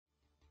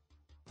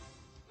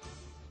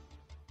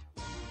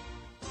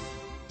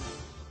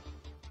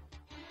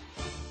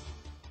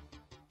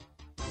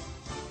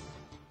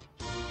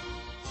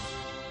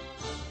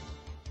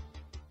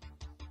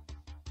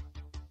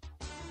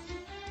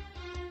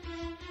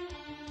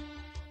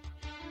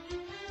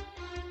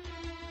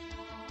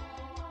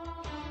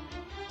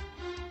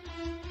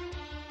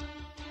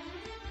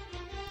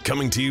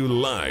Coming to you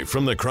live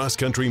from the Cross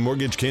Country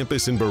Mortgage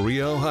Campus in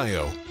Berea,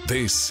 Ohio.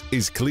 This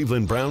is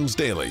Cleveland Browns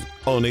Daily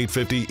on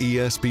 850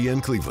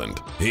 ESPN Cleveland.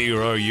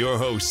 Here are your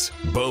hosts,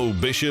 Bo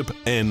Bishop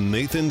and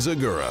Nathan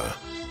Zagura.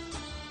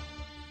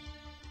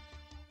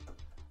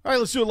 All right,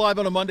 let's do it live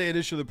on a Monday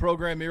edition of the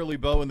program. Merely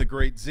Bo and the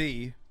Great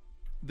Z.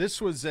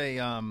 This was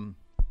a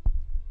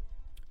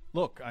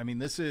look. I mean,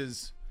 this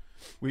is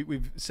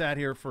we've sat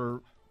here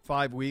for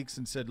 5 weeks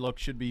and said, look,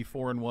 should be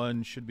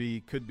 4-1, should be,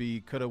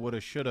 coulda,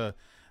 woulda, shoulda.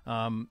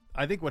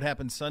 I think what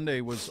happened Sunday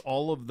was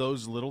all of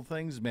those little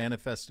things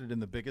manifested in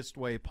the biggest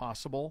way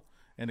possible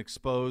and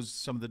exposed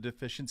some of the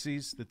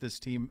deficiencies that this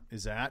team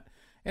is at.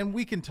 And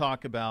we can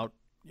talk about,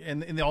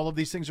 and all of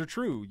these things are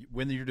true.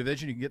 Win your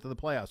division, you can get to the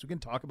playoffs. We can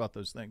talk about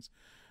those things.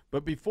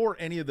 But before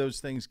any of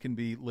those things can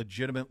be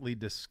legitimately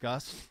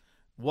discussed,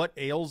 what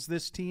ails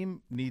this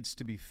team needs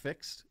to be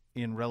fixed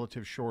in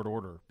relative short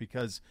order.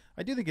 Because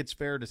I do think it's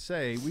fair to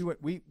say,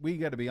 we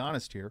got to be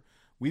honest here,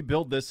 we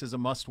build this as a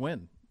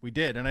must-win. We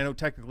did, and I know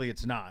technically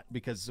it's not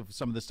because of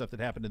some of the stuff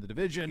that happened in the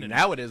division. And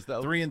now it is,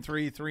 though.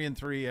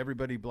 3-3,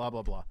 everybody, blah,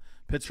 blah, blah.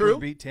 Pittsburgh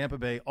beat Tampa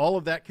Bay. All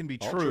of that can be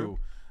true.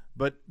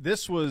 But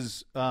this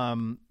was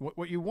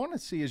what you want to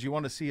see is you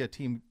want to see a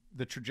team,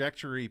 the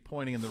trajectory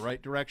pointing in the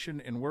right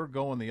direction, and we're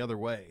going the other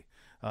way.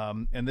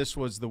 And this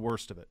was the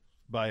worst of it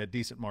by a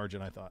decent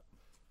margin, I thought.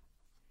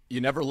 You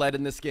never led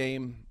in this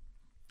game.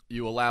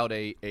 You allowed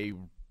a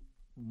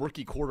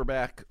rookie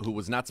quarterback who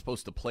was not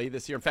supposed to play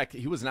this year. In fact,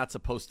 he was not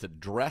supposed to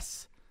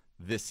dress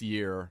this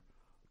year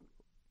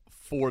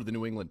for the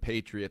New England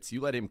Patriots.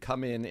 You let him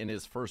come in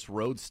his first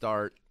road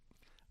start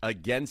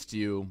against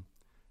you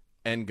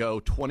and go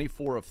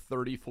 24 of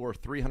 34,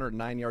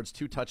 309 yards,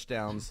 2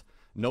 touchdowns,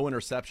 no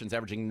interceptions,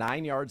 averaging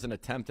 9 yards an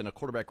attempt and a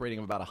quarterback rating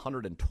of about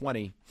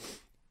 120.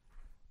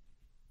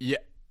 Yeah.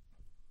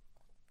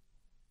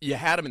 You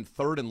had him in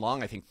 3rd and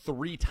long, I think,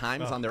 3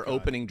 times on their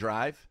opening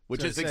drive,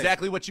 which is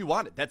exactly what you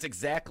wanted. That's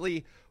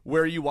exactly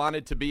where you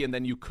wanted to be, and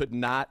then you could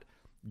not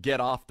get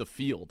off the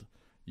field.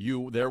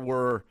 There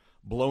were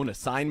blown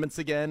assignments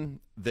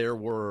again. There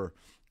were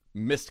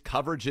missed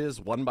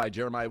coverages, one by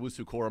Jeremiah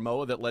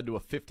Owusu-Koramoah that led to a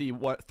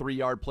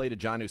 53-yard play to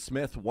Jonnu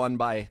Smith, one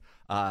by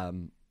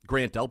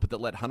Grant Delpit that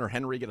let Hunter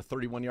Henry get a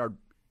 31-yard,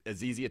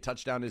 as easy a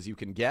touchdown as you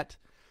can get.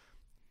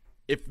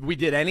 If we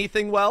did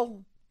anything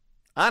well,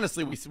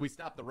 honestly, we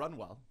stopped the run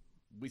well.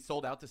 We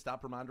sold out to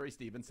stop Ramondre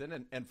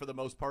Stevenson, and for the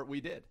most part,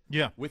 we did.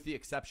 Yeah. With the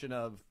exception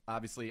of,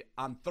 obviously,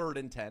 on 3rd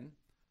and 10,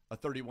 a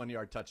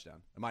 31-yard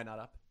touchdown. Am I not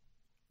up?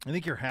 I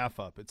think you're half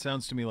up. It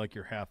sounds to me like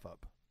you're half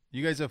up.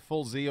 You guys have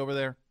full Z over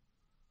there?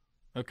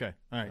 Okay.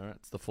 All right.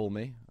 It's the full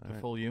me.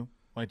 Full you.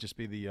 Might just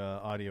be the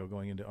audio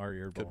going into our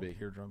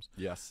eardrums.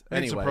 Yes.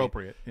 Anyway, it's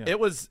appropriate. Yeah.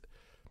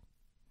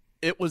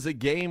 It was a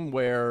game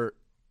where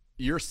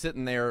you're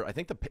sitting there. I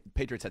think the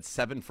Patriots had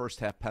 7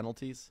 first-half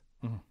penalties.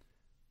 Mm-hmm.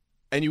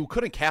 And you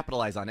couldn't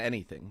capitalize on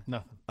anything.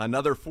 Nothing.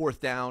 Another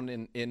 4th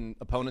down in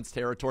opponent's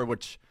territory,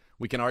 which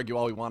we can argue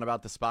all we want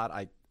about the spot.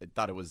 I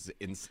thought it was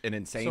an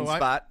insane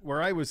spot.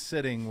 Where I was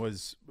sitting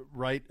was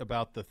right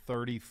about the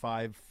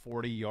 35,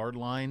 40-yard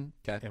line,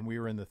 and we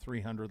were in the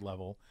 300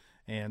 level.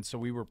 And so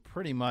we were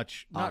pretty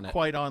much not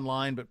quite on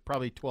line, but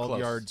probably 12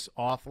 yards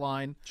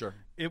offline. Sure.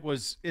 It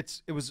was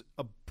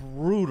a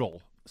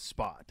brutal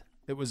spot.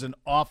 It was an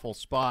awful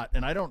spot.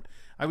 And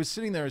I was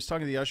sitting there, I was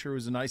talking to the usher who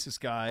was the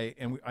nicest guy,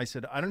 and I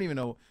said, I don't even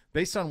know,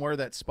 based on where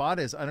that spot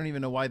is, I don't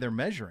even know why they're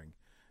measuring.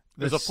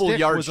 It was a full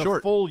yard short.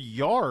 A full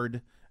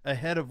yard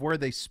ahead of where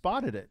they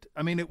spotted it.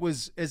 I mean, it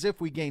was as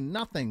if we gained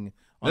nothing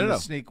on the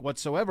sneak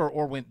whatsoever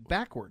or went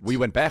backwards. We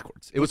went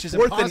backwards. It was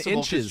 4th and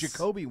inches.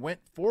 Jacoby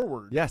went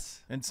forward.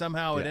 Yes. And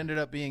somehow it ended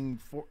up being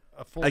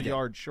a full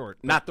yard short.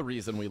 Not the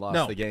reason we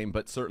lost the game,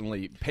 but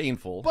certainly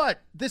painful.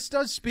 But this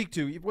does speak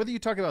to, whether you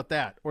talk about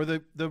that or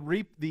the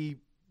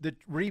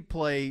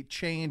replay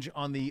change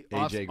on the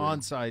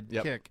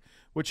onside kick,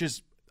 which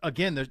is,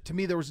 again, to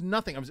me, there was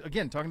nothing. I was,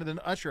 again, talking to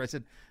the usher. I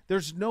said,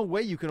 there's no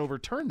way you can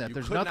overturn that.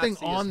 There's nothing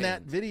on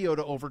that video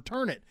to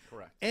overturn it.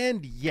 Correct.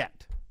 And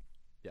yet.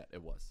 Yeah,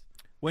 it was.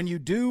 When you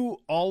do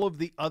all of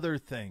the other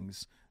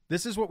things,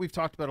 this is what we've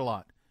talked about a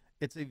lot.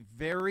 It's a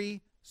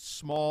very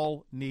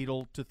small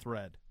needle to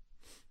thread.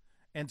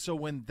 And so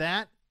when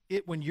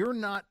you're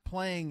not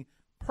playing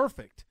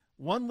perfect,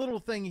 one little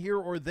thing here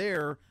or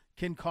there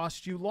can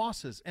cost you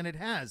losses. And it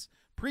has.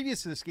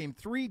 Previous to this game,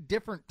 3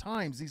 different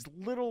times, these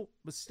little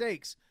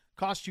mistakes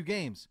cost you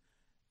games.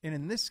 And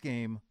in this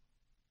game,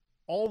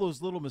 all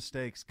those little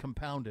mistakes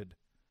compounded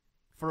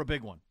for a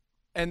big one.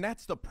 And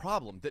that's the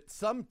problem, that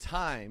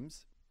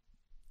sometimes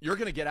you're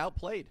going to get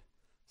outplayed.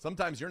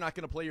 Sometimes you're not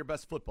going to play your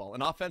best football.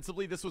 And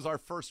offensively, this was our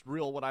first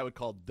real, what I would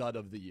call, dud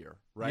of the year,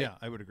 right? Yeah,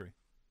 I would agree.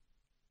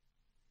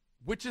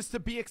 Which is to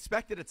be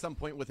expected at some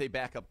point with a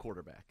backup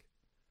quarterback.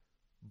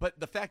 But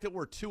the fact that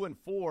we're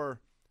 2-4,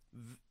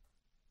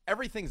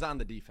 everything's on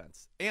the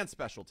defense and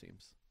special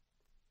teams.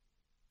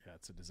 Yeah,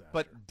 it's a disaster.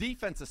 But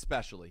defense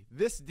especially.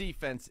 This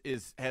defense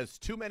has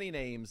too many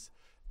names,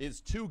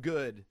 is too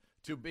good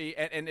to be,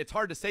 and it's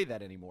hard to say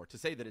that anymore, to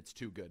say that it's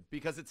too good,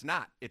 because it's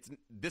not.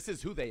 This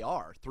is who they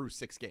are through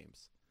 6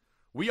 games.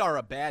 We are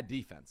a bad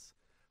defense.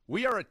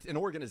 We are an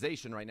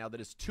organization right now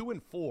that is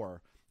 2-4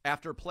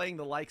 after playing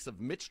the likes of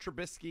Mitch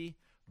Trubisky,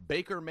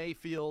 Baker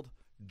Mayfield,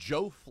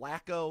 Joe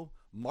Flacco,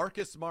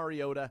 Marcus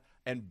Mariota,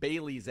 and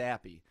Bailey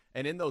Zappi.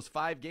 And in those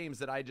 5 games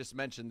that I just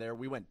mentioned there,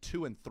 we went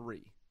 2-3.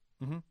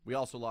 Mm-hmm. We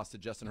also lost to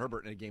Justin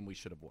Herbert in a game we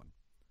should have won.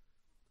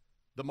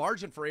 The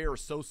margin for error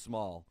is so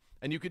small,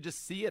 and you could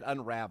just see it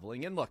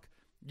unraveling. And look,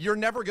 you're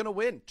never going to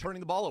win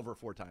turning the ball over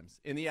 4 times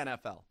in the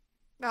NFL.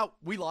 Now,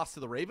 we lost to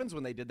the Ravens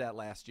when they did that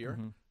last year,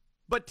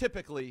 but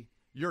typically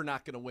you're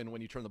not going to win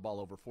when you turn the ball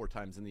over 4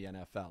 times in the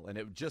NFL. And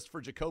it just for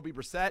Jacoby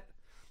Brissett,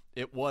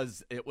 it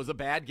was a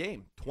bad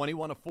game.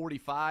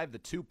 21-45, the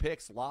 2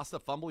 picks, lost a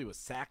fumble. He was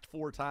sacked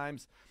 4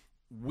 times.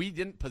 We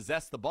didn't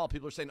possess the ball.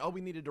 People are saying,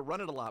 we needed to run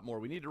it a lot more.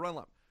 We need to run a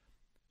lot.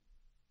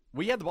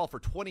 We had the ball for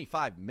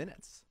 25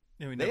 minutes.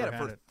 Yeah, they had it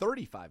for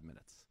 35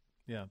 minutes.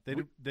 Yeah,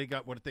 they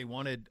got what they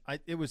wanted.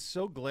 It was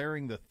so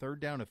glaring, the third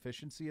down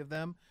efficiency of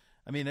them.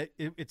 I mean,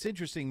 it's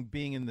interesting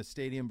being in the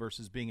stadium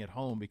versus being at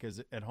home,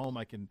 because at home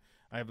I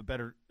have a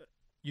better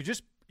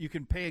you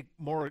can pay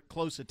more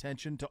close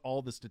attention to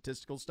all the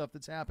statistical stuff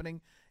that's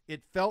happening.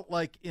 It felt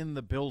like in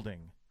the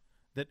building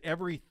that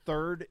every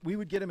third we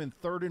would get them in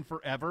third and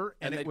forever,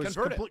 and it was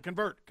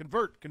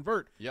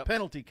convert, yep.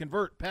 Penalty,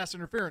 convert, pass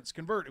interference,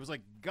 convert. It was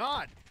like,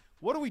 God,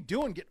 what are we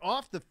doing? Get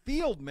off the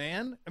field,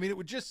 man. I mean, it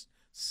would just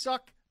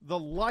suck the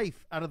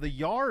life out of the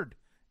yard.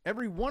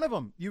 Every one of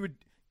them, you would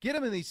get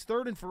them in these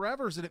third and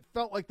forevers, and it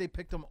felt like they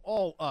picked them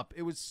all up.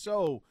 It was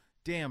so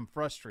damn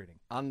frustrating.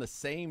 On the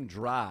same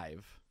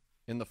drive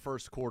in the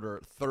first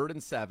quarter, 3rd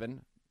and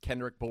 7,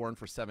 Kendrick Bourne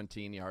for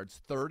 17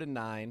 yards. 3rd and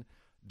 9,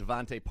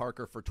 Devontae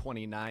Parker for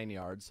 29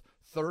 yards.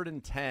 3rd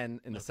and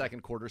 10 in the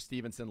second quarter,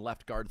 Stevenson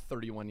left guard,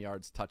 31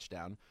 yards,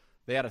 touchdown.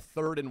 They had a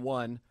 3rd and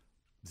 1.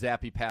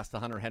 Zappi passed to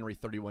Hunter Henry,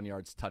 31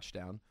 yards,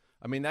 touchdown.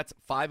 I mean, that's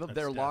 5 of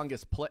their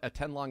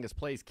 10 longest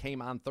plays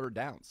came on 3rd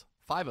downs.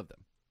 5 of them.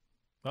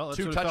 Well, that's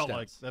 2 what touchdowns. It felt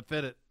like. That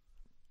fit it.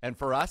 And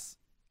for us,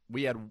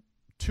 we had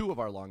 2 of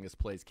our longest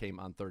plays came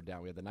on 3rd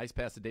down. We had the nice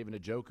pass to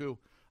David Njoku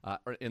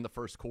in the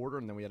first quarter,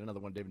 and then we had another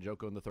one, David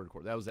Njoku, in the third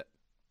quarter. That was it.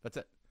 That's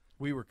it.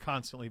 We were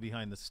constantly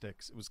behind the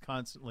sticks. It was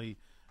constantly,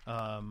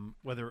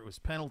 whether it was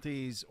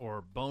penalties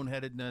or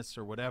boneheadedness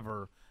or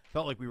whatever,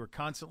 felt like we were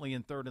constantly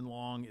in 3rd and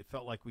long. It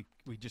felt like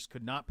we just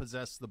could not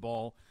possess the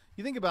ball.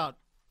 You think about,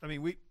 I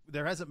mean,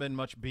 there hasn't been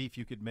much beef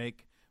you could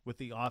make with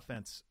the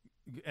offense.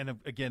 And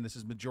again, this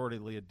is majority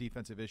a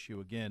defensive issue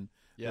again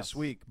this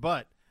week.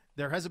 But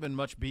there hasn't been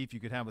much beef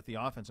you could have with the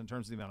offense in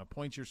terms of the amount of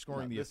points you're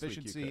scoring, the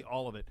efficiency,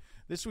 all of it.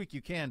 This week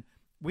you can.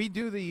 We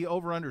do the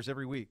over-unders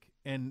every week,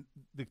 and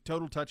the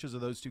total touches of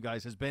those 2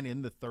 guys has been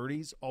in the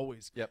 30s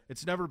always. Yep.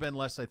 It's never been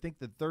less. I think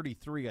the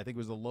 33,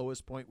 was the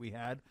lowest point we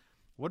had.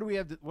 What do we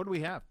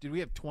have? Did we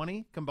have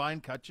 20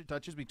 combined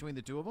touches between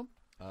the 2 of them?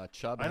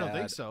 Chubb I don't had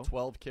think so.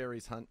 12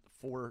 carries, Hunt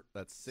 4,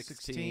 that's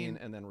 16,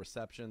 and then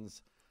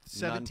receptions,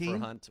 17 none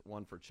for Hunt,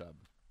 1 for Chubb.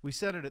 We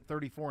set it at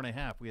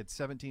 34.5. We had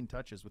 17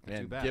 touches with the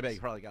 2 backs. Gibbe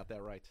probably got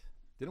that right.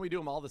 Didn't we do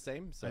them all the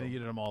same? So I think you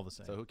did them all the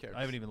same. So who cares?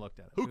 I haven't even looked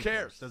at it. Who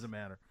cares? Doesn't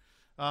matter.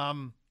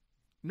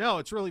 No,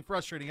 it's really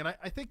frustrating. And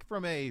I think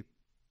from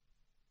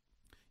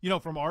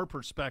from our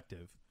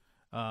perspective,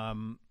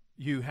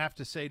 you have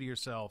to say to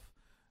yourself,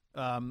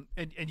 and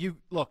you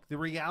look, the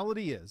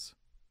reality is,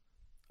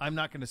 I'm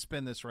not going to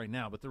spin this right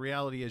now, but the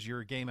reality is you're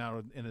a game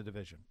out in a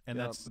division, and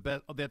that's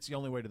the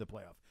only way to the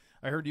playoff.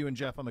 I heard you and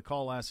Jeff on the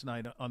call last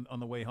night on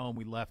the way home.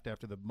 We left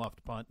after the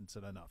muffed punt and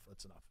said,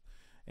 that's enough.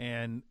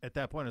 And at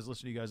that point, I was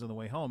listening to you guys on the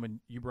way home,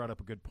 and you brought up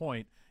a good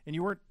point, and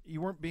you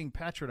weren't being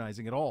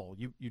patronizing at all.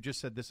 You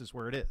just said this is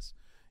where it is.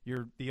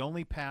 The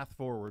only path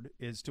forward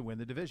is to win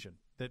the division.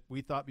 That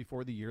we thought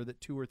before the year that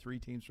 2 or 3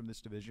 teams from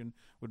this division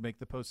would make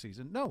the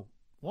postseason. No,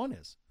 one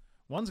is.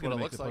 One's going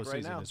to make the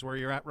postseason. Right, is where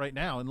you're at right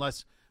now.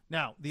 Unless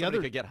now the Somebody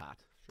other could get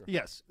hot. Sure.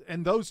 Yes,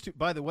 and those 2.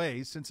 By the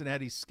way,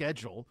 Cincinnati's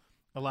schedule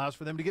allows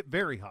for them to get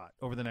very hot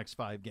over the next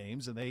 5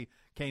 games, and they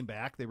came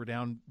back. They were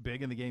down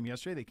big in the game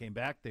yesterday. They came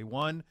back. They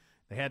won.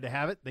 They had to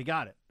have it. They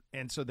got it.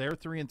 And so they're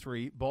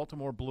 3-3.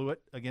 Baltimore blew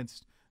it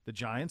against the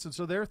Giants, and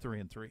so they're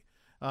 3-3.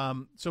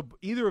 So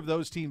either of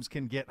those teams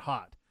can get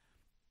hot.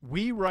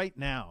 We right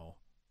now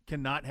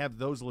cannot have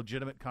those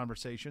legitimate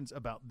conversations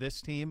about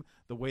this team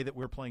the way that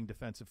we're playing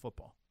defensive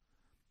football.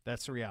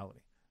 That's the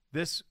reality.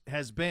 This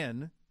has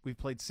been, we've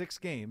played 6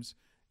 games.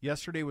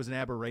 Yesterday was an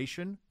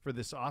aberration for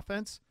this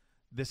offense.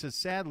 This has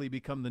sadly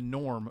become the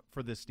norm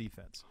for this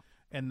defense.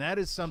 And that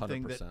is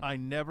something 100%. that I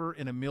never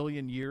in a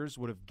million years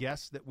would have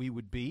guessed that we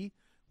would be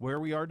where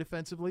we are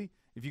defensively.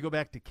 If you go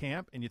back to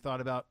camp and you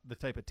thought about the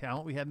type of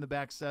talent we had in the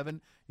back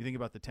 7, you think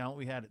about the talent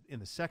we had in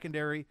the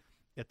secondary,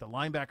 at the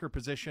linebacker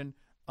position,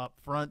 up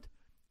front,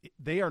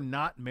 they are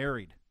not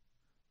married.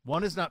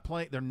 One is not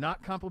playing. They're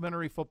not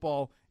complementary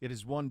football. It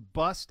is one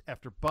bust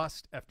after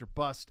bust after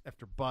bust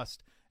after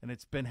bust, and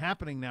it's been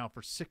happening now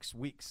for 6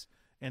 weeks.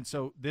 And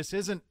so this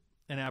isn't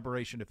an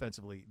aberration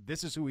defensively.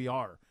 This is who we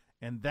are,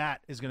 and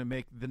that is going to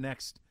make the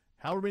next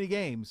however many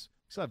games.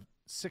 We still have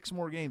 6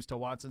 more games till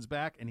Watson's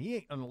back, and he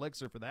ain't an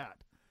elixir for that.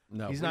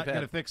 No, He's not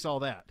going to fix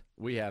all that.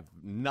 We have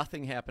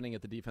nothing happening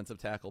at the defensive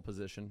tackle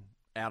position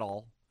at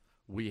all.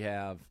 We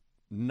have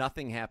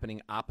nothing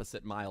happening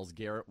opposite Myles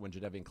Garrett when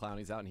Jadeveon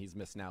Clowney's out, and he's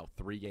missed now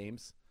 3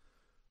 games.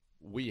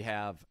 We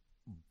have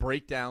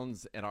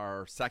breakdowns at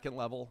our second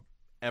level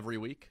every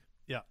week.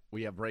 Yeah.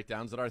 We have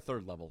breakdowns at our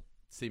third level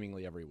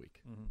seemingly every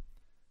week. Mm-hmm.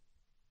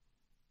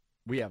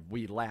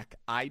 We lack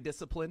eye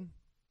discipline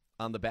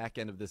on the back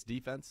end of this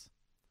defense.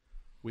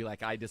 We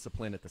lack eye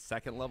discipline at the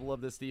second level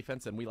of this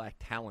defense, and we lack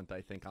talent,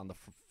 I think, on the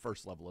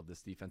first level of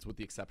this defense, with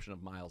the exception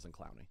of Myles and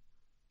Clowney.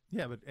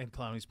 Yeah, and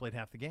Clowney's played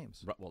half the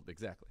games. Right, well,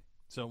 exactly.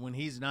 So when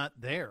he's not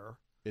there,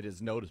 it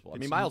is noticeable. I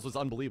mean, Myles was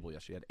unbelievable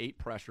yesterday. He had 8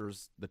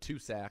 pressures, the 2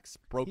 sacks,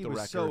 broke the record.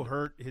 He was so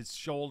hurt, his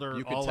shoulder,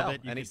 all of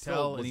it. You could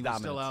tell, and he was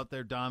still out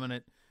there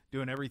dominant,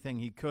 doing everything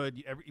he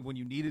could. When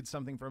you needed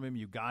something from him,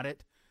 you got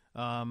it.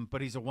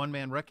 But he's a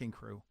one-man wrecking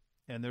crew,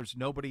 and there's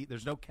no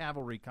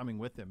cavalry coming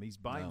with him. He's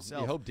by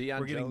himself. You hope Deion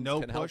We're getting Jones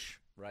no can push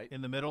help, right?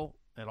 in the middle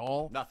at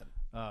all. Nothing.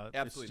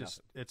 Absolutely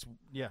nothing. It's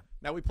yeah.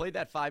 Now, we played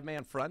that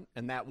 5-man front,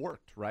 and that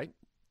worked, right?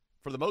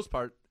 For the most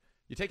part,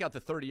 you take out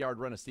the 30-yard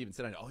run of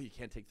Stevenson. Oh, you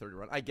can't take 30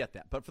 run. I get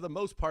that. But for the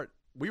most part,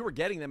 we were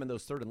getting them in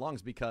those 3rd and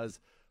longs because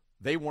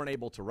they weren't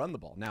able to run the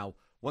ball. Now,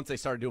 once they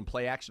started doing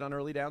play action on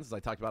early downs, as I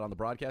talked about on the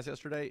broadcast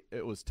yesterday,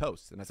 it was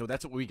toast. And I said,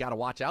 that's what we got to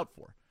watch out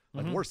for.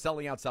 Like, we're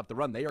selling out stop the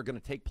run. They are going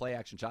to take play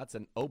action shots.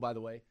 And, oh, by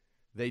the way,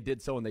 they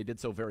did so, and they did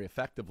so very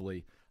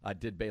effectively.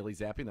 Did Bailey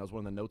Zappi. That was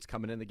one of the notes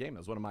coming in the game.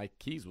 That was one of my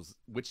keys, was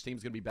which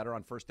team's going to be better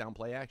on first down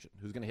play action.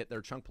 Who's going to hit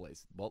their chunk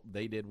plays? Well,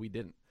 they did. We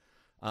didn't.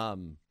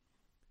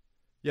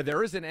 Yeah,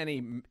 there isn't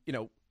any,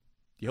 you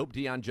hope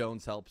Deion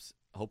Jones helps.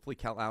 Hopefully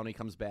Clowney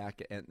comes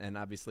back, and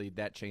obviously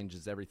that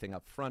changes everything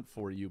up front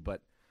for you.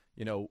 But,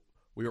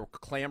 we were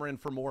clamoring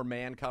for more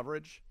man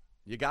coverage.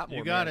 You got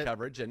more man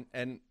coverage,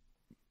 and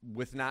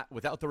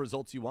without the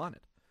results you wanted.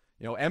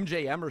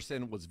 MJ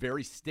Emerson was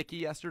very sticky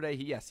yesterday.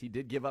 He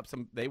did give up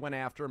some. They went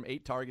after him,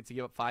 8 targets. He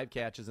gave up 5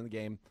 catches in the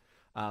game.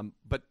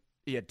 But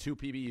he had 2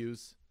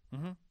 PBUs.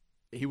 Mm-hmm.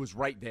 He was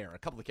right there. A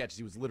couple of catches,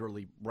 he was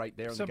literally right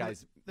there. And the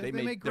guys, they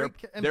made great.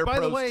 And by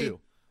the way,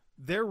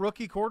 their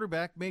rookie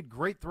quarterback made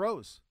great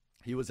throws.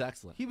 He was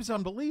excellent. He was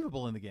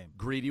unbelievable in the game.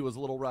 Greedy was a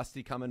little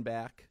rusty coming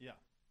back. Yeah.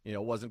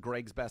 It wasn't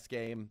Greg's best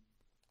game.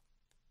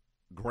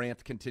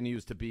 Grant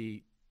continues to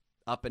be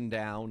up and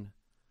down.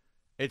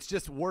 It's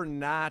just we're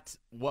not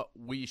what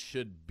we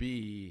should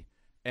be.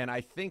 And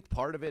I think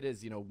part of it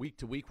is, week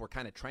to week we're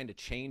kind of trying to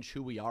change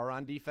who we are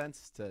on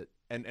defense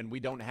and we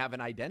don't have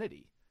an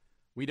identity.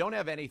 We don't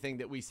have anything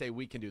that we say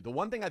we can do. The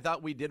one thing I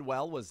thought we did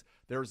well was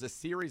there was a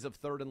series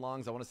of 3rd and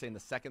longs, I want to say in the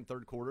second,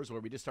 third quarters,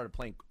 where we just started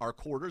playing our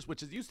quarters,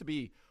 which used to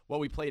be what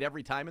we played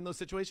every time in those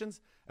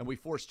situations, and we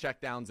forced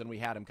checkdowns and we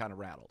had them kind of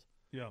rattled.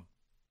 Yeah.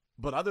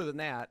 But other than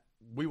that,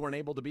 we weren't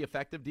able to be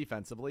effective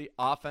defensively.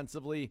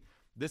 Offensively,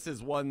 this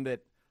is one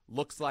that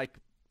looks like,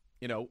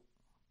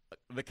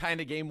 the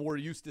kind of game we're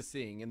used to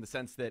seeing, in the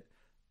sense that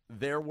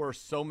there were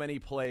so many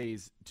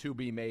plays to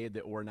be made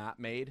that were not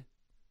made.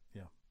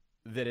 Yeah.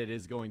 That it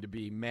is going to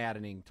be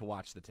maddening to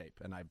watch the tape.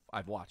 And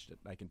I've watched it.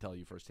 I can tell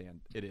you firsthand,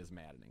 it is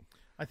maddening.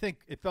 I think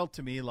it felt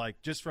to me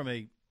like, just from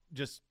a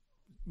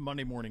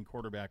Monday morning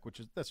quarterback,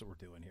 that's what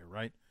we're doing here,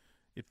 right?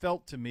 It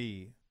felt to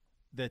me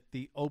that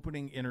the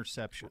opening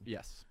interception.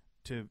 Yes.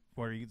 To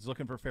where he's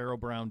looking for Pharaoh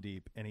Brown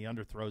deep, and he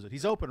underthrows it.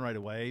 He's open right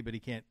away, but he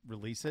can't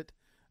release it.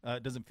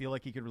 It doesn't feel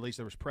like he could release.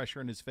 There was pressure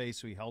in his face,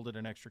 so he held it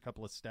an extra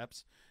couple of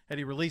steps. Had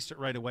he released it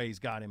right away, he's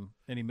got him,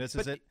 and he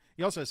misses it.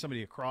 He also has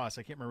somebody across.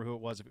 I can't remember who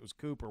it was, if it was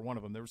Coop or one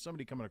of them. There was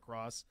somebody coming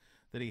across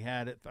that he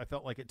had it. I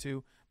felt like it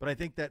too. But I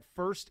think that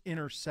first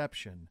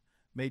interception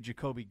made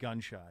Jacoby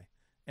gun-shy.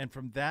 And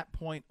from that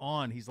point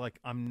on, he's like,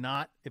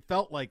 it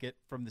felt like it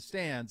from the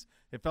stands.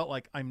 It felt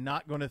like, I'm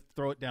not going to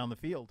throw it down the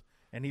field.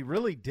 And he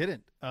really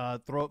didn't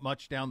throw it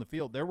much down the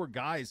field. There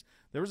was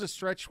a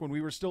stretch when we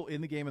were still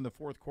in the game in the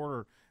 4th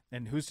quarter,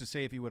 and who's to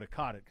say if he would have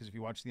caught it? Because if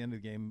you watch the end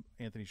of the game,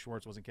 Anthony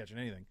Schwartz wasn't catching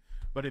anything.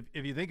 But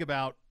if you think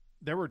about,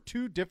 there were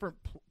 2 different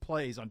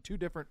plays on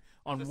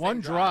one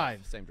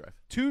drive. Same drive.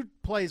 2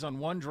 plays on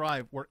one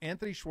drive where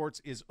Anthony Schwartz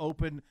is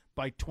open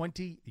by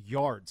 20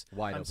 yards.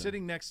 Wide I'm open.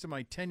 sitting next to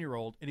my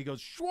 10-year-old, and he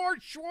goes,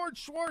 Schwartz, Schwartz,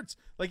 Schwartz.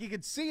 Like, he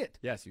could see it.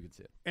 Yes, you could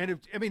see it. And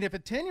if a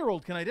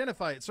 10-year-old can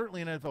identify it,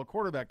 certainly an NFL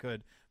quarterback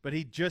could. But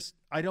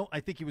I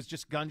think he was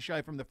just gun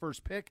shy from the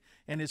first pick.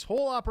 And his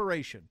whole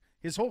operation,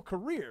 his whole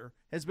career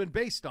has been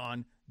based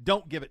on,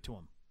 don't give it to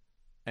him.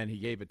 And he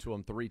gave it to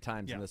him 3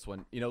 times in this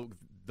one.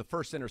 The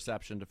first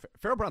interception to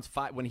Pharaoh Brown's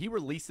 5. When he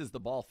releases the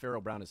ball, Pharaoh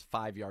Brown is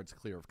 5 yards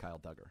clear of Kyle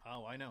Duggar.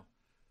 Oh, I know.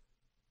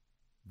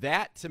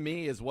 That, to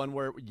me, is one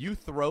where you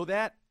throw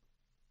that,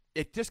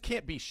 it just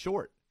can't be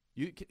short.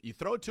 You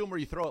throw it to him or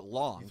you throw it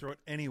long. You throw it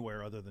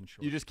anywhere other than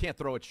short. You just can't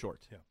throw it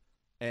short. Yeah.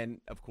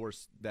 And, of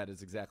course, that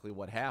is exactly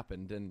what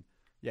happened. And,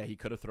 yeah, he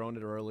could have thrown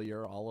it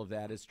earlier. All of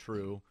that is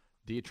true.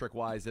 Dietrich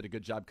Wise did a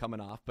good job coming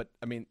off. But,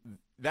 I mean,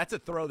 that's a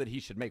throw that he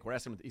should make. We're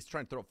asking him, he's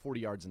trying to throw it 40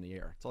 yards in the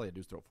air. That's all he had to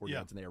do is throw it 40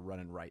 yards in the air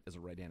running right as a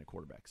right-handed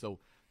quarterback. So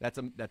that's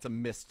a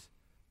missed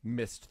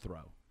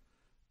throw.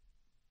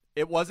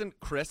 It wasn't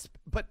crisp,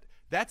 but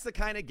That's the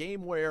kind of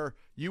game where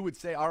you would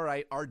say, all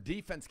right, our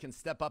defense can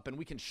step up and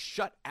we can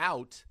shut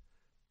out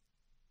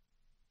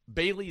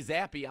Bailey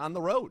Zappi on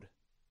the road.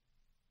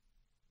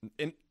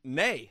 And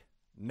nay,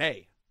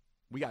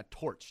 we got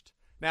torched.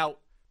 Now,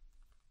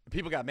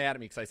 people got mad at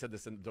me because I said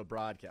this in the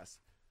broadcast.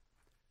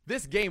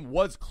 This game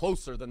was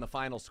closer than the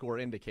final score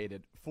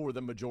indicated for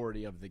the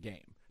majority of the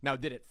game. Now,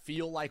 did it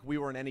feel like we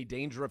were in any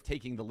danger of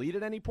taking the lead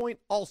at any point?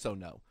 Also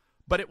no.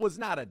 But it was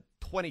not a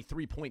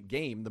 23-point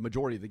game the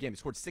majority of the game. He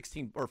scored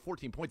 16 or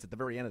 14 points at the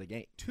very end of the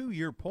game. To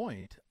your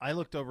point, I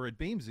looked over at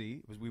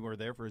Beamsy because we were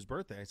there for his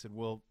birthday. I said,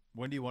 well,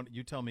 when do you want –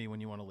 you tell me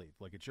when you want to leave.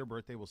 Like, it's your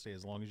birthday. We'll stay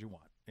as long as you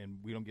want. And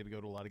we don't get to go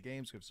to a lot of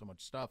games. We have so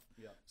much stuff.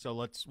 Yeah.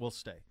 So we'll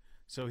stay.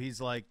 So he's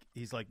like,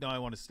 no, I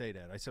want to stay,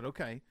 Dad. I said,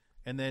 okay.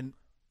 And then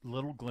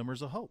little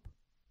glimmers of hope.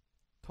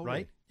 Totally.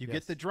 Right? You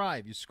get the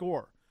drive. You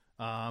score.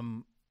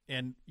 And,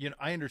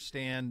 I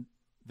understand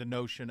the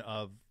notion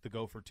of the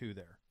go for two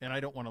there. And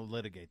I don't want to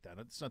litigate that.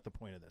 That's not the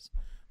point of this.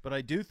 But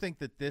I do think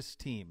that this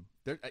team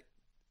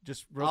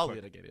just real I'll quick,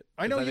 litigate it.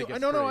 I know you.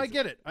 No, I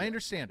get it. Yeah. I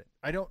understand it.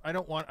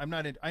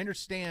 I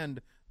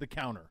understand the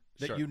counter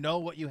that Sure. you know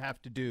what you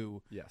have to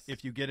do Yes.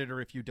 if you get it or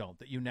if you don't,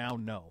 that you now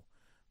know.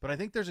 But I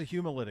think there's a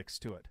humalytics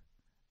to it.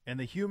 And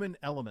the human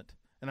element,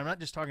 and I'm not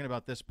just talking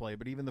about this play,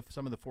 but even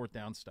some of the fourth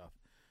down stuff.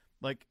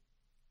 Like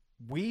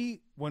when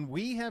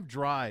we have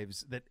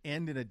drives that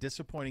end in a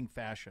disappointing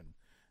fashion,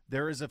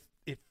 there is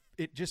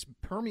it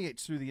just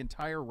permeates through the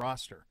entire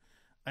roster.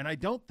 And I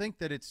don't think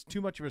that it's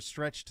too much of a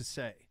stretch to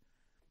say,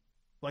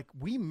 like,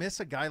 we miss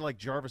a guy like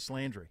Jarvis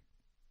Landry.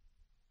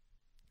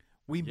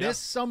 We miss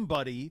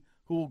somebody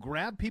who will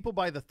grab people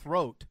by the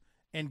throat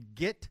and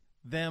get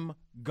them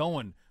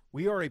going.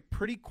 We are a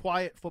pretty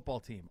quiet football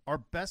team. Our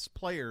best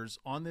players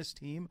on this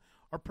team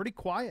are pretty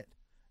quiet,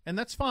 and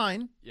that's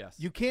fine. Yes.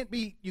 You can't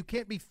be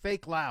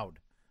fake loud,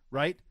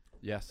 right?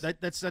 Yes.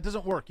 That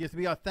doesn't work. You have to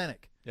be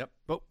authentic. Yep.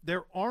 But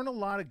there aren't a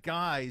lot of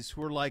guys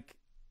who are like,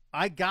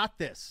 I got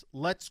this.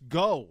 Let's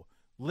go.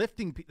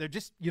 Lifting. They're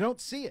just, you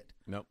don't see it.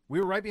 Nope. We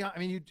were right behind. I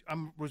mean,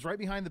 was right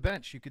behind the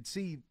bench. You could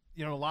see,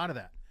 a lot of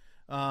that.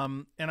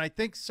 And I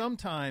think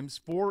sometimes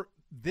for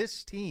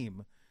this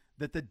team,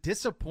 that the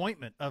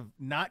disappointment of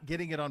not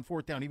getting it on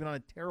fourth down, even on a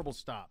terrible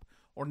stop,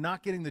 or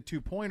not getting the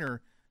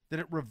two-pointer, that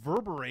it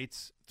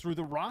reverberates through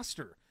the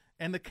roster.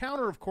 And the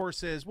counter, of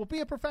course, is, well, be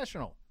a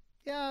professional.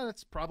 Yeah,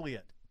 that's probably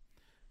it.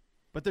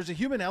 But there's a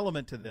human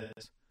element to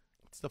this.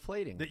 It's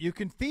deflating. That you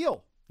can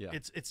feel. Yeah.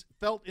 It's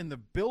felt in the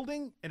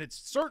building, and it's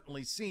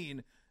certainly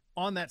seen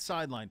on that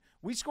sideline.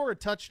 We score a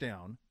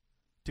touchdown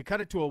to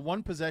cut it to a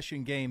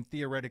one-possession game,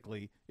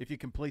 theoretically, if you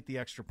complete the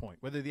extra point.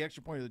 Whether the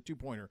extra point or the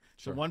two-pointer,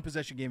 Sure. it's a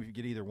one-possession game if you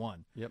get either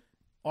one. Yep.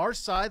 Our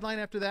sideline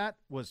after that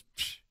was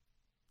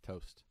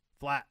Toast.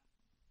 flat.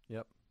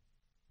 Yep.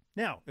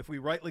 Now, if we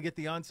rightly get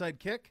the onside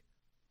kick,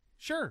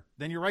 sure,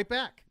 then you're right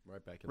back.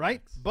 Right back in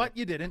Right? the mix. But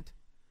you didn't.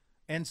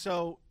 And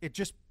so it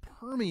just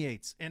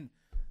permeates, and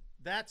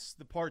that's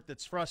the part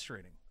that's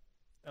frustrating.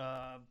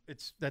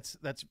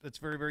 That's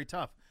very, very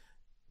tough.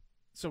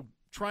 So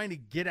trying to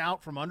get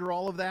out from under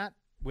all of that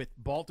with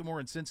Baltimore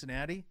and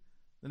Cincinnati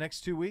the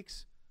next 2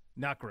 weeks,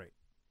 not great.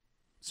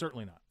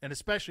 Certainly not. And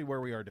especially where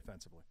we are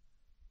defensively.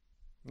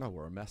 No,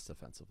 we're a mess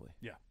defensively.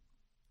 Yeah.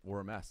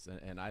 We're a mess.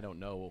 And I don't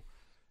know.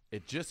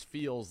 It just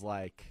feels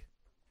like,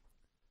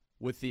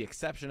 with the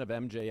exception of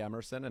MJ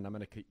Emerson, and I'm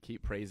going to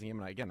keep praising him.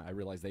 And again, I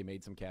realize they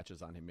made some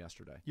catches on him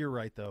yesterday. You're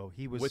right, though.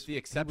 He was, with the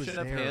exception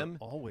of him,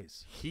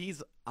 always. He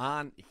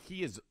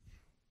is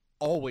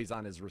always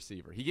on his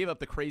receiver. He gave up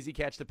the crazy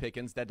catch to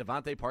Pickens. That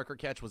Devontae Parker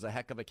catch was a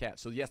heck of a catch.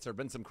 So, yes, there have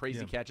been some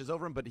crazy catches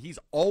over him, but he's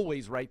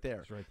always right there.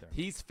 He's right there.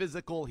 He's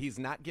physical. He's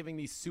not giving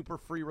these super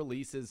free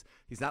releases.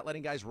 He's not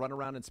letting guys run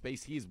around in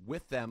space. He's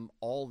with them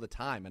all the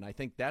time, and I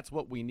think that's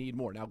what we need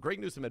more. Now, Greg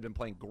Newsome had been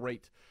playing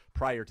great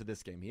prior to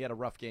this game. He had a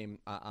rough game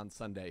on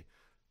Sunday.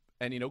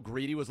 And,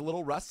 Greedy was a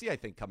little rusty, I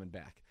think, coming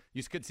back.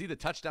 You could see the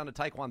touchdown to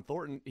Tyquan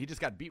Thornton. He just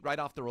got beat right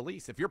off the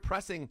release. If you're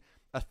pressing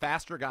a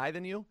faster guy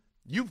than you,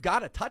 you've got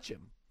to touch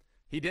him.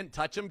 He didn't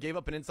touch him, gave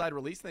up an inside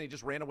release, and then he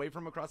just ran away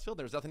from him across the field.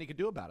 There was nothing he could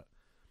do about it.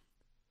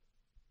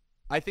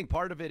 I think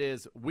part of it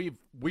is we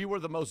were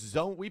the most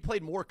zone. We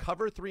played more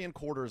cover 3 and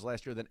quarters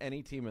last year than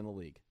any team in the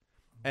league.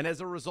 And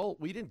as a result,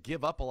 we didn't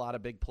give up a lot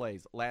of big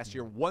plays last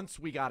year once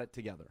we got it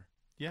together.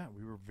 Yeah,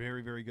 we were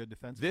very, very good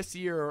defensively. This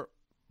year,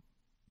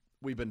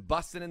 we've been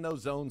busting in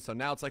those zones, so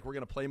now it's like we're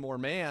going to play more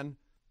man.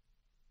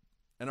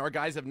 And our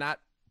guys have not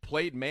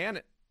played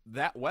man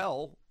that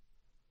well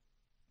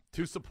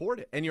to support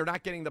it. And you're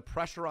not getting the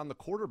pressure on the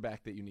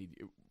quarterback that you need.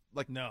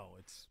 No,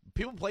 it's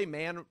people play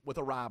man with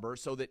a robber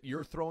so that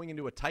you're throwing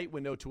into a tight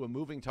window to a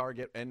moving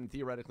target and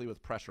theoretically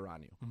with pressure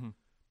on you. Mm-hmm.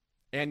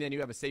 And then you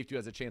have a safety who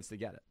has a chance to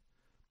get it.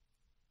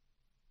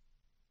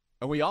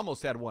 And we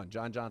almost had one.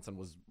 John Johnson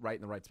was right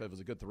in the right spot. If it was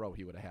a good throw,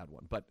 he would have had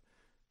one. But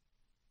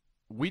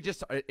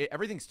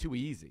everything's too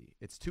easy.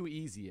 It's too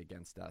easy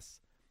against us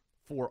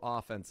for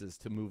offenses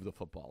to move the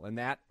football. And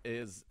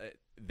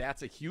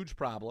that's a huge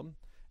problem.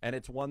 And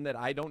it's one that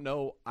I don't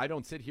know. I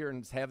don't sit here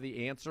and have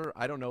the answer.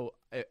 I don't know.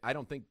 I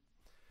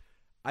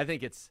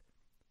think it's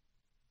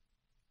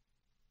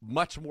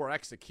much more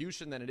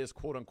execution than it is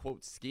quote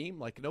unquote scheme.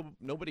 Like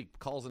nobody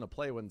calls in a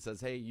play when it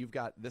says, "Hey, you've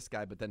got this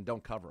guy, but then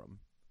don't cover him."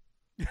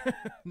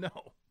 No.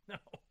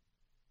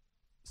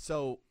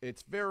 So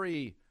it's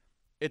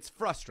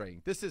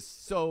frustrating. This is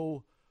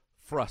so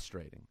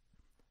frustrating.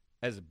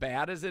 As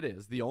bad as it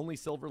is, the only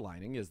silver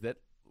lining is that,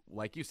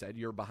 like you said,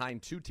 you're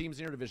behind two teams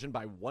in your division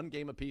by one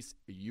game apiece.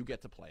 You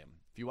get to play them.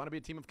 If you want to be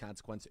a team of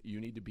consequence, you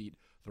need to beat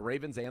the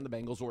Ravens and the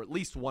Bengals, or at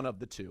least one of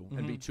the two,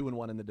 and be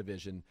 2-1 in the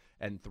division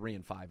and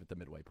 3-5 at the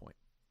midway point.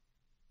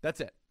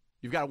 That's it.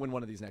 You've got to win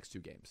one of these next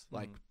two games.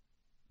 Like,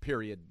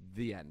 period,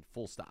 the end,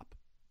 full stop.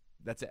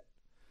 That's it.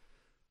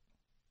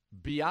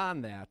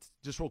 Beyond that,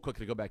 just real quick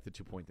to go back to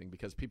the 2-point thing,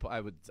 because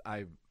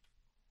I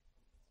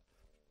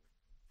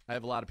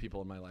have a lot of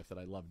people in my life that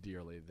I love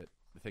dearly that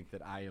think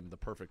that I am the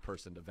perfect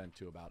person to vent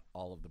to about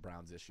all of the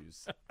Browns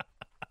issues.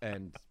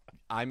 And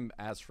I'm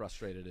as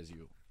frustrated as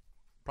you.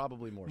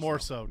 Probably more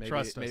so. Maybe,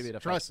 trust us. Maybe it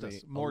affects trust us.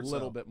 me More a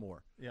little bit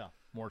more. Yeah,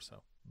 more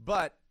so.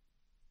 But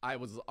I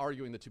was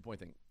arguing the 2-point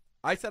thing.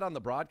 I said on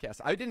the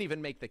broadcast, I didn't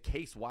even make the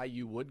case why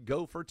you would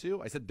go for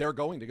 2. I said they're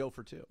going to go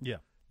for 2. Yeah.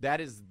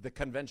 That is the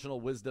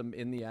conventional wisdom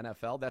in the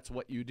NFL. That's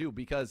what you do,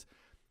 because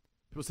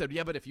people said,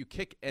 yeah, but if you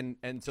kick, and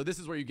so this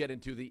is where you get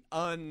into the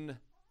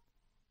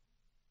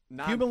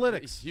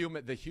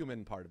Humalytics. The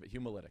human part of it,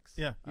 humalytics.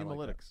 Yeah, I like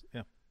humalytics. that.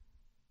 Yeah.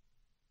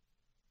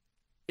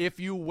 If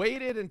you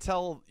waited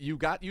until you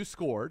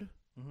scored,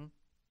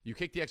 you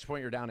kick the extra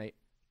point, you're down 8.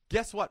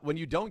 Guess what? When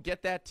you don't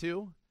get that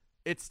 2,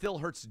 it still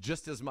hurts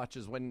just as much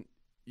as when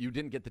you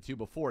didn't get the 2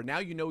 before. Now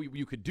you know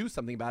you could do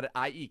something about it,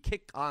 i.e.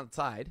 kick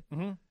onside,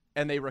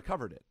 and they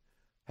recovered it.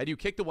 Had you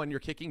kicked the one, you're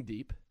kicking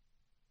deep.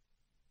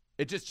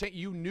 It just changed.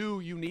 You knew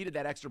you needed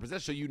that extra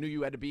possession, so you knew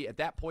you had to be at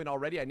that point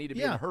already. I need to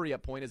be in a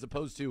hurry-up point, as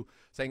opposed to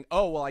saying,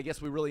 oh, well, I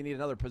guess we really need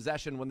another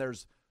possession when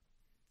there's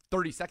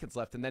 30 seconds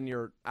left, and then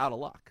you're out of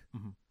luck.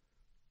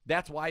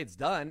 That's why it's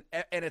done,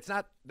 and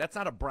that's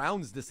not a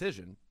Browns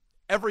decision.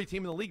 Every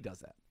team in the league does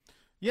that.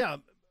 Yeah,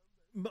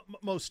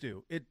 most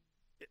do.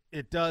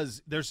 It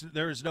does.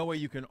 There's no way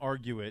you can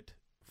argue it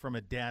from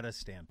a data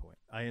standpoint.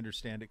 I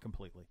understand it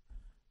completely.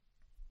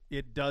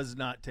 It does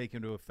not take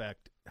into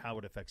effect how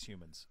it affects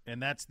humans,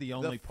 and that's the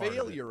only part of it.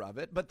 The failure of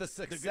it, but the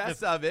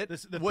success of it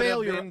would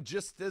have been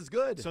just as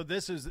good. So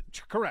this is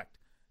correct.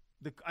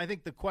 I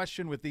think the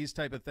question with these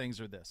type of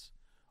things are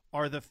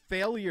the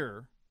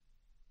failure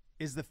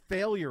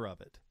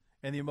of it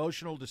and the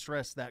emotional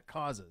distress that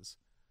causes,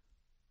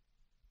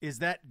 is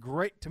that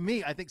great? To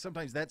me, I think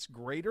sometimes that's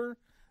greater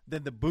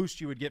than the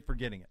boost you would get for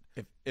getting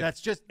it.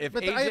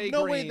 But I have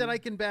no way that I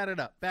can back it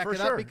up,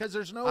 because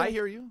there's no. I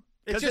hear you.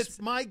 It's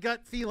just my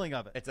gut feeling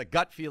of it. It's a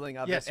gut feeling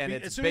of it, and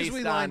it's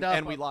based on,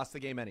 and we lost the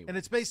game anyway. And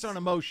it's based on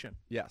emotion.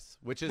 Yes,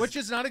 which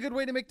is not a good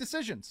way to make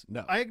decisions.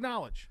 No, I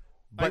acknowledge.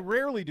 But I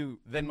rarely do.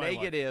 The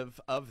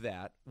negative of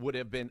that would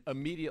have been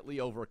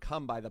immediately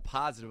overcome by the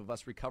positive of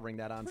us recovering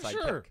that onside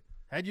kick.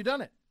 Had you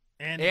done it,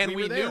 and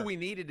we knew we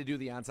needed to do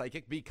the onside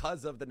kick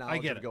because of the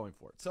knowledge of going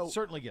for it. So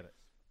certainly get it.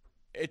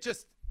 It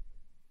just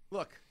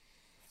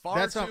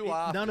far too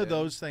often. None of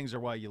those things are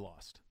why you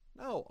lost.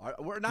 No,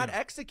 we're not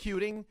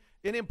executing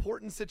in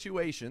important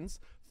situations,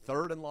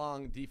 3rd and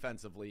long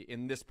defensively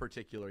in this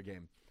particular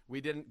game. We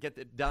didn't get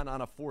it done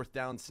on a 4th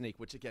down sneak,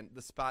 which, again,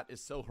 the spot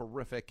is so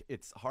horrific,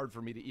 it's hard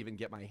for me to even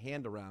get my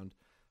hand around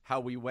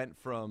how we went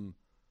from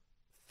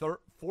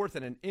 4th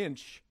and an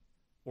inch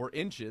or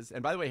inches.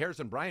 And by the way,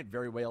 Harrison Bryant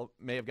very well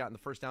may have gotten the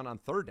first down on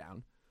 3rd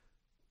down.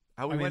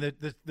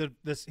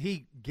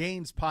 He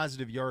gains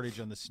positive yardage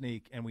on the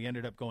sneak, and we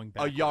ended up going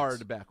backwards. A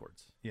yard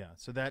backwards. Yeah,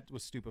 so that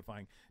was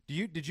stupefying.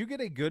 Did you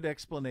get a good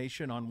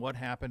explanation on what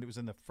happened? It was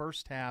in the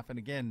first half, and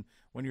again,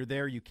 when you're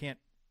there, you can't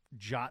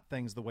jot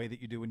things the way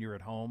that you do when you're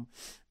at home.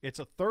 It's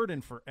a 3rd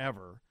and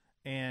forever,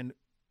 and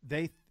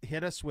they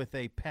hit us with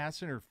a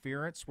pass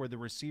interference where the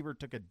receiver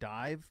took a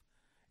dive.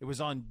 It was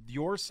on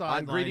your sideline.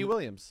 On Greedy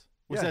Williams.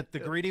 Was that the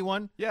greedy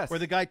one? Yes. Where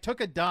the guy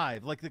took a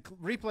dive. Like the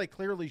replay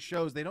clearly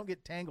shows, they don't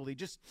get tangled. He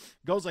just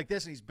goes like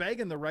this, and he's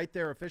begging the right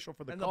there official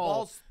for the call. And the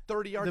ball's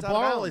 30 yards out of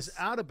bounds. The ball is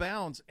out of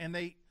bounds, and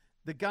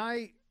the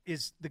guy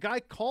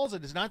calls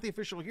it. It's not the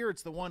official here.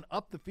 It's the one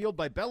up the field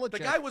by Belichick. The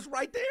guy was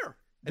right there.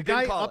 The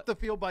guy up the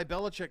field by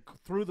Belichick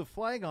threw the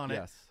flag on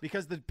it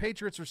because the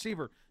Patriots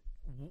receiver.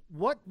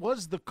 What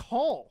was the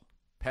call?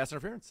 Pass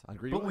interference on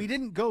Greedy But we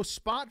didn't go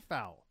spot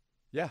foul.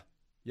 Yeah,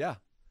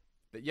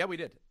 we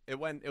did. It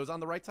was on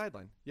the right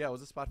sideline. Yeah, it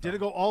was a spot foul. Did it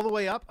go all the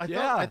way up? I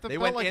thought they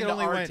went like into it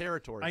only our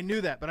territory. I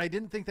knew that, but I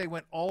didn't think they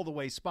went all the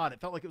way spot.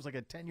 It felt like it was like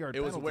a 10-yard penalty.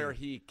 It was where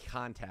he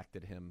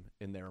contacted him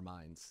in their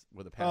minds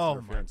with a pass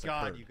interference. Oh, my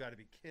God, occurred. you got to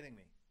be kidding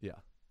me. Yeah.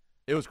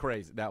 It was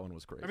crazy. That one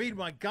was crazy. I mean,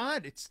 my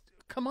God,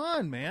 come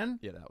on, man.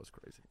 Yeah, that was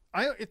crazy.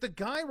 If the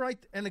guy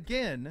and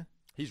again,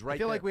 he's right I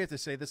feel there. like we have to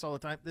say this all the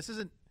time.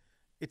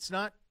 It's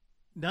not,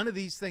 none of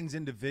these things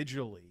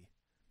individually,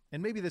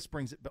 and maybe this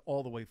brings it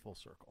all the way full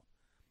circle.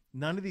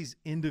 None of these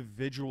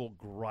individual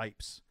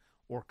gripes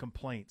or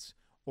complaints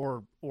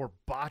or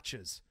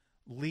botches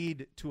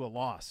lead to a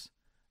loss.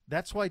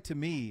 That's why, to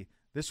me,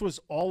 this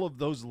was all of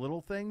those little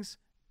things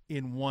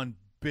in one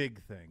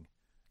big thing.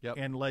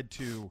 and led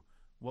to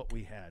what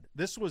we had.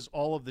 This was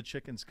all of the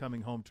chickens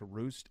coming home to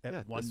roost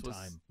at one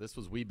time. This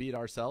was we beat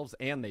ourselves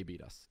and they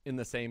beat us in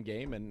the same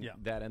game, and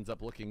that ends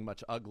up looking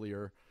much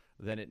uglier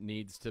than it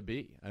needs to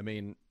be. I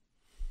mean,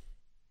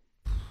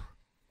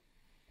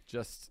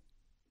 the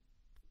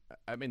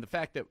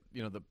fact that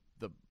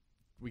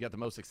we got the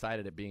most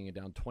excited at being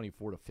down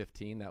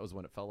 24-15. That was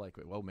when it felt like,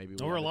 well, maybe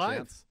we're alive.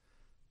 Chance.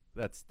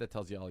 That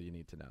tells you all you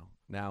need to know.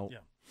 Now,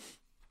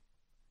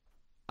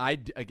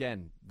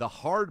 again, the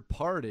hard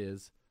part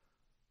is,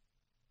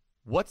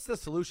 what's the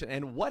solution?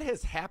 And what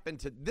has happened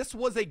to – this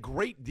was a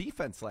great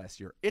defense last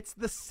year. It's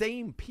the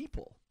same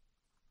people.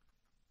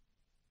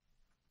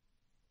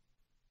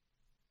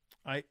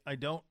 I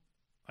don't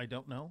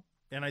know.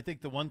 And I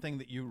think the one thing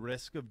that you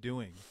risk of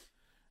doing,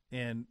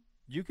 and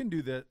you can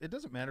do that – it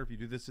doesn't matter if you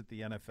do this at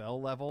the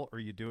NFL level or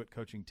you do it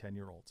coaching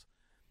 10-year-olds.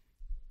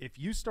 If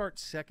you start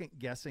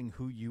second-guessing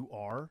who you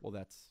are,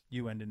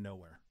 you end in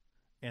nowhere.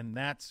 And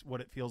that's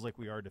what it feels like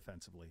we are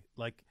defensively.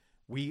 Like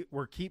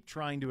we're keep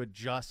trying to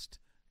adjust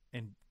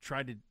and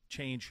try to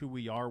change who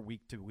we are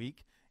week to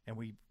week, and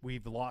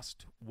we've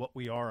lost what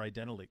we are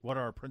identity, what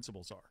our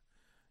principles are.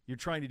 You're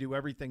trying to do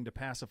everything to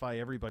pacify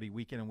everybody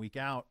week in and week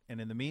out, and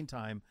in the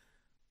meantime,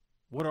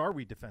 what are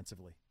we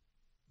defensively?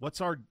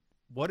 What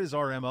is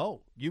our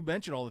MO? You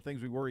mentioned all the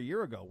things we were a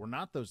year ago. We're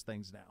not those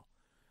things now.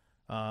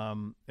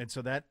 And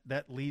so that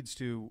leads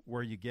to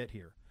where you get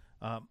here.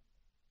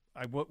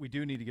 What we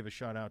do need to give a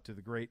shout out to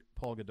the great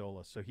Paul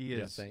Godola. So he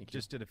did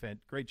a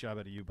great job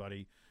out of you,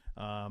 buddy.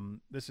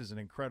 This is an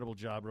incredible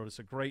job. Wrote us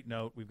a great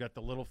note. We've got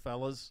the little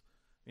fellas.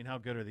 I mean, how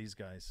good are these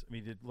guys? I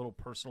mean, did little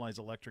personalized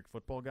electric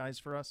football guys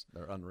for us.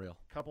 They're unreal.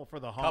 Couple for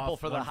the Hoff, one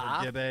for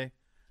Gibbe.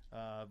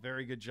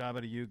 Very good job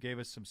out of you. Gave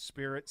us some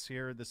spirits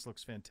here. This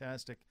looks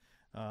fantastic.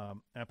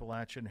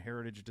 Appalachian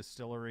Heritage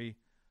Distillery,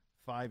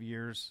 5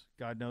 years.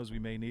 God knows we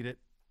may need it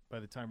by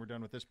the time we're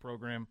done with this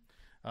program.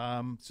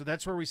 So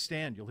that's where we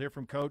stand. You'll hear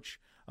from Coach,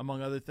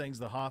 among other things,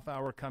 the Hoff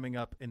Hour coming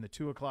up in the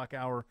 2 o'clock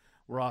hour.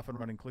 We're off and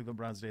running. Cleveland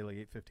Browns Daily,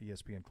 850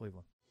 ESPN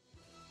Cleveland.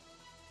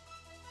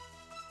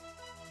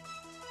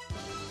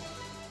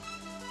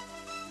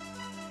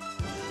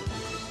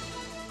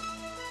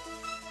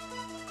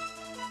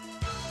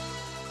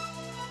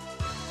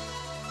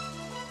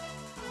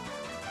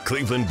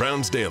 Cleveland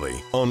Browns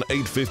Daily on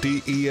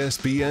 850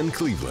 ESPN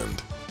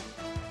Cleveland.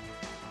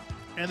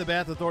 And the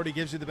Bath Authority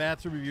gives you the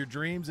bathroom of your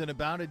dreams. In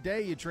about a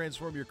day, you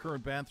transform your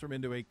current bathroom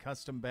into a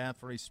custom bath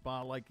for a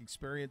spa-like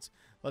experience.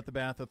 Let the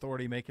Bath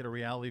Authority make it a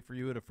reality for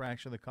you at a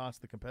fraction of the cost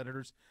of the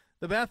competitors.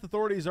 The Bath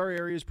Authority is our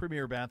area's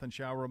premier bath and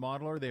shower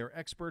remodeler. They are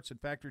experts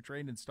and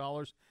factory-trained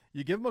installers.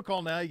 You give them a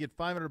call now, you get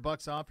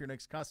 $500 off your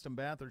next custom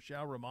bath or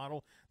shower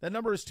remodel. That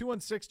number is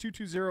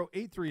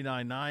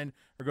 216-220-8399,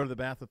 or go to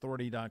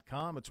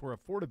thebathauthority.com. It's where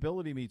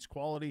affordability meets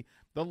quality.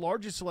 The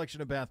largest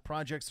selection of bath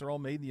projects are all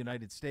made in the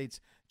United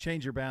States.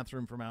 Change your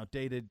bathroom from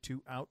outdated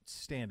to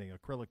outstanding.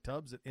 Acrylic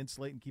tubs that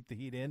insulate and keep the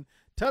heat in.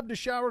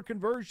 Tub-to-shower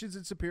conversions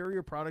and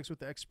superior products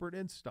with expert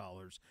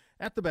installers.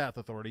 At the Bath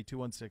Authority,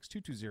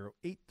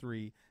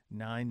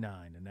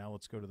 216-220-8399. And now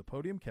let's go to the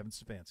podium. Kevin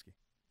Stefanski.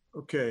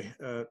 Okay,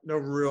 no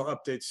real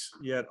updates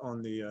yet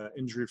on the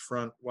injury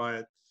front.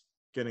 Wyatt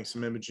getting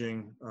some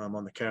imaging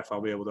on the calf.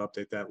 I'll be able to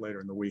update that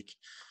later in the week.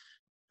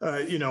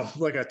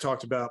 Like I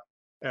talked about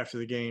after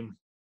the game,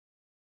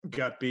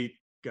 got beat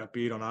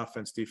on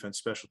offense, defense,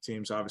 special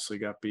teams. Obviously,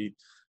 got beat.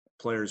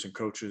 Players and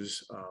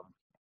coaches.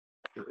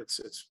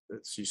 It's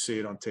you see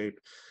it on tape.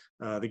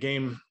 The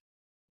game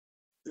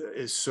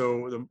is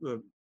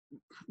the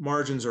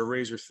margins are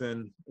razor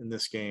thin in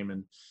this game,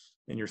 and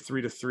you're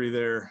 3-3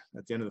 there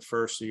at the end of the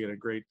first. So you get a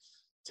great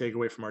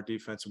takeaway from our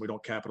defense, and we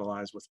don't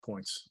capitalize with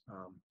points.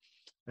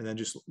 And then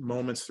just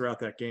moments throughout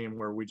that game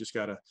where we just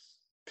got to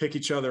pick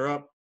each other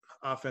up.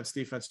 Offense,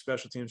 defense,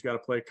 special teams got to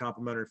play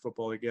complementary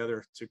football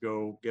together to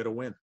go get a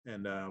win.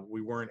 And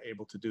we weren't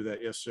able to do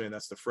that yesterday, and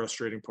that's the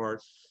frustrating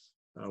part.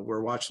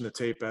 We're watching the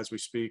tape as we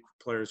speak.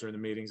 Players are in the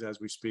meetings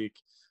as we speak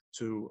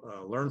to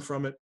learn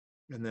from it.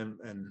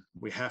 And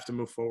we have to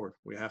move forward.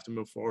 We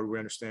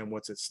understand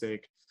what's at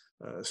stake,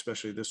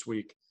 especially this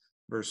week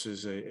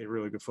versus a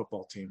really good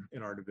football team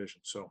in our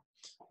division. So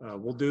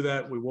we'll do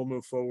that. We will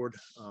move forward,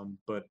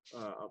 but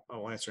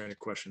I'll answer any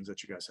questions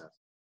that you guys have.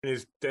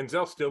 Is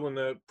Denzel still in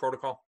the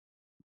protocol?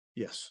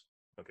 Yes.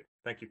 Okay.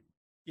 Thank you.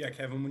 Yeah,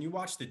 Kevin, when you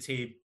watched the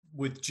tape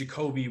with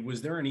Jacoby,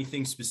 was there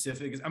anything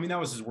specific? I mean, that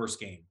was his worst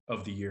game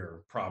of the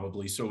year,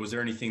 probably. So was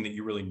there anything that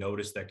you really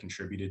noticed that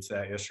contributed to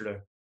that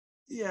yesterday?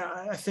 Yeah,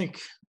 I think,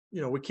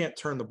 we can't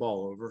turn the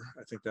ball over.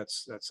 I think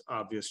that's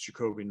obvious.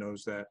 Jacoby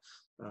knows that.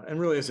 And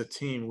really as a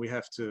team, we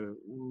have to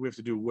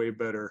do way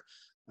better,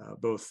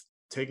 both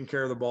taking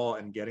care of the ball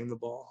and getting the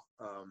ball.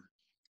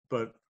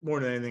 But more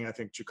than anything, I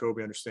think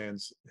Jacoby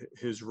understands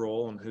his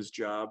role, and his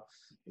job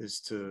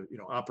is to,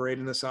 operate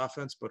in this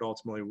offense, but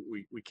ultimately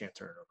we can't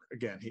turn it over.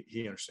 Again,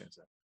 he understands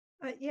that.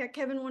 Yeah,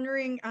 Kevin,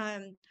 wondering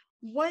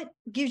what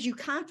gives you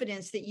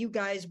confidence that you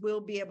guys will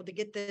be able to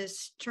get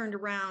this turned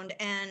around,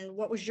 and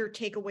what was your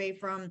takeaway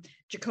from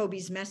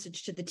Jacoby's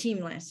message to the team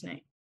last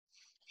night?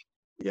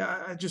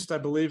 Yeah, I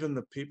believe in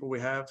the people we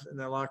have in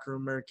that locker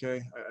room, Mary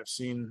Kay. I've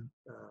seen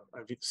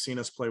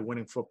us play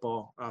winning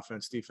football,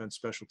 offense, defense,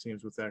 special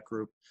teams with that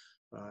group.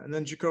 And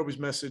then Jacoby's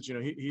message,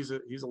 he's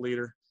a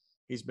leader.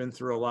 He's been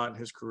through a lot in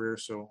his career,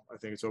 so I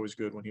think it's always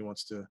good when he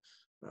wants to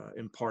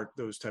impart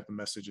those type of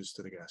messages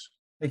to the guys.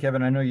 Hey,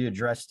 Kevin, I know you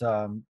addressed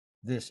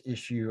this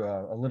issue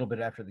a little bit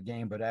after the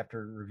game, but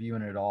after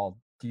reviewing it all,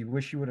 do you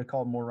wish you would have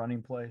called more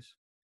running plays?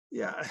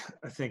 Yeah,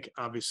 I think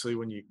obviously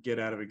when you get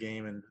out of a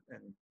game and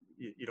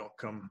you don't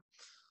come,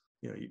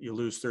 you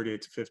lose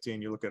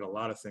 38-15, you look at a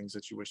lot of things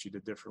that you wish you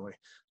did differently.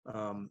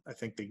 I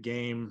think the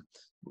game,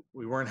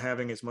 we weren't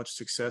having as much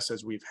success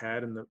as we've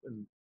had in the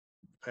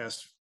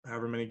past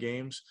however many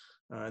games.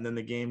 And then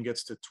the game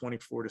gets to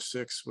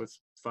 24-6 with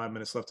 5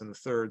 minutes left in the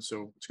third.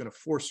 So it's going to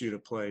force you to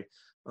play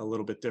a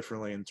little bit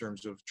differently in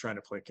terms of trying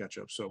to play catch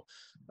up. So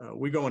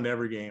we go into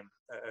every game,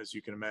 as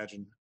you can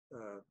imagine,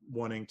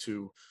 wanting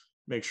to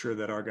make sure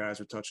that our guys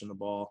are touching the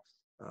ball.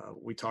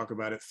 We talk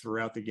about it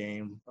throughout the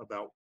game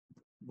about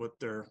what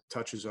their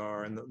touches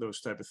are and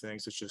those type of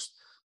things. It's just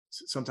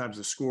sometimes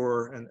the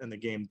score and the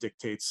game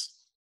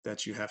dictates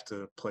that you have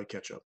to play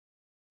catch up.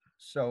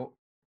 So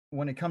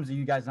when it comes to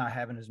you guys not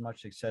having as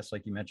much success,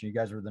 like you mentioned, you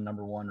guys were the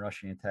number one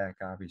rushing attack,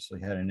 obviously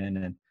heading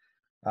in.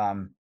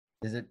 And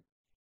is it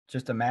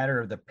just a matter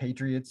of the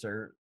Patriots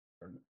or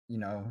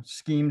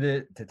schemed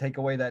it to take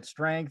away that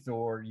strength,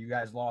 or you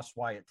guys lost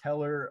Wyatt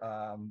Teller?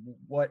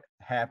 What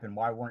happened?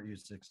 Why weren't you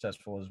as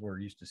successful as we're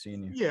used to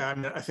seeing you? Yeah, I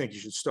mean, I think you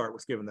should start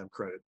with giving them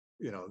credit.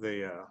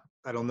 They,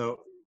 I don't know,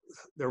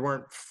 there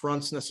weren't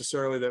fronts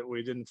necessarily that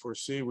we didn't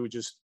foresee. We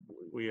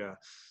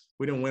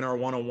didn't win our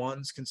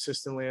one-on-ones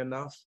consistently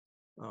enough.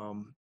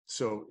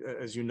 So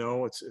as you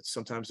know, it's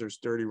sometimes there's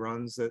dirty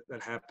runs that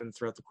happen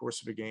throughout the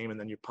course of a game, and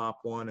then you pop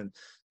one.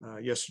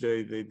 And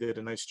yesterday they did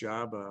a nice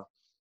job,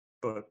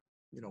 but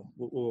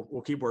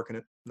we'll keep working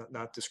it,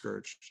 not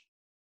discouraged.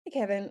 Hey,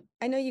 Kevin,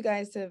 I know you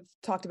guys have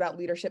talked about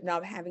leadership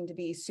now having to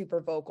be super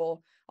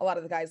vocal, a lot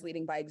of the guys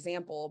leading by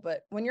example,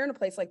 but when you're in a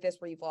place like this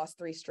where you've lost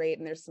 3 straight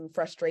and there's some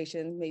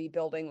frustration maybe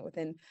building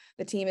within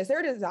the team, is there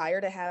a desire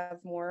to have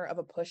more of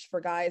a push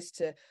for guys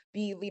to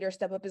be leaders,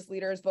 step up as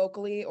leaders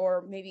vocally,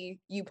 or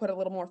maybe you put a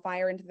little more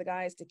fire into the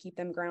guys to keep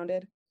them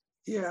grounded?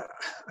 Yeah,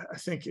 I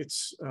think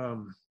it's,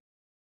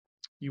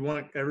 you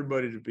want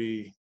everybody to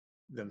be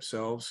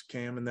themselves,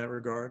 Cam, in that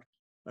regard.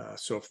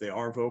 So if they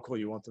are vocal,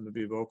 you want them to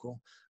be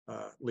vocal.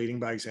 Leading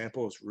by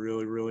example is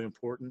really, really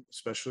important,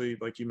 especially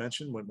like you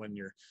mentioned, when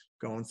you're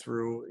going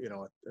through,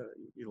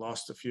 you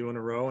lost a few in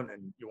a row and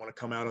you want to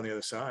come out on the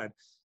other side.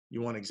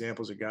 You want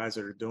examples of guys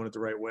that are doing it the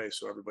right way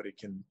so everybody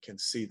can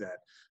see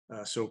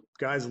that. So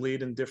guys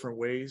lead in different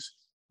ways.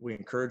 We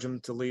encourage them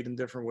to lead in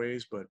different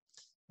ways, but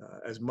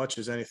as much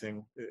as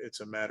anything, it's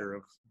a matter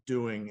of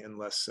doing and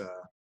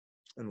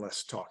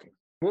less talking.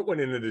 What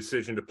went in the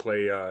decision to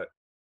play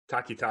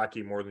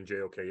Taki more than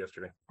JOK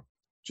yesterday?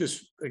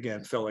 Just,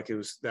 again, felt like it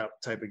was that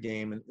type of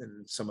game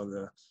and some of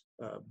the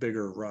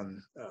bigger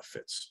run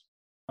fits.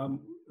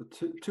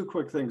 Two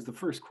quick things. The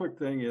first quick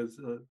thing is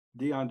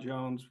Deion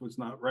Jones was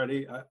not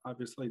ready,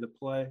 obviously, to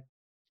play.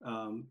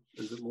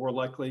 Is it more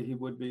likely he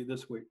would be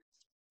this week?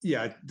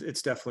 Yeah,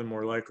 it's definitely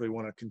more likely.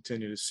 Want to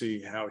continue to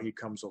see how he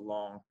comes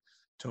along,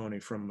 Tony,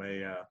 from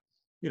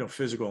a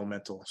physical and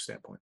mental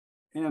standpoint.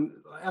 And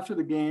after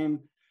the game,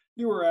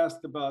 you were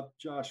asked about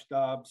Josh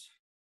Dobbs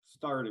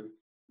starting.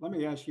 Let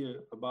me ask you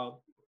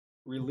about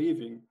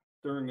relieving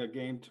during a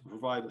game to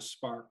provide a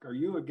spark. Are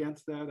you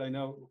against that? I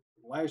know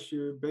last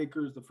year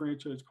Baker's the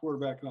franchise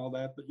quarterback and all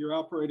that, but you're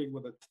operating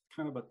with a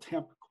kind of a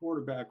temp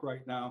quarterback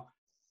right now.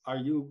 Are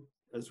you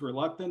as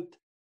reluctant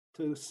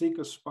to seek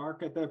a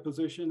spark at that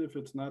position if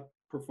it's not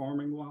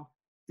performing well?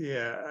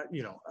 Yeah,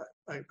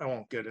 I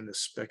won't get into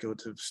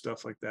speculative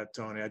stuff like that,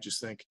 Tony. I just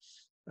think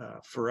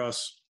for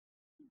us,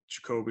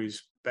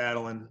 Jacoby's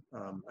battling.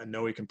 I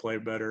know he can play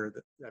better.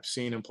 I've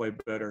seen him play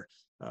better.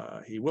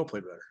 He will play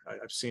better.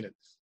 I've seen it.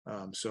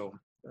 So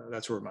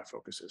that's where my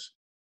focus is.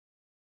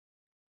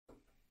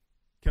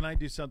 Can I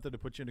do something to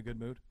put you in a good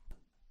mood?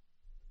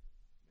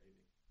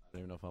 I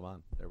don't even know if I'm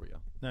on. There we go.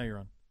 Now you're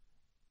on.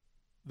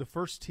 The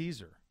first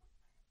teaser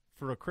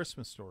for A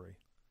Christmas Story,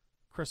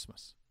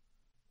 Christmas,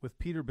 with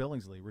Peter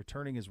Billingsley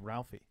returning as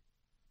Ralphie.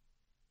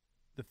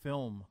 The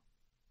film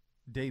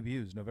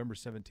debuts November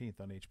 17th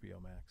on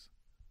HBO Max.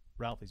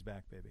 Ralphie's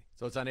back, baby.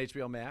 So it's on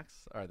HBO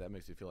Max? All right, that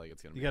makes me feel like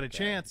it's going to be. You got okay. a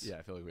chance. Yeah,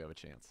 I feel like we have a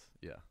chance.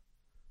 Yeah.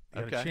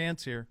 You got a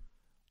chance here.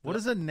 What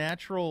is a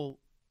natural...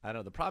 I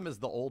know. The problem is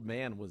the old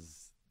man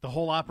was... The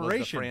whole operation.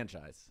 Was the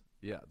franchise.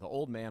 Yeah, the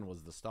old man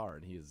was the star,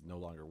 and he is no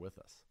longer with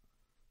us.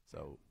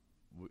 So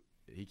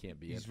he can't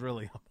be He's in.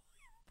 really...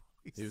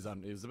 He was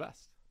the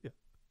best. Yeah.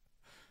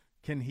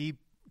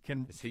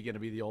 Is he going to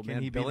be the old man?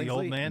 Can he be the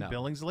old man,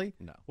 Billingsley?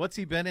 No. What's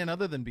he been in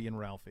other than being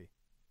Ralphie?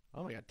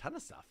 Oh my God, ton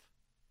of stuff.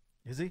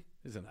 Is he?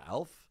 He's in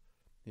Elf.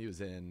 He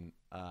was in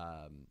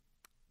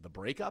The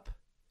Breakup.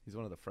 He's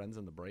one of the friends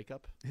in The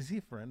Breakup. Is he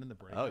a friend in The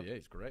Breakup? Oh yeah,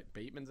 he's great.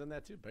 Bateman's in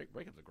that too.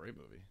 Breakup's a great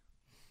movie.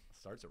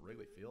 Starts at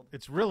Wrigley Field.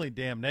 It's really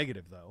damn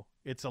negative, though.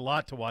 It's a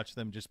lot to watch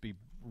them just be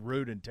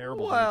rude and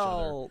terrible to each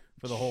Well, other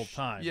for the whole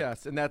time.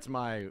 Yes, and that's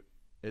my.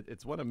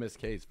 It's one of Miss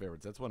K's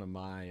favorites. That's one of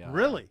my.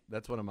 Really?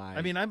 That's one of my.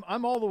 I mean,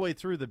 I'm all the way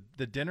through the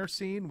dinner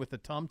scene with the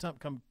tom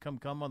come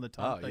on the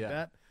tom like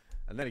that.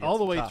 And then it all gets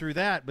the way tough. through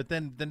that, but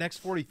then the next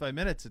 45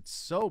 minutes, it's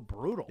so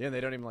brutal. Yeah, and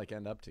they don't even like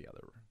end up together.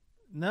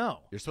 No.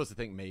 You're supposed to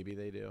think maybe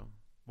they do.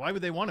 Why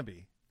would they want to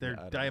be? They're Yeah,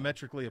 I don't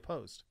diametrically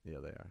opposed. Yeah,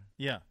 they are.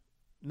 Yeah.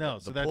 No,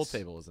 The so pool that's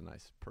table is a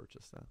nice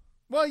purchase, though.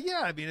 Well,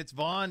 yeah, I mean, it's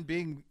Vaughn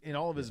being in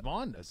all of his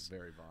Vaughnness.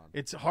 Very Vaughn.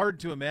 It's hard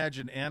to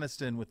imagine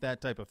Aniston with that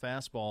type of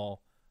fastball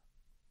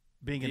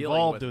being Dealing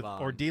involved with with or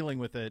Vaughn. dealing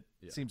with it.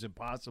 Yeah. Seems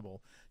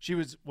impossible.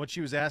 What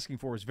she was asking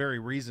for was very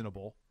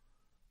reasonable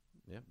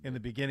Yeah. in the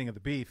beginning of the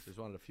beef. Just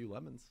wanted a few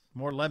lemons.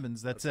 More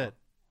lemons, that's all. it.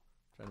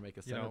 Trying to make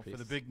a You know, centerpiece. for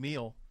the big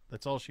meal,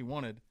 that's all she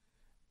wanted.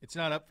 It's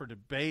not up for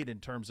debate in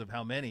terms of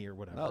how many or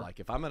whatever. No,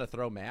 like if I'm going to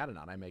throw Madden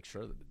on, I make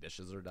sure that the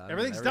dishes are done. and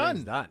Everything's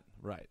done. done.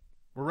 Right.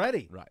 We're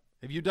ready. Right.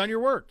 Have you done your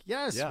work?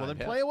 Yes. Yeah, well, then I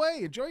have. play away.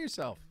 Enjoy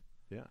yourself.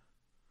 Yeah.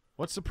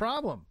 What's the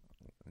problem?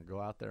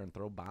 Go out there and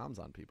throw bombs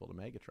on people to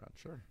Megatron.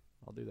 Sure.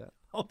 I'll do that.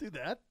 I'll do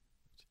that.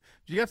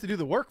 You have to do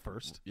the work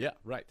first. Yeah,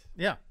 right.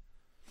 Yeah.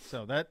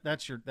 So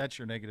that's your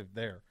negative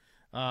there.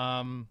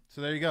 So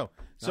there you go.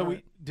 So All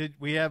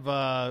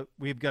right.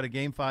 we've got a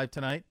game 5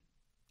 tonight.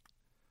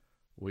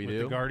 We with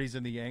do. the Guardies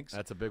and the Yanks.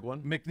 That's a big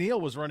one.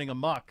 McNeil was running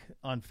amok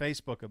on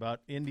Facebook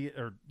about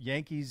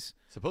Yankees.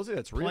 Supposedly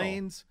that's real.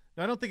 Planes.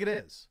 No, I don't think it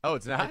is. Oh,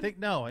 it's not? I think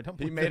no. I don't.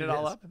 He think made that it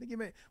all is. up? I think he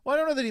made. Well, I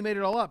don't know that he made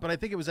it all up, but I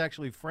think it was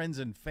actually friends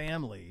and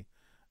family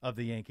of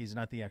the Yankees,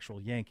 not the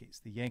actual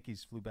Yankees. The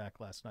Yankees flew back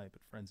last night,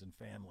 but friends and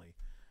family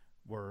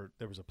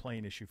there was a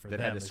plane issue for That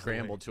them. had to as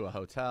scramble they- to a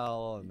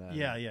hotel and then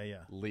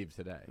Yeah. leave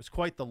today. It was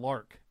quite the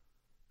lark,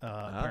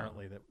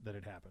 apparently, that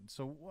it happened.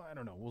 So I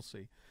don't know. We'll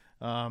see.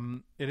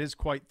 It is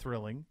quite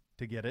thrilling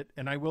to get it.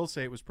 And I will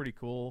say it was pretty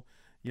cool,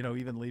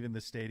 even leaving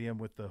the stadium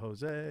with the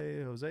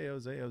Jose,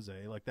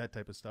 like that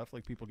type of stuff,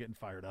 like people getting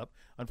fired up.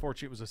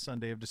 Unfortunately, it was a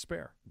Sunday of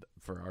despair.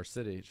 For our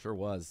city, it sure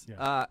was.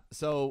 Yeah.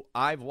 So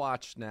I've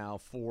watched now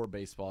 4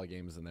 baseball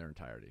games in their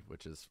entirety,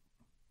 which is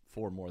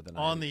 4 more than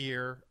On the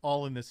year,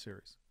 all in this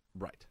series.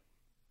 Right.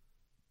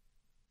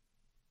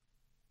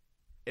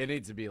 It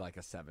needs to be like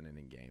a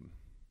 7-inning game.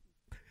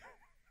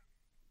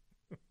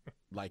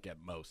 Like at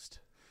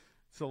most.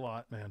 It's a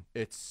lot, man.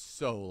 It's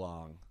so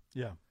long.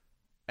 Yeah.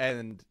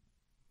 And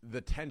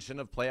the tension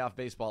of playoff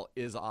baseball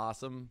is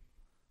awesome.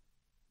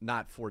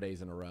 Not 4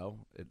 days in a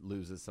row. It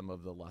loses some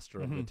of the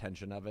luster of the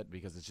tension of it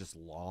because it's just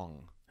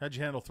long. How'd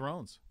you handle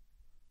Thrones?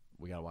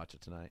 We got to watch it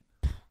tonight.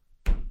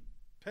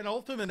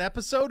 Penultimate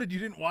episode and you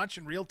didn't watch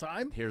in real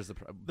time? Here's the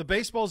The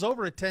baseball's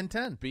over at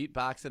 10:10.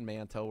 Beatbox and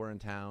Manto were in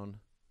town.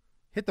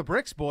 Hit the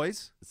bricks,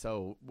 boys.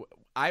 So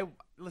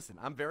listen.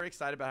 I'm very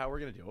excited about how we're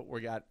going to do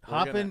it.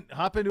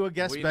 Hop into a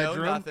guest we know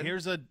bedroom. nothing.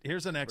 Here's an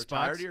Xbox.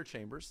 Retire to your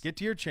chambers. Get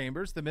to your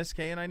chambers. The Miss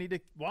K and I need to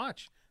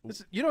watch.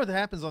 You know what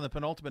happens on the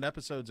penultimate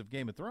episodes of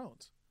Game of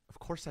Thrones? Of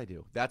course I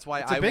do. That's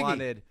why It's a I biggie.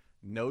 wanted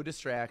no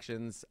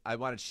distractions. I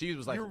wanted. She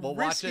was like, You're "We'll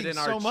watch it risking in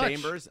our so much.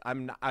 chambers."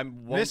 I'm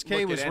won't Miss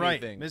K look was at right.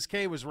 anything. Miss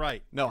K was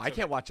right. No, I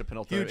can't watch a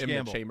penultimate huge in the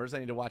gamble. chambers. I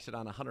need to watch it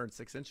on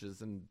 106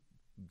 inches and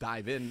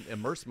dive in,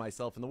 immerse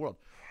myself in the world.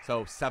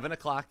 So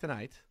 7:00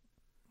 tonight.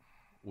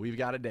 We've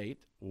got a date.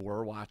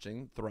 We're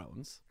watching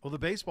Thrones. Well, the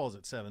baseball's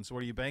at 7, so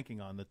what are you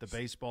banking on? That the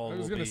baseball I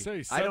was will going be...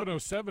 to say I don't-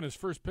 7:07 is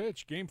first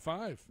pitch, game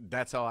 5.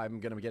 That's how I'm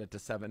going to get it to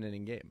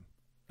 7-inning game.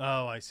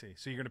 Oh, I see.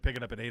 So you're going to pick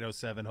it up at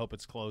 8:07, hope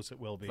it's close. It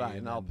will be. Fine,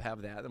 and I'll then-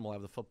 have that, and we'll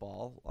have the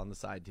football on the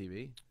side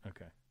TV.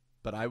 Okay.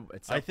 But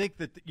I think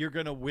that you're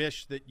going to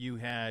wish that you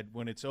had,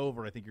 when it's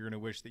over, I think you're going to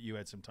wish that you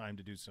had some time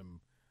to do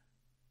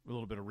a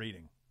little bit of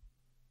reading.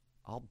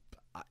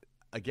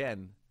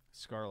 Again,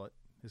 Scarlett,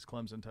 his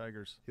Clemson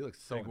Tigers. he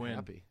looks so Big win.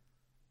 happy.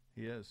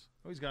 He is.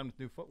 Oh, he's got him with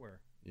new footwear.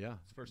 Yeah,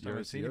 It's the first time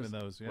I've seen him in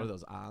those. Yeah. What are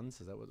those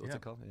ons? Is that what's Yeah.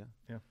 it called? Yeah,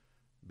 Yeah.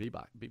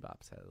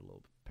 Bebop's had a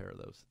little pair of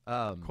those.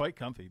 Quite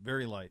comfy,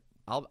 very light.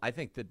 I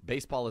think that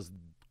baseball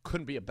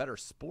couldn't be a better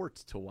sport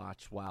to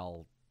watch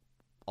while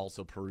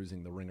also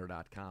perusing the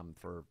ringer.com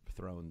for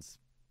Thrones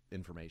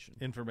information.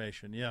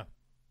 Yeah.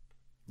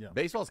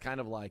 Baseball is kind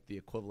of like the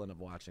equivalent of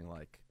watching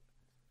like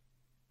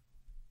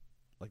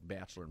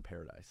Bachelor in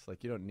Paradise.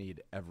 Like you don't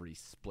need every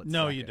split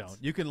No, second. you don't.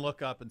 You can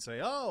look up and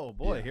say, "Oh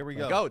boy, Yeah. here we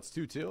Like, go." oh, it's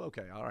 2-2.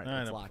 Okay, all right,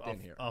 it's locked in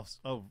here.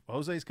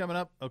 Jose's coming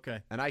up.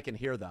 Okay. And I can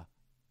hear the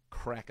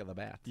crack of the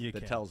bat You that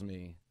can. tells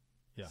me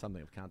Yeah.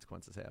 something of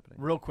consequence is happening.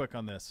 Real quick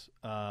on this,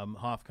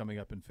 Hoff coming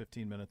up in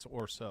 15 minutes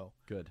or so.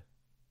 Good.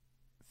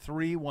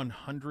 3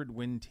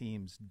 100-win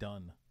teams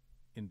done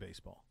in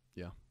baseball.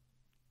 Yeah.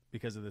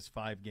 Because of this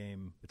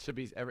 5-game. It should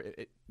be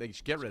they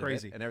should get rid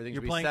Crazy. of it, and everything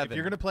You're should be playing, 7. If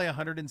you're going to play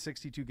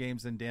 162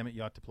 games, then damn it,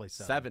 you ought to play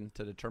 7. 7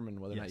 to determine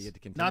whether or not you Yes. get to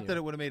continue. Not that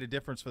it would have made a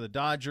difference for the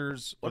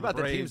Dodgers. What or about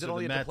the Braves teams that or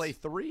only the have to Mets.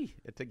 play 3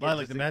 to get? Well,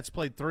 like the Mets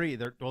played 3.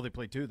 They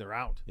played 2. They're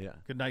out. Yeah.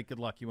 Good night. Good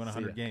luck. You won See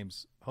 100 ya.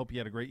 games. Hope you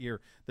had a great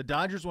year. The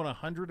Dodgers won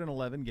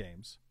 111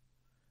 games.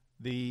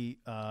 The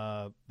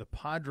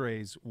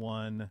Padres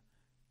won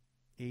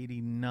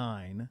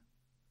 89.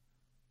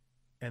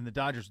 And the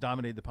Dodgers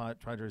dominated the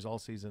Padres all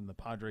season. The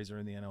Padres are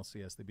in the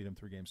NLCS. They beat them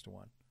 3-1.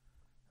 And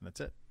that's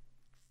it.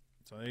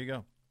 So there you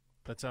go.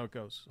 That's how it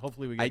goes.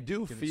 Hopefully we get I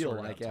do get it feel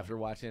sorted out like soon. after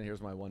watching it,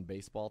 here's my one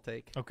baseball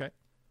take. Okay.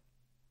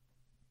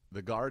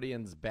 The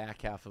Guardians'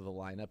 back half of the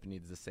lineup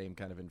needs the same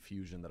kind of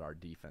infusion that our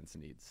defense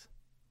needs.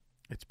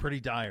 It's pretty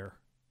dire.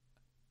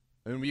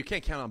 I mean, you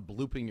can't count on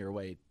blooping your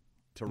way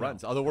to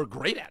runs, although we're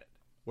great at it.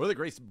 We're the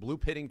greatest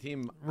bloop hitting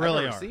team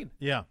Really I've ever are. seen.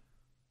 Yeah.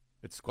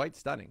 It's quite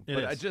stunning. It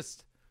But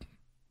is.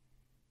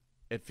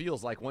 It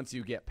feels like once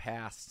you get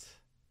past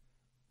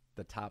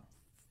the top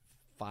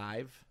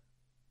 5,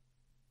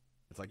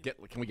 it's like,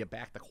 can we get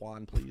back to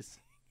Quan, please?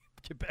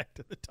 Get back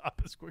to the top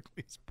as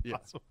quickly as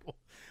possible.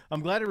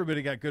 I'm glad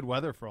everybody got good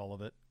weather for all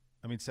of it.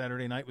 I mean,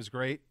 Saturday night was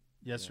great.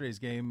 Yesterday's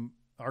game,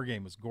 our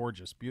game was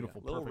gorgeous,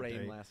 beautiful, Little perfect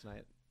rain day. last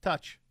night.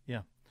 Touch,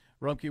 yeah.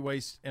 Rumpke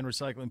Waste and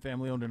Recycling,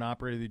 family-owned and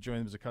operated. You join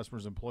them as a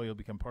customer's employee. You'll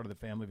become part of the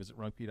family. Visit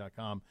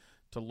rumpke.com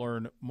to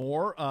learn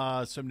more.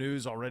 Some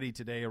news already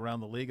today around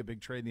the league. A big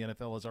trade in the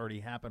NFL has already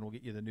happened. We'll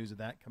get you the news of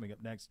that coming up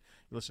next.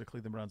 You listen to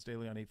Cleveland Browns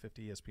Daily on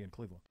 850 ESPN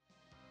Cleveland.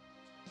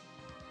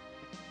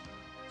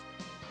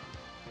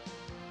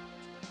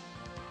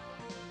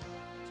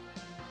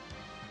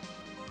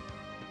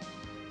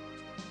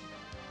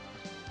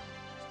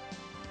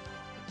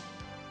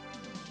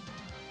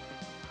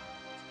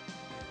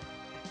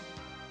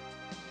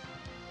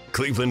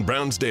 Cleveland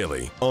Browns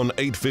Daily on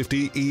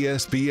 850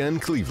 ESPN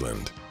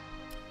Cleveland.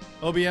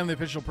 OBM, the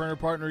official printer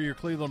partner of your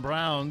Cleveland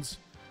Browns.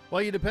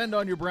 While you depend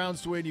on your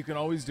Browns to win, you can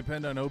always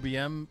depend on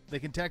OBM. They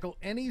can tackle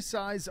any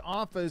size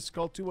office.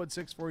 Call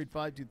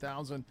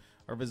 216-485-2000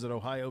 or visit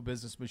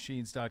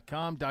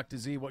ohiobusinessmachines.com. Dr.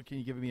 Z, what can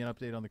you give me an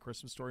update on the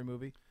Christmas Story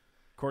movie?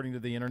 According to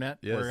the internet,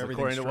 Yes, where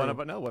according to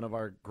everything's one of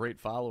our great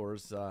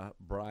followers,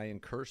 Brian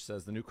Kirsch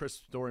says the new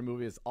Christmas Story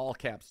movie is all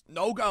caps,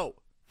 no go.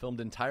 Filmed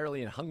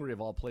entirely in Hungary,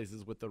 of all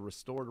places, with the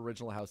restored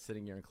original house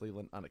sitting here in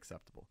Cleveland,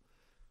 unacceptable.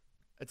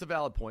 It's a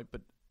valid point,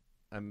 but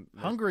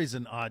Hungary's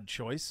an odd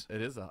choice.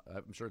 It is.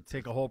 I'm sure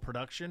take a whole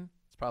production.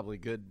 It's probably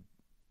good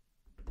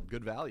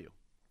value.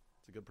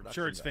 It's a good production.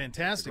 Sure, it's value.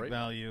 fantastic It's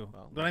value.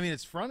 Well, but I mean,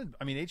 it's fronted.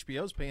 I mean,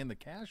 HBO's paying the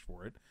cash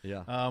for it.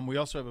 Yeah. We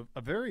also have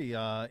a very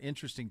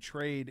interesting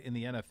trade in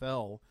the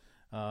NFL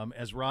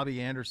as Robbie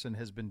Anderson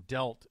has been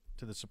dealt,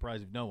 to the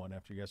surprise of no one,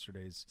 after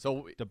yesterday's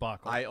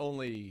debacle. I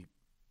only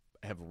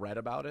have read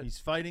about it. He's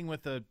fighting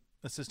with the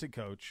assistant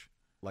coach.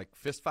 Like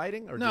fist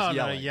fighting or no, just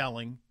yelling? No,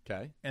 yelling.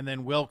 Okay. And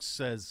then Wilkes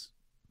says,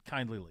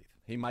 kindly leave.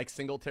 He Mike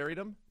Singletary'd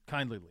him?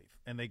 Kindly leave.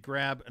 And they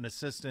grab an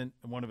assistant,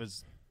 and one of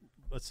his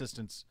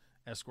assistants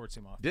escorts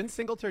him off. Didn't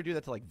Singletary do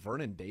that to like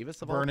Vernon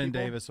Davis of all people? Vernon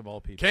Davis of all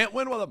people. Can't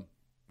win with him.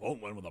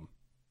 Won't win with him.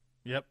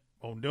 Yep.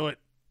 Won't do it.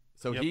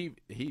 So Yep.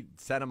 he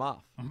set him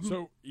off.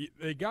 So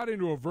they got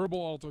into a verbal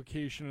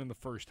altercation in the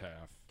first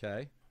half.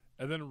 Okay.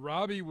 And then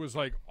Robbie was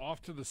like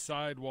off to the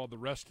side while the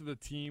rest of the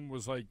team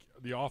was like,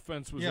 the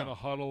offense was in a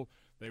huddle.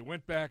 They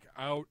went back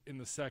out in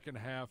the second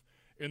half.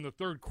 In the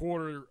third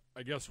quarter,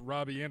 I guess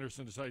Robbie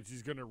Anderson decides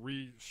he's going to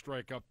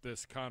re-strike up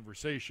this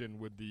conversation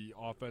with the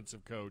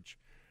offensive coach.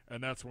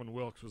 And that's when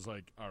Wilkes was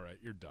like, all right,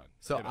 you're done.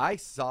 So Get out. I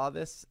saw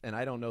this, and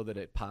I don't know that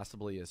it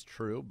possibly is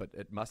true, but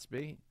it must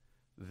be,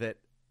 that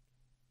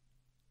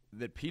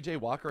P.J.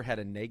 Walker had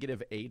a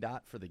negative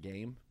ADOT for the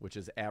game, which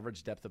is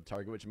average depth of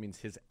target, which means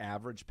his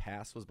average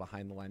pass was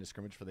behind the line of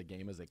scrimmage for the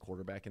game as a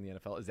quarterback in the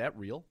NFL. Is that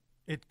real?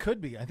 It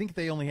could be. I think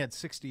they only had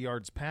 60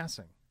 yards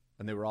passing.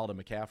 And they were all to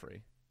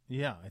McCaffrey.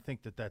 Yeah, I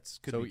think that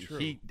could be true. So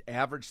he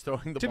averaged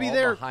throwing the to ball be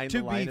there, behind to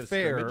the line be of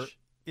fair, scrimmage.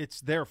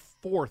 it's their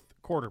fourth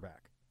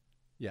quarterback.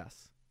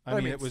 Yes. I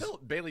mean, it it was still,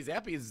 Bailey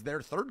Zappi is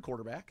their third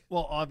quarterback.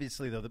 Well,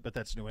 obviously though, but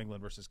that's New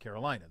England versus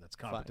Carolina. That's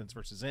competence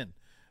versus in.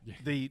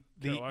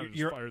 Carolina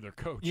just fired their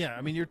coach. Yeah,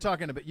 I mean, you're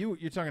talking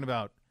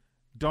about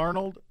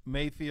Darnold,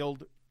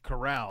 Mayfield,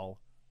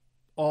 Corral,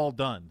 all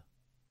done.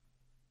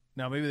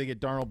 Now maybe they get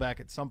Darnold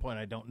back at some point.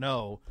 I don't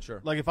know. Sure.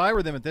 Like if I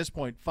were them at this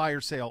point, fire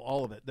sale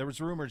all of it. There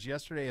was rumors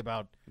yesterday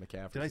about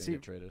McCaffrey's Did I see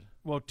get traded?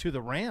 Well, to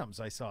the Rams,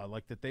 I saw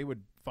like that they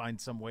would find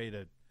some way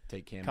to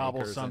take Cam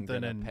cobble Akers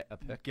something and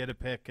and get a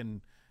pick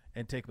and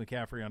take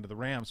McCaffrey onto the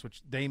Rams,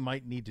 which they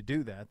might need to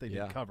do that. They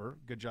did cover.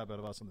 Good job out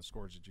of us on the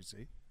scores. Did you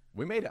see?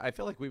 We made it. I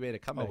feel like we made a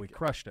comeback. Oh, we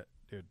crushed it,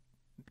 dude.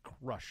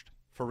 Crushed.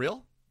 For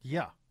real?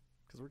 Yeah.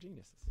 Because we're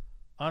geniuses.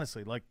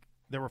 Honestly, like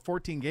there were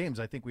 14 games.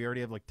 I think we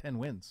already have like 10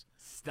 wins.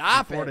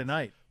 Stop before it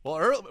tonight. Well,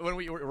 early, when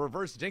we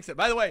reverse jinx it.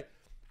 By the way,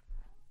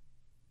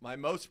 my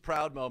most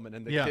proud moment,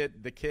 and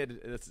the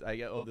kid.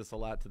 I owe this a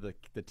lot to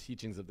the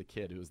teachings of the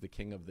kid, who is the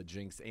king of the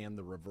jinx and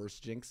the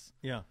reverse jinx.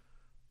 Yeah.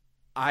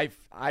 I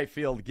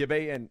feel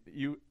Gibbe and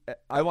you.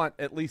 I want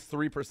at least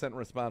 3%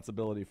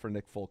 responsibility for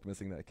Nick Folk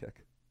missing that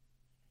kick.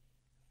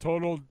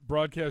 Total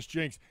broadcast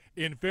jinx.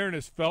 In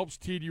fairness, Phelps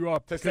teed you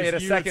up to say it a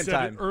you second said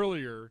time it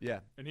earlier. Yeah,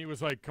 and he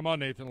was like, "Come on,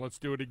 Nathan, let's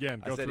do it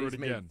again. Go through it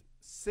again." Made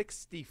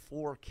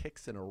 64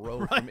 kicks in a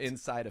row from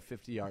inside of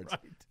 50 yards.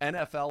 Right.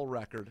 NFL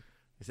record.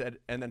 He said,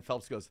 and then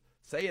Phelps goes,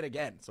 "Say it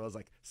again." So I was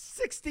like,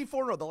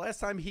 64. No, the last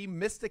time he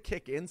missed a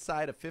kick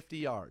inside of 50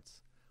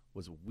 yards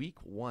was week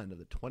 1 of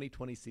the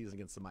 2020 season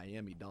against the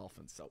Miami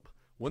Dolphins. So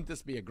Wouldn't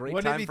this be a great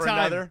Wouldn't it time be for time?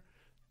 another?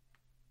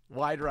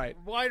 Wide right.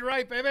 Wide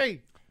right,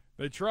 baby.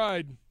 They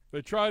tried.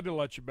 They tried to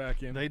let you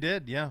back in. They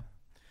did, yeah.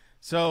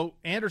 So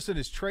Anderson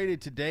is traded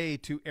today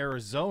to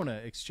Arizona,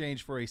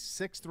 exchanged for a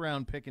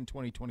 6th-round pick in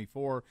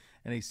 2024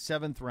 and a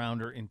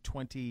 7th-rounder in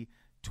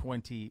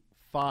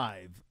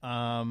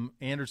 2025.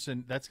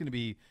 Anderson, that's going to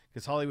be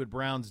because Hollywood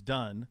Brown's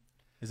done.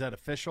 Is that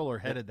official or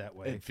headed that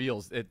way? It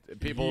feels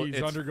people. He's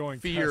it's undergoing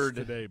tests feared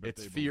today, but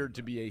it's they feared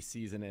to be a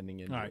season-ending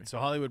injury. All right, so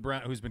Hollywood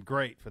Brown, who's been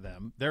great for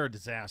them, they're a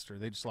disaster.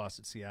 They just lost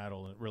at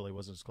Seattle, and it really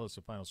wasn't as close to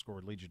the final score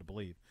would lead you to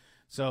believe.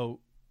 So,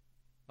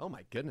 oh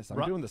my goodness,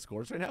 I'm doing the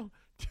scores right now,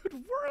 dude.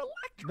 We're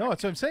electric. No,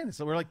 that's what I'm saying.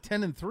 So we're like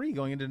 10-3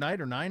 going into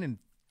tonight, or 9-4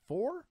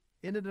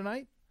 into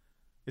tonight.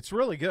 It's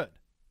really good.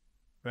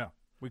 Yeah,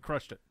 we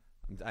crushed it.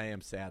 I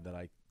am sad that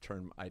I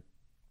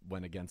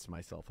went against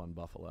myself on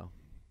Buffalo.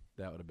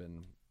 That would have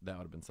been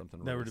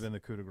something. That would have been the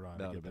coup de grace.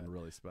 That would have been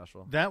really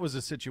special. That was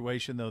a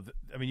situation, though.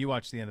 You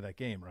watched the end of that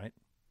game, right?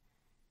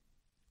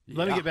 Yeah.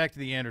 Let me get back to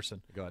the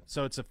Anderson. Go ahead.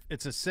 So it's a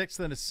 6th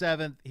and a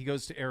 7th. He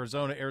goes to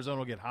Arizona. Arizona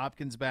will get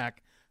Hopkins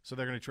back, so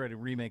they're going to try to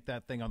remake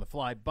that thing on the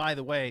fly. By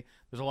the way,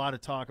 there's a lot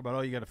of talk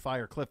about, you got to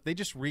fire Cliff. They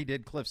just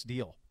redid Cliff's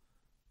deal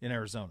in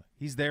Arizona.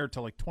 He's there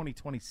till like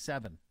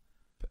 2027.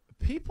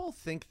 People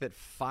think that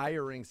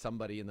firing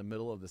somebody in the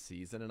middle of the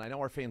season, and I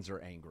know our fans are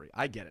angry.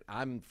 I get it.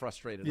 I'm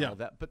frustrated and all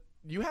that. But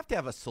you have to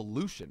have a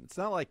solution. It's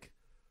not like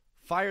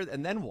fire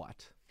and then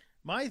what?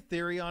 My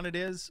theory on it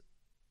is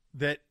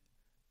that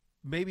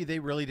maybe they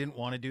really didn't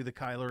want to do the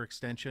Kyler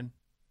extension.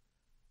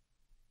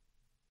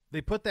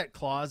 They put that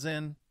clause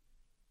in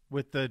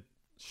with the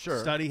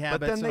study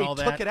habits and all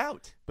that. But then they took it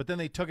out. But then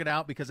they took it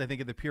out because I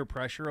think of the peer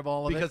pressure of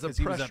all of because it. Of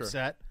he pressure. was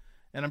upset.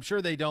 And I'm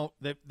sure they don't.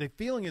 The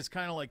feeling is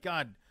kind of like,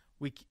 God,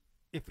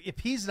 if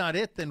he's not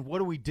it, then what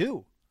do we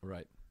do?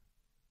 Right.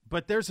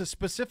 But there's a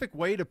specific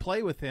way to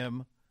play with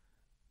him.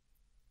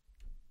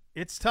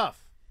 It's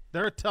tough.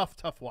 They're a tough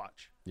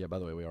watch. Yeah, by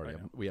the way,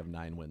 we have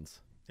 9 wins.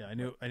 Yeah, I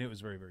knew it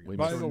was very, very good. We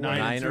missed the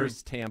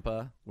Niners,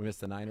 Tampa. We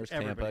missed the Niners,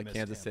 Tampa,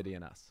 Kansas City,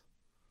 and us.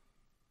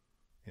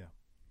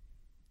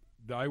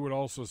 Yeah. I would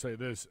also say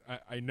this.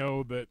 I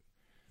know that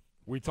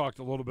we talked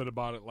a little bit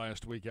about it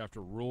last week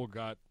after Rule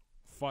got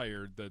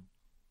fired, that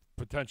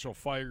potential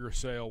fire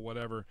sale,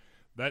 whatever,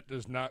 that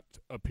does not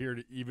appear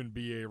to even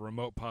be a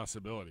remote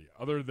possibility.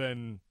 Other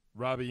than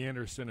Robbie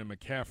Anderson and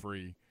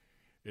McCaffrey,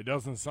 it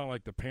doesn't sound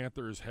like the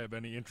Panthers have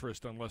any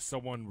interest unless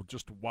someone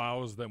just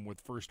wows them with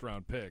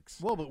first-round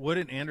picks. Well, but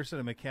wouldn't Anderson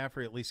and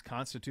McCaffrey at least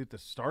constitute the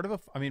start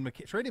of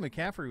trading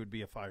McCaffrey would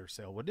be a fire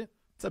sale, wouldn't it?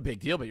 It's a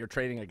big deal, but you're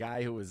trading a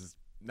guy who has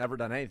never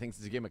done anything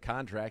since you gave him a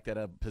contract at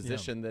a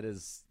position that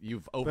is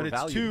you've overvalued.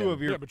 But it's two him.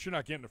 of your. Yeah, but you're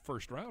not getting a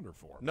first-rounder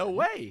for him. No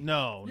way.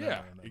 No.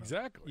 Yeah,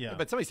 exactly. Yeah,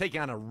 but somebody's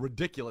taking on a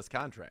ridiculous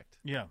contract.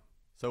 Yeah.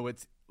 So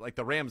it's like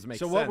the Rams make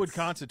sense. So what would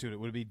constitute it?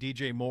 Would it be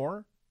DJ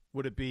Moore?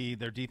 Would it be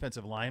their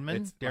defensive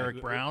lineman,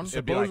 Derek Brown?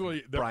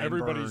 Supposedly, like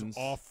everybody's Burns.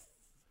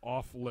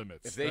 off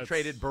limits. If they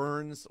traded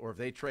Burns, or if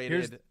they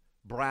traded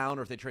Brown,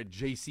 or if they traded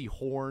J.C.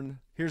 Horn.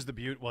 Here's the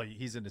beauty. Well,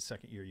 he's in his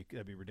second year.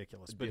 That'd be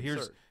ridiculous. But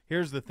absurd.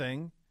 here's the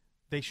thing.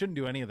 They shouldn't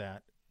do any of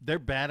that. They're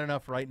bad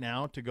enough right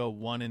now to go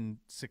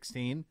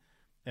 1-16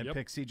 and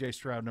pick C.J.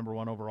 Stroud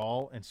 #1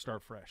 overall and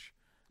start fresh.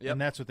 Yep.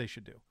 And that's what they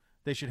should do.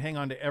 They should hang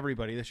on to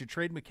everybody. They should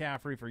trade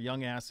McCaffrey for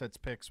young assets,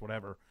 picks,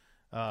 whatever,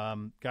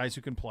 guys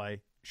who can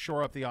play,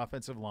 shore up the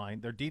offensive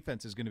line. Their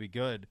defense is going to be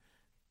good.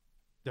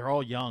 They're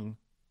all young.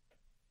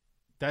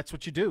 That's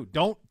what you do.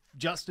 Don't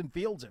Justin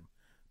Fields him.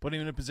 Put him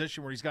in a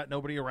position where he's got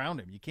nobody around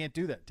him. You can't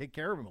do that. Take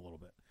care of him a little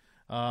bit.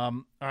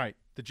 All right,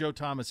 the Joe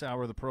Thomas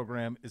Hour of the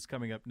program is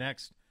coming up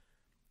next.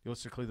 You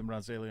listen to Cleveland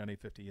Browns Daily on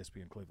 850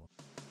 ESPN Cleveland.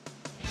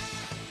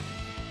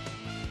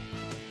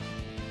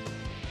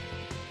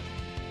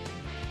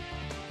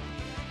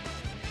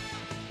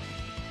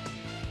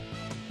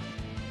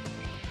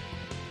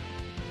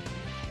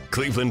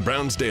 Cleveland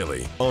Browns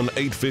Daily on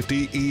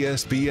 850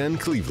 ESPN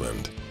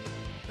Cleveland.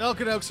 Elk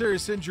and Elk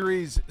Serious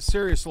Injuries,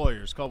 Serious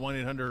Lawyers. Call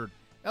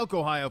 1-800-ELK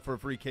Ohio for a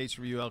free case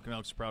review. Elk and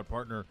Elk's a proud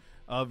partner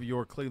of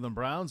your Cleveland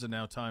Browns. And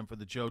now time for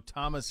the Joe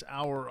Thomas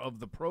Hour of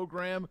the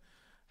program.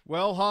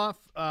 Well, Hoff,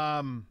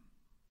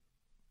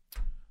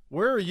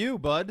 where are you,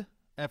 bud,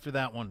 after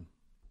that one?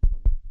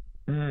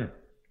 It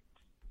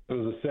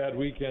was a sad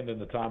weekend in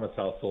the Thomas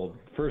household.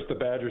 First, the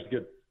Badgers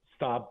get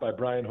stomped by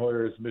Brian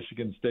Hoyer's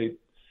Michigan State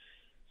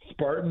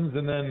Spartans,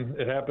 and then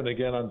it happened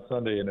again on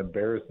Sunday in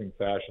embarrassing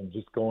fashion,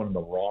 just going in the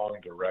wrong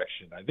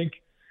direction. I think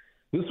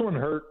this one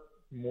hurt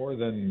more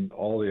than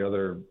all the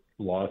other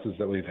losses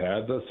that we've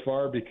had thus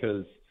far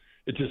because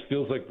it just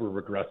feels like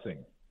we're regressing.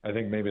 I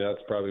think maybe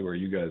that's probably where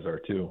you guys are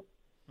too.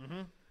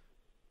 Mm-hmm.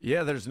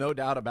 Yeah, there's no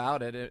doubt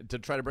about it. To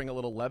try to bring a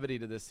little levity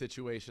to this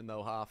situation,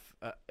 though, Hoff,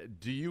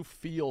 do you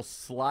feel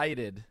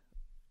slighted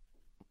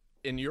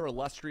in your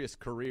illustrious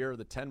career,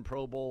 the 10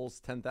 Pro Bowls,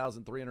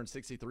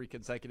 10,363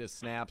 consecutive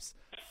snaps,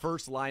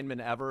 first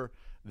lineman ever,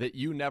 that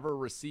you never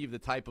received the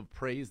type of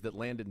praise that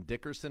Landon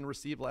Dickerson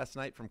received last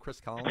night from Chris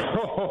Collins?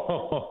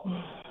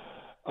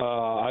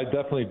 I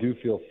definitely do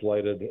feel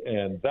slighted,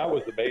 and that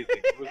was amazing.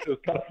 It was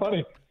kind of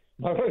funny.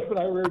 My wife and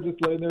I were just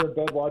laying there in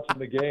bed watching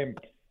the game,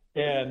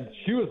 and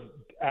she was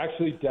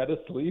actually dead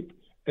asleep,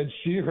 and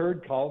she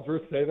heard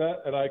Collinsworth say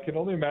that, and I can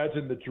only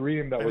imagine the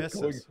dream that was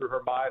going through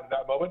her mind in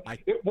that moment.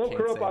 It woke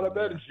her up out of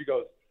bed, and she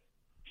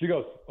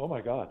goes, "Oh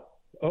my God.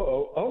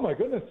 Oh my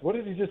goodness, what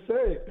did he just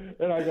say?"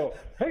 And I go,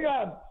 "Hang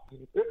on."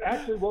 It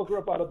actually woke her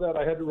up out of bed.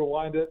 I had to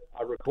rewind it.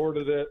 I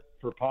recorded it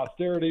for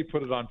posterity,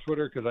 put it on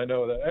Twitter, because I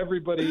know that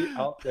everybody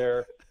out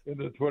there in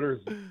the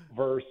Twitter's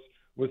verse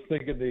was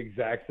thinking the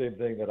exact same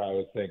thing that I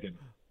was thinking.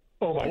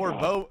 Oh my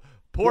God.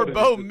 Poor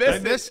Bo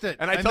missed it.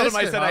 And I told him,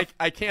 I said,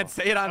 I can't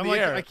say it on the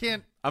air. I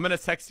can't. I'm going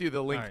to text you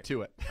the link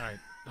to it. All right.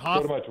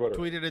 Hoff Go to my Twitter.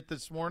 tweeted it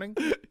this morning.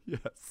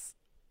 Yes.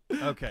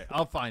 Okay,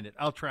 I'll find it.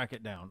 I'll track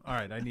it down. All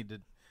right, I need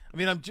to. I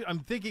mean, I'm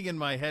thinking in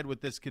my head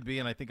what this could be,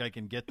 and I think I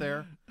can get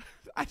there.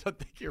 I don't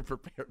think you're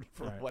prepared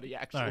for what he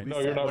actually said. No,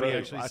 you're not what ready. he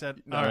actually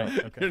said. No, all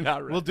right, okay. You're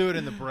not ready. We'll do it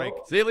in the break.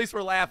 See, at least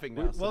we're laughing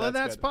now. Well, then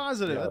that's good.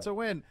 positive. Yeah. That's a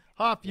win.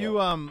 Hoff,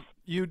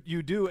 you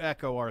do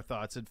echo our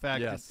thoughts. In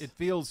fact, Yes. it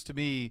feels to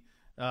me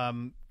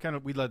kind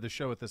of, we led the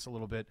show with this a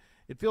little bit.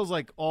 It feels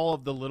like all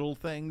of the little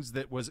things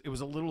it was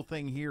a little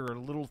thing here or a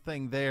little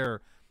thing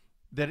there,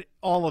 that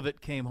all of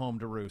it came home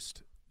to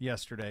roost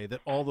yesterday,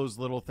 that all those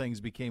little things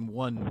became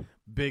one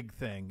big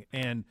thing.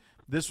 And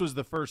this was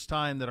the first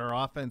time that our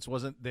offense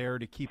wasn't there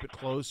to keep it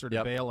close or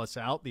to bail us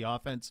out. The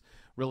offense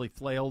really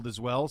flailed as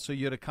well. So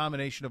you had a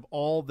combination of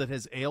all that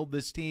has ailed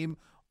this team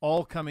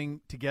all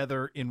coming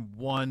together in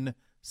one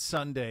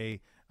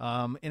Sunday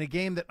in a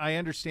game that I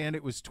understand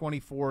it was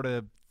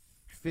 24-15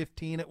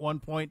 at one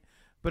point,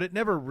 but it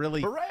never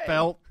really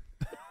felt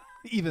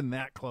even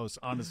that close,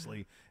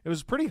 honestly. It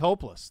was pretty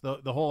hopeless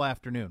the whole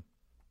afternoon.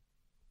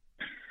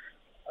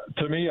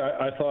 To me,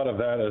 I thought of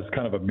that as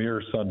kind of a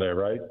mirror Sunday,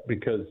 right?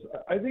 Because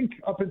I think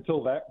up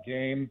until that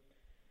game,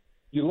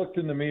 you looked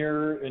in the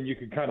mirror and you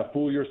could kind of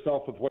fool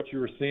yourself with what you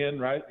were seeing,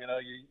 right? You know,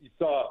 you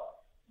saw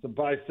some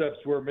biceps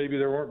where maybe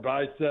there weren't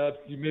biceps.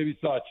 You maybe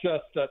saw a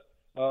chest that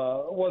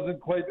wasn't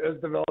quite as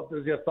developed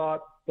as you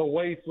thought. The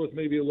waist was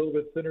maybe a little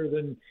bit thinner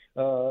than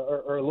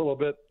or a little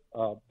bit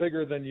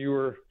bigger than you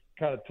were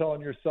kind of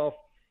telling yourself.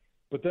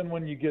 But then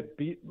when you get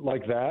beat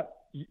like that,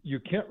 you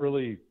can't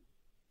really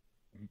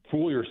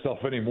fool yourself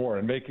anymore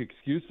and make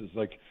excuses.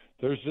 Like,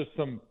 there's just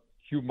some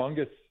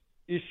humongous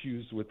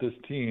issues with this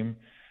team,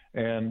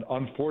 and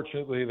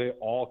unfortunately they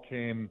all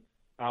came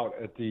out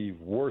at the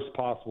worst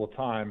possible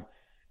time,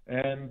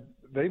 and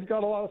they've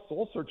got a lot of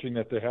soul searching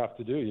that they have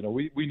to do. You know,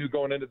 we knew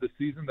going into the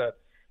season that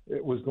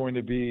it was going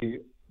to be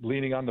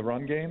leaning on the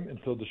run game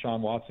until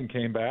Deshaun Watson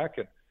came back,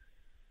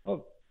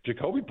 and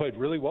Jacoby played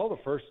really well the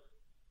first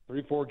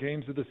 3-4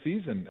 games of the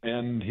season,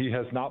 and he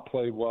has not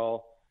played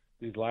well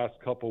these last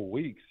couple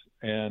weeks.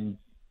 And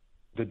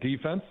the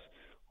defense,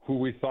 who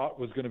we thought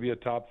was going to be a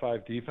top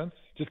 5 defense,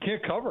 just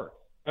can't cover.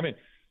 I mean,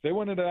 they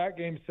went into that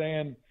game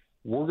saying,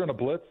 we're going to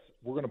blitz,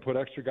 we're going to put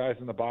extra guys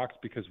in the box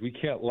because we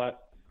can't let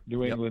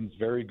New England's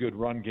very good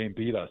run game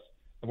beat us.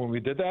 And when we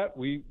did that,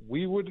 we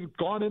would have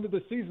gone into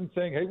the season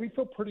saying, hey, we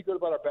feel pretty good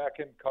about our back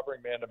end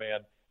covering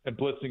man-to-man and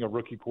blitzing a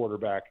rookie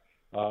quarterback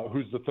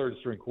who's the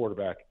third-string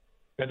quarterback.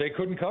 And they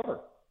couldn't cover.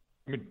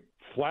 I mean,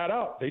 flat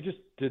out, they just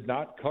did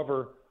not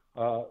cover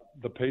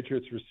the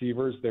Patriots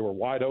receivers. They were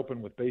wide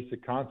open with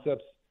basic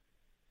concepts.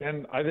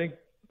 And I think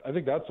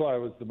that's why I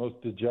was the most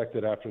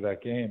dejected after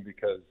that game,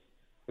 because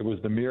it was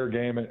the mirror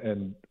game,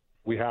 and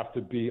we have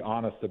to be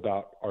honest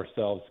about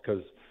ourselves,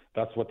 because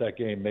that's what that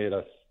game made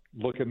us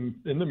look in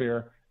the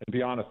mirror and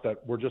be honest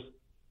that we're just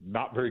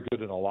not very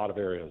good in a lot of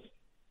areas.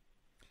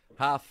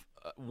 Hoff,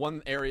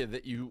 one area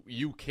that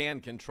you can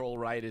control,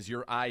 right, is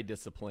your eye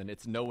discipline.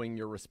 It's knowing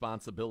your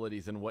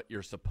responsibilities and what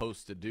you're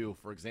supposed to do.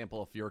 For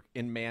example, if you're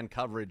in man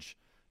coverage,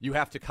 you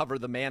have to cover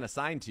the man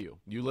assigned to you.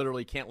 You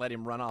literally can't let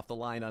him run off the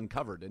line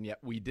uncovered, and yet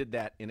we did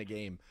that in a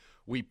game.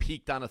 We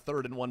peaked on a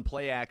 3rd and 1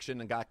 play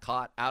action and got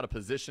caught out of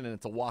position, and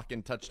it's a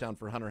walk-in touchdown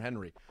for Hunter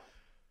Henry.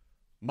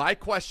 My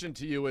question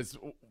to you is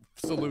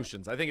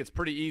solutions. I think it's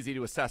pretty easy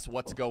to assess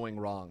what's going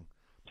wrong.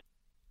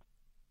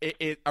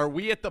 Are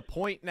we at the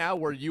point now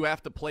where you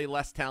have to play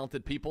less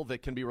talented people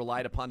that can be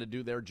relied upon to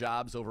do their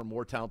jobs over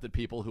more talented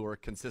people who are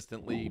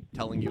consistently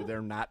telling you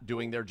they're not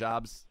doing their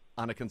jobs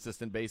on a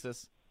consistent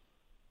basis?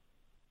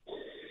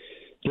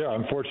 Yeah,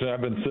 unfortunately,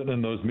 I've been sitting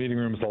in those meeting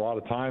rooms a lot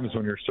of times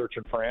when you're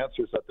searching for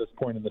answers at this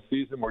point in the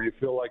season, where you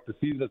feel like the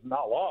season is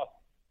not lost,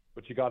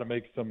 but you got to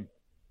make some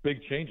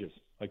big changes.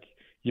 Like,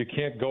 you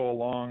can't go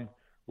along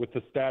with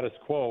the status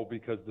quo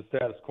because the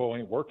status quo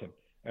ain't working.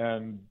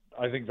 And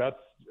I think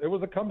it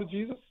was a come to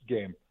Jesus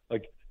game.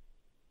 Like,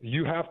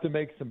 you have to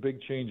make some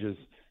big changes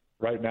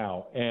right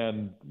now.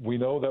 And we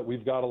know that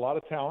we've got a lot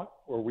of talent,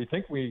 or we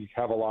think we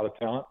have a lot of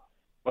talent,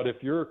 but if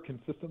you're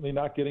consistently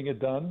not getting it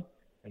done,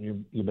 and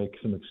you make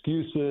some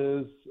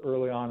excuses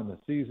early on in the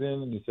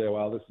season, and you say,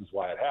 well, this is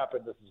why it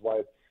happened, this is why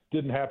it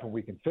didn't happen,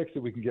 we can fix it,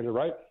 we can get it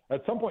right.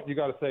 At some point, you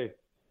got to say,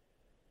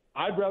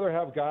 I'd rather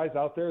have guys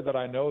out there that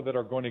I know that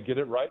are going to get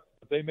it right,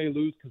 but they may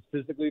lose because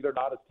physically they're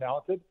not as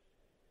talented.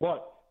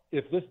 But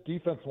if this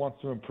defense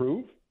wants to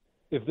improve,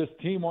 if this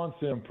team wants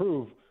to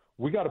improve,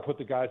 we got to put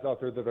the guys out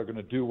there that are going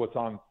to do what's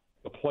on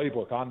the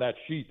playbook on that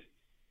sheet,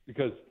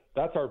 because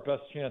that's our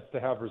best chance to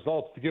have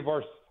results, to give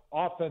our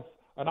offense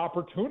an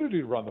opportunity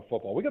to run the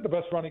football. We got the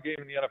best running game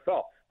in the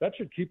NFL. That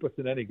should keep us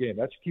in any game.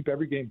 That should keep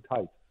every game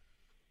tight.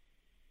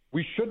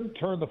 We shouldn't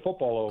turn the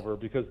football over,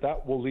 because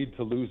that will lead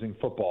to losing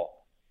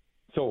football.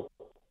 So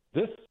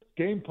this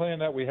game plan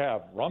that we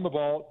have, run the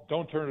ball,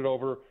 don't turn it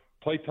over,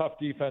 play tough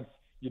defense.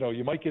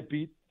 You might get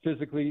beat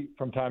physically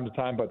from time to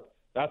time, but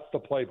that's the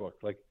playbook.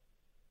 Like,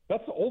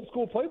 that's the old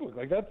school playbook.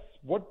 Like, that's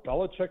what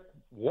Belichick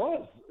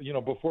was,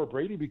 before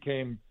Brady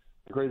became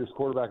the greatest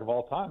quarterback of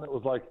all time. It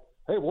was like,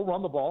 hey, we'll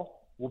run the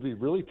ball. We'll be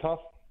really tough,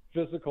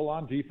 physical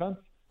on defense.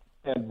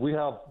 And we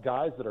have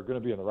guys that are going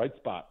to be in the right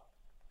spot.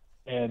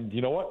 And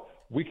you know what?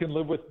 We can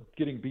live with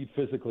getting beat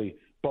physically,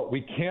 but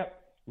we can't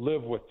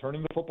live with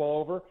turning the football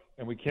over,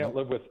 and we can't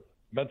live with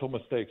mental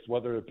mistakes,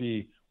 whether it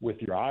be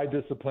with your eye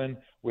discipline,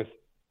 with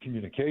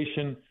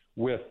communication,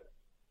 with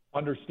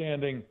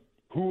understanding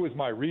who is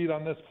my read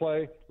on this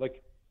play.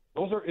 Like,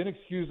 those are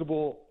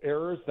inexcusable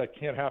errors that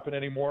can't happen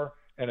anymore.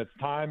 And it's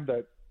time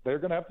that they're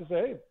going to have to say,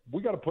 hey,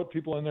 we got to put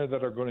people in there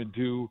that are going to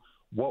do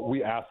what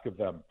we ask of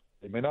them.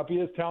 They may not be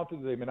as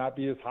talented, they may not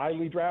be as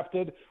highly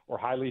drafted or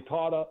highly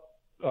thought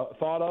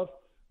of,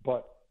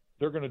 but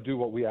they're going to do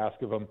what we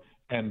ask of them.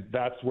 And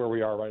that's where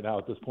we are right now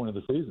at this point of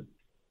the season.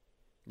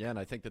 Yeah, and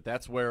I think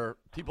that's where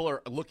people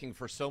are looking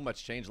for so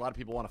much change. A lot of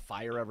people want to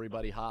fire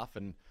everybody, Hoff,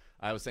 and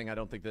I was saying I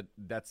don't think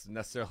that's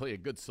necessarily a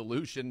good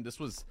solution. This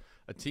was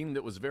a team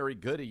that was very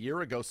good a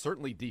year ago,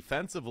 certainly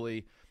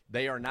defensively.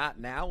 They are not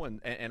now,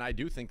 and I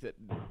do think that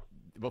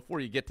before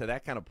you get to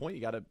that kind of point,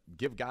 you got to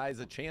give guys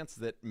a chance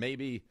that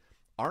maybe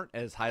aren't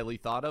as highly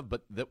thought of,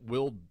 but that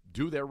will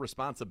do their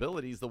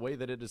responsibilities the way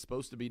that it is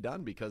supposed to be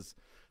done, because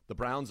the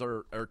Browns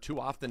are too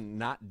often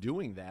not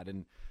doing that.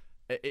 And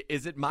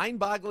is it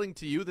mind-boggling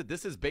to you that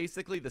this is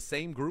basically the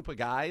same group of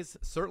guys,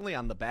 certainly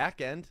on the back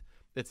end?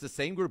 It's the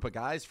same group of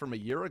guys from a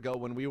year ago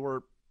when we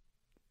were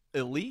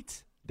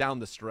elite down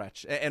the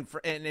stretch. And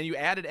you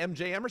added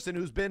MJ Emerson,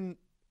 who's been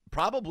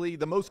probably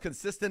the most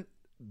consistent,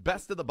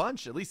 best of the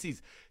bunch. At least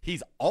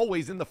he's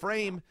always in the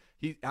frame.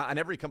 He on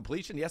every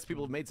completion. Yes,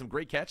 people have made some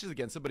great catches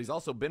against him, but he's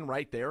also been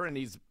right there, and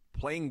he's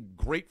playing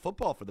great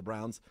football for the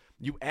Browns.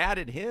 You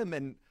added him,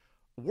 and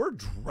we're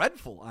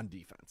dreadful on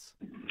defense.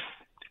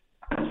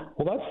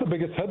 Well, that's the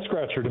biggest head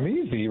scratcher to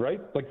me, Z,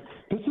 right? Like,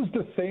 this is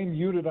the same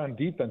unit on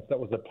defense that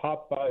was a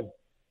top 5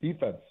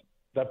 defense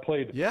that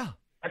played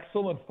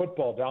excellent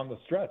football down the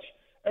stretch.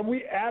 And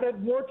we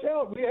added more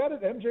talent. We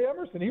added MJ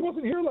Emerson. He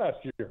wasn't here last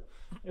year.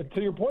 And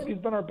to your point, he's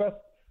been our best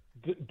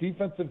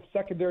defensive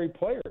secondary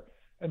player.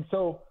 And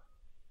so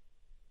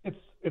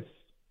it's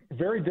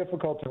very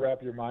difficult to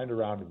wrap your mind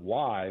around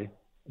why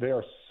they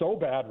are so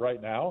bad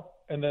right now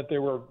and that they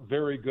were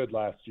very good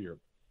last year.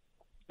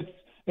 It's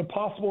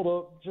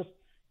impossible to just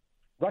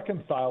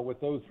reconcile with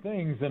those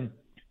things. And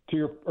to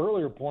your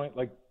earlier point,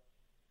 like,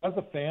 as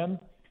a fan,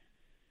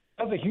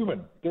 as a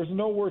human, there's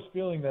no worse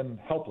feeling than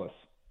helpless.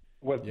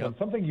 When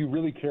something you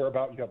really care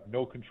about, you have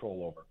no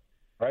control over,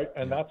 right?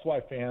 And that's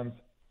why fans,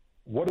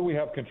 what do we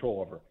have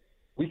control over?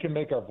 We can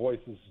make our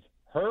voices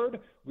heard.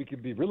 We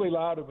can be really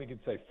loud, and we can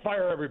say,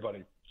 fire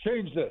everybody,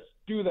 change this,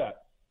 do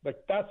that. Like,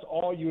 that's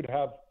all you'd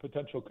have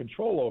potential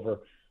control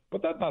over.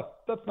 But that's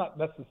not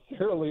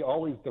necessarily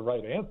always the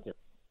right answer.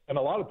 And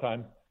a lot of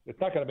times, it's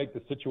not going to make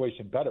the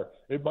situation better.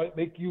 It might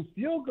make you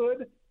feel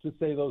good to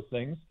say those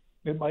things.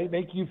 It might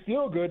make you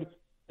feel good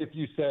if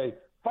you say,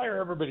 fire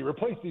everybody,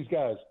 replace these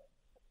guys.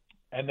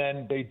 And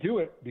then they do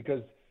it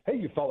because, hey,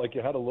 you felt like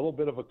you had a little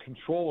bit of a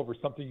control over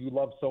something you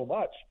love so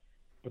much.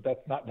 But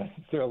that's not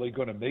necessarily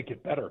going to make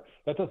it better.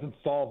 That doesn't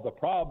solve the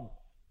problem.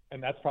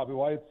 And that's probably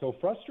why it's so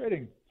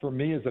frustrating for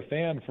me as a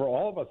fan, for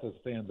all of us as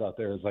fans out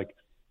there, is like,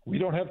 we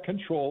don't have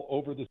control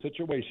over the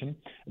situation.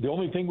 The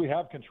only thing we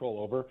have control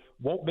over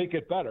won't make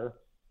it better.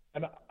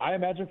 And I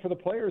imagine for the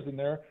players in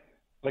there,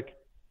 like,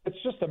 it's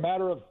just a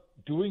matter of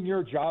doing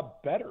your job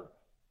better.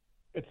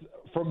 It's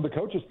from the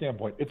coach's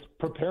standpoint, it's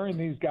preparing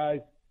these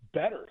guys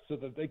better so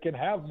that they can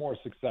have more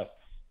success.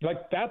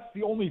 Like, that's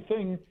the only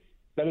thing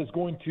that is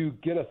going to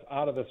get us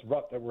out of this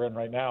rut that we're in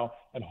right now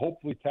and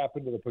hopefully tap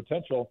into the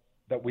potential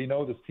that we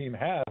know this team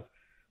has.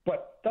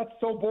 But that's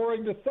so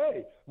boring to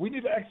say. We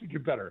need to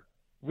execute better.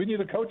 We need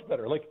to coach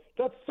better. Like,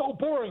 that's so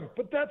boring,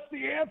 but that's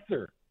the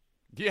answer.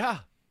 Yeah.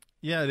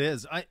 Yeah, it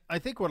is. I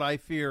think what I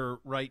fear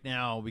right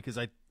now, because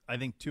I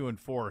think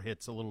 2-4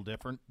 hits a little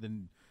different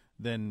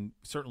than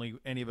certainly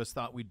any of us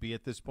thought we'd be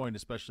at this point,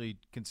 especially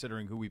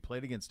considering who we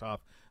played against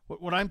off.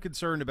 What I'm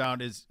concerned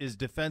about is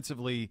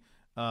defensively,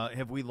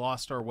 have we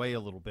lost our way a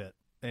little bit?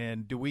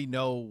 And do we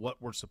know what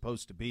we're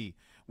supposed to be?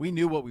 We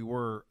knew what we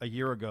were a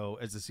year ago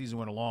as the season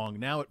went along.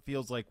 Now it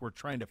feels like we're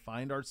trying to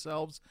find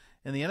ourselves,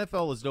 and the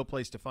NFL is no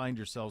place to find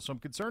yourself. So I'm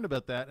concerned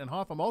about that. And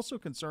Hoff, I'm also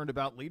concerned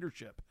about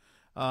leadership.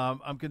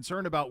 I'm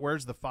concerned about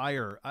where's the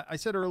fire. I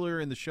said earlier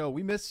in the show,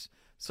 we miss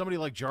somebody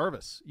like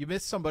Jarvis. You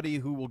miss somebody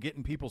who will get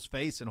in people's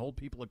face and hold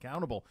people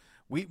accountable.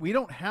 We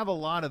don't have a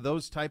lot of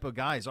those type of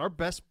guys. Our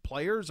best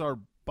players are,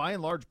 by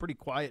and large, pretty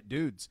quiet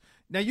dudes.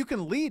 Now, you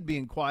can lead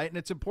being quiet, and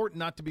it's important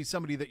not to be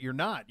somebody that you're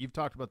not. You've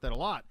talked about that a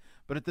lot.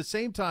 But at the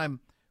same time,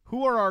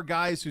 who are our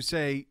guys who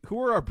say,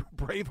 who are our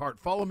Braveheart,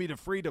 follow me to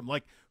freedom?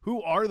 Like,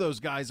 who are those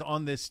guys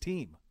on this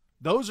team?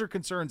 Those are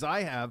concerns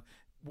I have.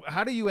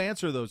 How do you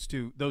answer those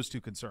two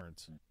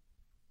concerns?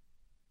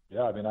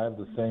 Yeah, I mean, I have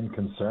the same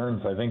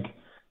concerns. I think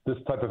this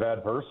type of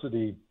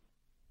adversity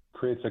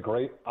creates a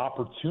great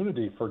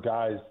opportunity for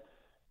guys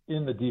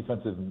in the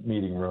defensive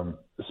meeting room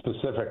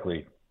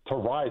specifically to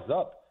rise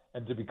up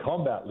and to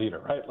become that leader,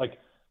 right? Like,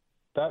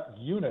 that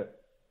unit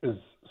is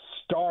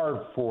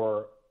starved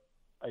for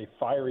a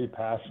fiery,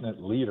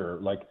 passionate leader,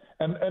 like,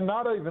 and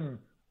not even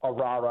a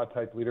rah-rah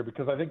type leader,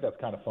 because I think that's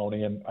kind of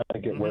phony and I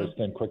think it wears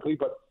thin quickly,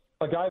 but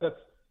a guy that's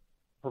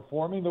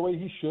performing the way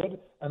he should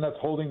and that's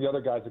holding the other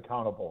guys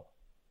accountable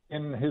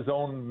in his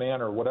own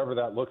manner, whatever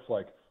that looks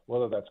like,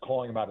 whether that's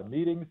calling him out in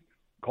meetings,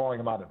 calling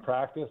him out in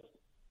practice,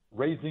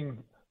 raising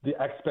the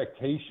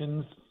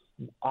expectations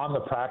on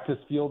the practice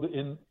field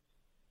in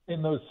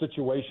those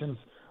situations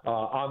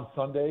on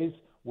Sundays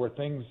where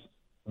things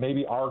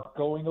maybe are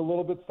going a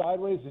little bit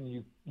sideways and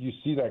you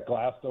see that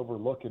glassed over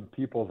look in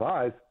people's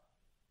eyes.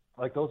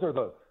 Like, those are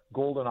the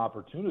golden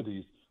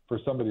opportunities for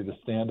somebody to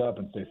stand up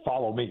and say,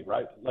 follow me,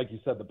 right? Like you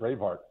said, the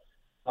Braveheart.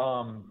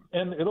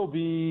 And it'll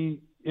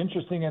be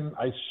interesting, and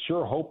I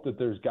sure hope that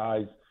there's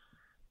guys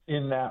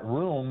in that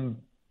room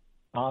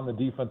on the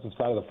defensive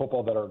side of the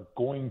football that are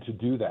going to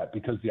do that,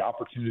 because the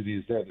opportunity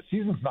is there. The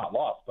season's not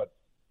lost, but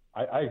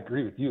I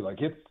agree with you. Like,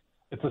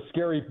 it's a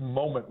scary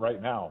moment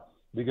right now,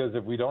 because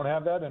if we don't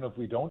have that and if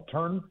we don't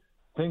turn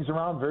things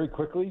around very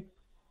quickly,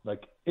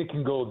 like, it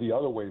can go the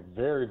other way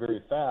very,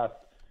 very fast,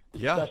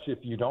 especially if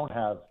you don't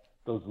have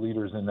those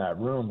leaders in that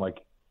room. Like,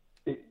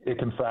 it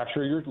can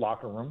fracture your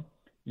locker room.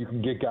 You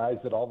can get guys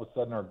that all of a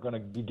sudden are going to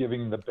be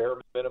giving the bare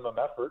minimum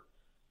effort,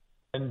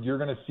 and you're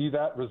going to see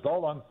that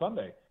result on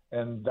Sunday,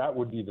 and that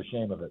would be the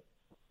shame of it.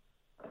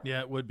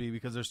 Yeah, it would be,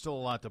 because there's still a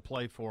lot to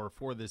play for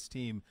this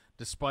team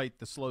despite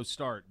the slow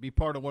start. Be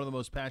part of one of the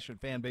most passionate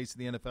fan base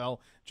in the NFL.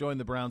 Join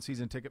the Brown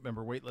season ticket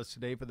member waitlist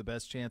today for the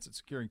best chance at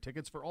securing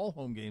tickets for all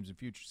home games in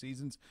future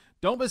seasons.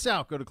 Don't miss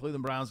out. Go to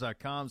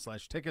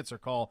clevelandbrowns.com/tickets or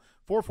call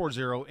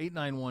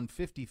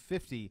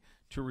 440-891-5050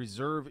 to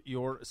reserve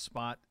your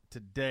spot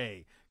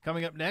today.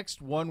 Coming up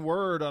next, one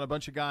word on a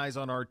bunch of guys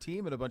on our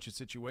team and a bunch of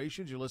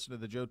situations. You listen to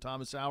the Joe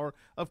Thomas Hour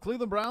of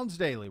Cleveland Browns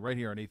Daily right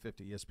here on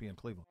 850 ESPN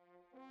Cleveland.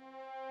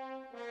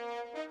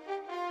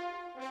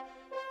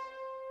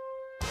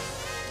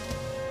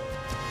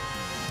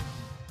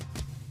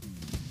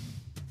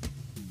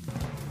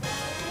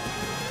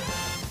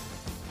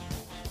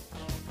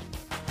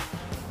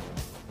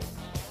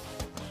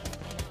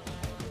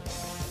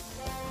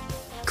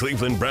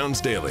 Cleveland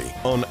Browns Daily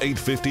on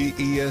 850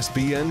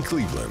 ESPN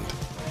Cleveland.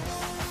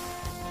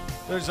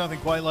 There's nothing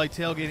quite like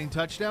tailgating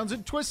touchdowns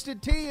and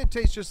Twisted Tea. It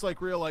tastes just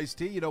like real iced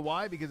tea. You know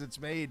why? Because it's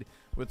made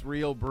with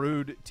real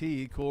brewed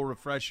tea, cool,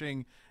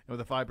 refreshing, and with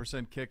a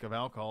 5% kick of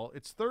alcohol.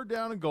 It's third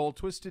down and goal.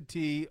 Twisted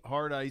Tea,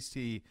 hard iced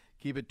tea.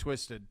 Keep it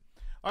twisted.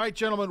 All right,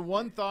 gentlemen,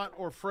 one thought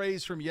or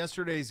phrase from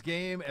yesterday's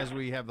game as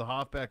we have the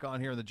Hoffbeck on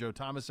here in the Joe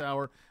Thomas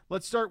Hour.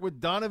 Let's start with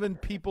Donovan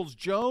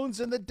Peoples-Jones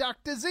and the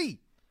Dr. Z.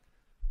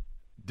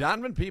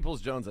 Donovan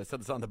Peoples-Jones, I said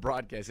this on the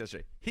broadcast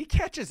yesterday, he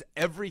catches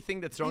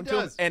everything that's thrown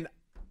to him, and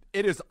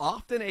it is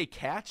often a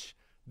catch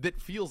that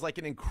feels like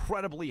an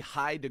incredibly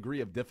high degree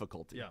of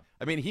difficulty. Yeah.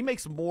 I mean, he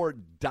makes more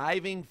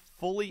diving,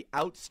 fully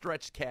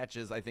outstretched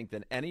catches, I think,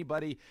 than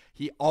anybody.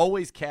 He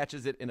always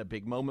catches it in a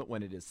big moment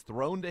when it is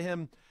thrown to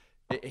him.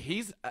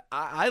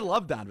 I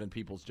love Donovan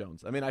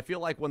Peoples-Jones. I mean, I feel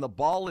like when the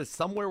ball is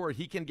somewhere where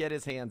he can get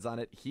his hands on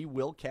it, he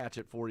will catch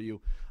it for you.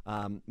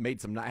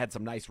 Had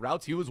some nice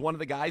routes. He was one of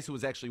the guys who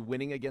was actually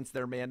winning against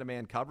their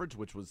man-to-man coverage,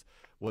 which was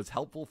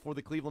helpful for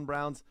the Cleveland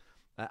Browns.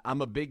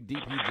 I'm a big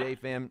DPJ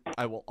fan.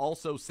 I will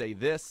also say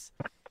this.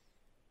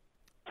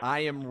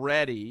 I am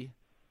ready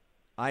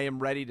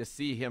to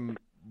see him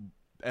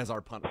as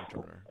our punt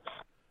returner.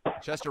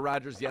 Chester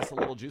Rogers, yes, a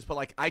little juice,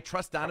 but I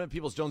trust Donovan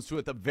Peoples-Jones to,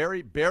 at the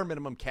very bare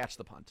minimum, catch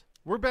the punt.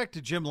 We're back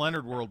to Jim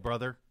Leonard world,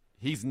 brother.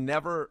 He's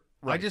never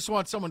right. I just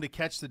want someone to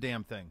catch the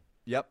damn thing.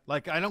 Yep.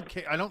 I don't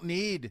care.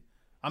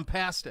 I'm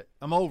past it.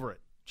 I'm over it.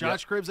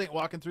 Josh Cribbs ain't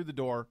walking through the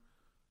door,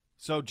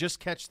 so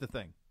just catch the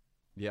thing.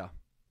 Yeah.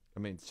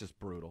 I mean, it's just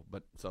brutal.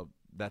 But so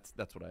that's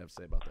what I have to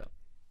say about that.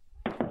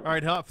 All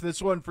right, Huff,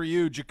 this one for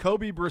you.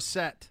 Jacoby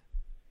Brissett.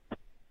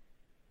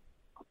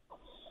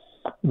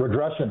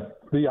 Regression,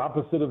 the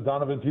opposite of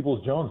Donovan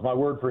Peoples-Jones. My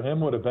word for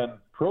him would have been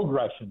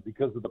progression,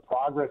 because of the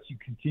progress you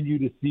continue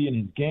to see in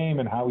his game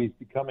and how he's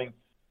becoming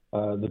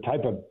the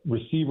type of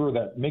receiver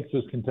that makes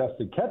those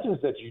contested catches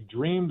that you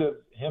dreamed of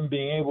him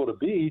being able to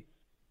be.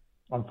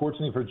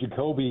 Unfortunately for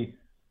Jacoby,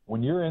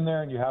 when you're in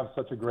there and you have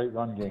such a great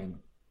run game,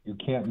 you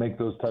can't make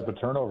those type of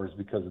turnovers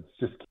because it's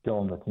just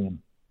killing the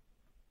team.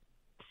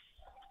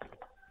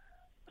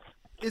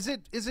 Is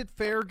it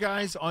fair,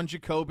 guys, on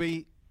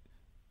Jacoby?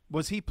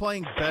 Was he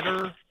playing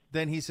better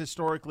than he's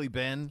historically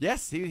been?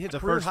 Yes, he hits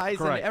career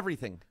highs in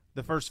everything.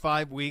 The first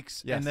 5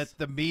 weeks, yes. And that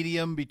the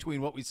medium between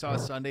what we saw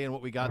Sunday and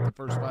what we got the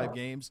first 5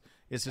 games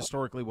is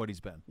historically what he's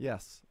been.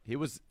 Yes, he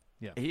was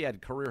He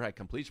had career high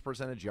completion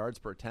percentage, yards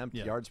per attempt,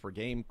 yards per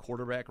game,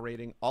 quarterback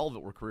rating. All of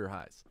it were career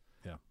highs.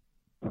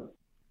 Yeah.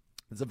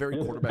 It's a very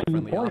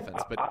quarterback-friendly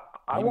offense, but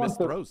he missed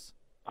throws.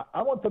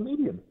 I want the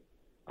median.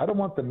 I don't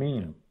want the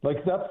mean.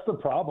 Like, that's the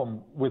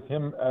problem with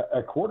him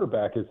at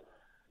quarterback is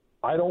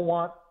I don't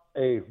want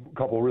a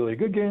couple really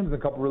good games and a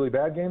couple really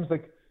bad games.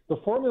 Like, the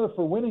formula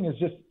for winning is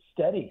just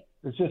steady.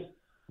 It's just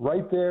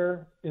right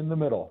there in the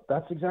middle.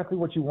 That's exactly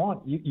what you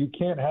want. You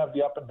can't have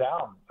the up and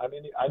down. I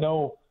mean, I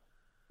know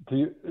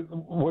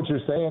what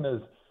you're saying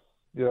is,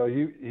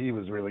 he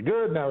was really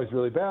good, now he's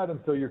really bad, and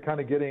so you're kind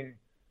of getting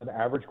an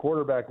average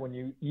quarterback when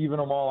you even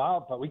them all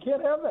out. But we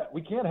can't have that.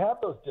 We can't have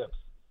those dips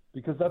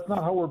because that's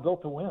not how we're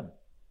built to win.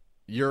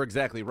 You're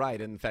exactly right.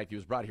 And in fact, he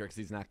was brought here because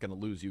he's not going to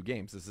lose you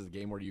games. This is a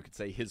game where you could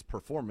say his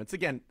performance.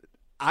 Again,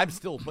 I'm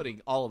still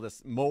putting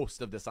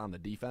most of this on the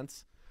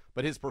defense,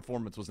 but his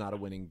performance was not a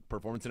winning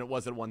performance, and it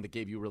wasn't one that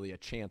gave you really a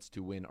chance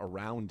to win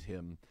around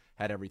him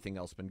had everything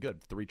else been good.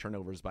 3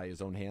 turnovers by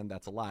his own hand,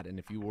 that's a lot. And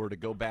if you were to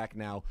go back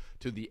now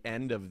to the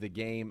end of the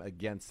game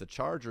against the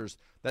Chargers,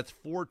 that's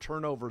 4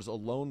 turnovers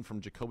alone from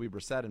Jacoby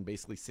Brissett in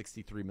basically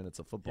 63 minutes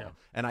of football. Yeah.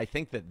 And I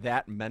think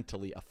that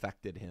mentally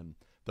affected him.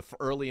 The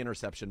early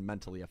interception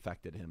mentally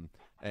affected him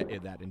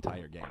in that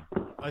entire game.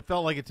 I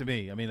felt like it to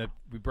me. I mean,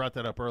 we brought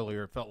that up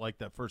earlier. It felt like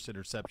that first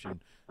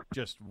interception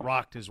just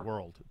rocked his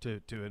world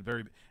to a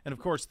very. And of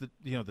course,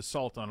 the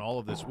salt on all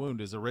of this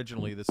wound is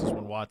originally this is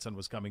when Watson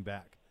was coming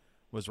back.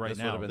 Was right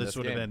now. This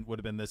would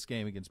have been this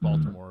game against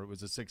Baltimore. It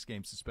was a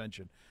 6-game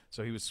suspension,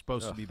 so he was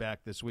supposed to be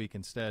back this week.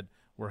 Instead,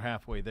 we're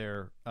halfway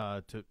there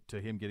to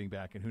him getting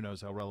back, and who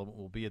knows how relevant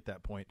we'll be at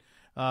that point.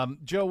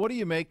 Joe, what do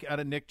you make out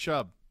of Nick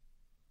Chubb?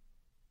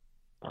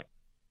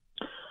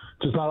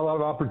 Just not a lot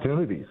of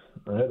opportunities.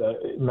 Right?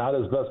 Not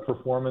his best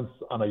performance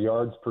on a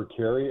yards per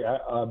carry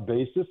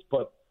basis,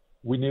 but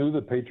we knew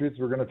the Patriots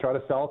were going to try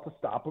to sell it to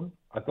stop him.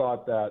 I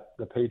thought that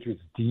the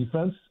Patriots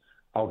defense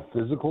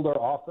out-physicaled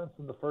our offense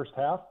in the first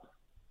half.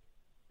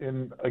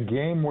 In a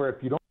game where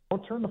if you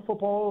don't turn the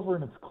football over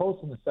and it's close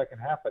in the second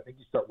half, I think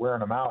you start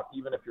wearing them out,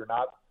 even if you're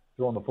not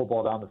throwing the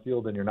football down the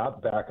field and you're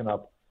not backing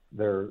up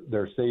their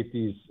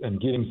safeties and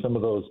getting some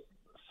of those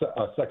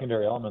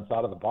secondary elements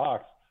out of the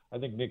box. I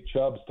think Nick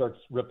Chubb starts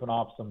ripping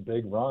off some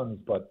big runs,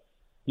 but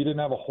he didn't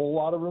have a whole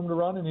lot of room to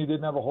run and he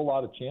didn't have a whole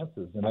lot of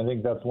chances. And I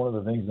think that's one of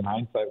the things in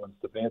hindsight when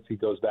Stefanski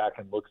goes back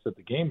and looks at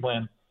the game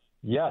plan.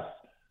 Yes,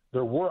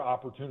 there were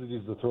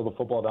opportunities to throw the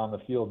football down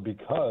the field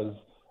because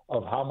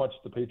of how much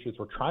the Patriots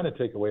were trying to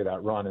take away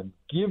that run and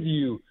give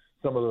you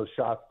some of those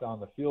shots down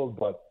the field.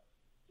 But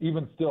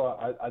even still,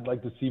 I'd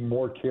like to see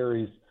more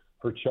carries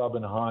for Chubb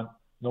and Hunt,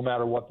 no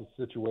matter what the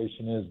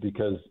situation is,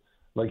 because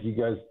like you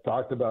guys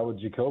talked about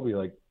with Jacoby,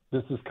 like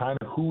this is kind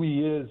of who he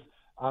is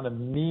on a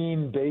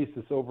mean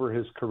basis over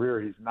his career.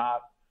 He's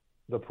not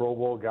the Pro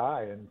Bowl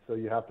guy. And so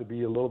you have to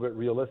be a little bit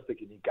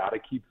realistic and you got to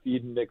keep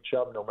feeding Nick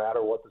Chubb no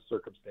matter what the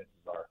circumstances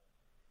are.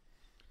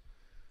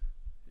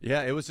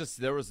 Yeah, it was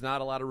just there was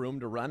not a lot of room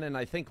to run. And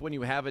I think when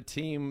you have a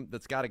team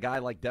that's got a guy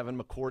like Devin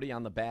McCourty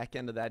on the back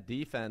end of that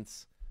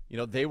defense,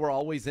 they were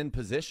always in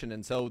position.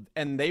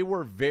 And they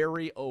were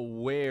very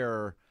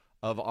aware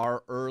of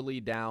our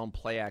early down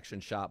play action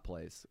shot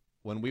plays.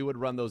 When we would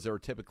run those, there were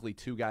typically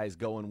 2 guys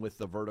going with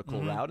the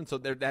vertical route. And so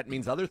that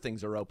means other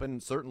things are open,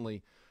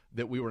 certainly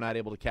that we were not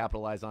able to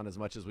capitalize on as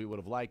much as we would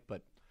have liked.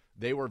 But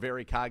they were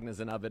very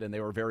cognizant of it, and they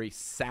were very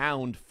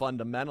sound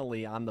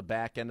fundamentally on the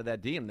back end of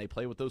that D. And they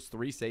play with those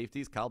 3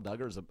 safeties. Kyle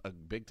Duggar's a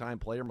big-time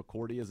player.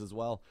 McCourty is as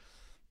well.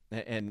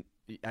 And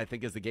I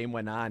think as the game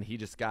went on, he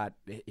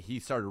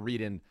started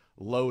reading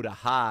low to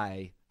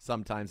high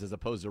sometimes as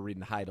opposed to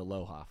reading high to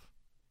low, Hoff.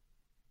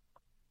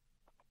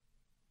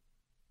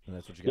 And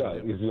that's what you got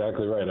to do. Yeah,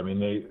 exactly right. I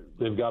mean,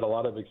 they've got a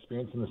lot of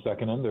experience in the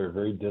second end. They're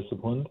very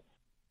disciplined.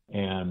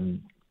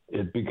 And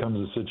it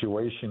becomes a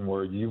situation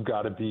where you've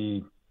got to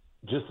be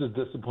just as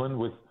disciplined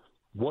with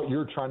what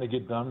you're trying to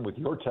get done with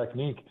your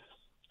technique.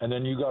 And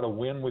then you got to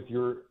win with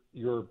your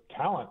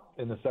talent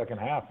in the second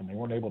half, and they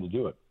weren't able to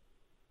do it.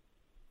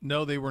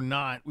 No, they were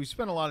not. We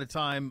spent a lot of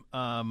time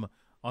on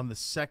the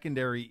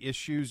secondary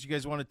issues. You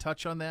guys want to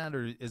touch on that,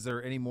 or is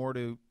there any more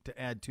to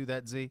add to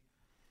that, Z?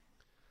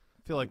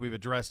 I feel like we've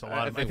addressed a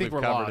lot of it. I think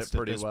we're lost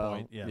at this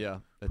point. Yeah,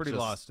 pretty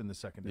lost in the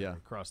secondary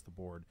across the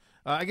board.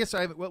 I guess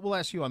we'll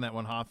ask you on that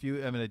one, Hoff. You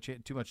haven't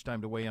had too much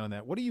time to weigh in on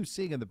that. What are you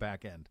seeing in the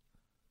back end?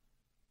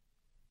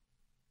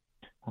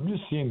 I'm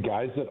just seeing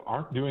guys that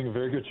aren't doing a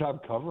very good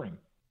job covering.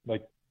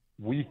 Like,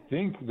 we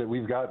think that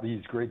we've got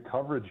these great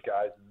coverage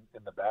guys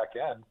in the back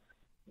end,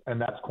 and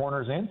that's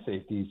corners and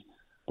safeties,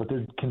 but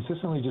they're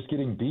consistently just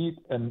getting beat.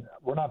 And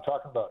we're not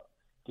talking about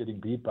getting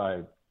beat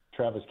by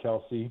Travis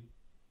Kelce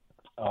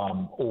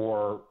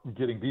or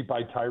getting beat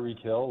by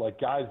Tyreek Hill, like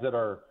guys that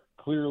are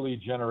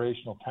clearly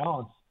generational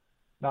talents.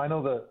 Now, I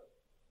know that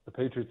the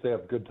Patriots, they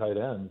have good tight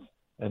ends,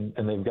 and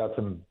they've got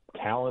some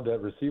talent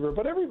at receiver,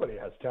 but everybody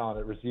has talent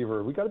at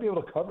receiver. We got to be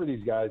able to cover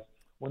these guys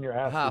when you're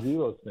asked to do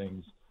those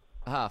things.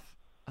 Huff,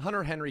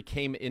 Hunter Henry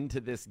came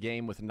into this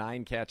game with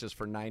 9 catches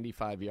for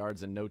 95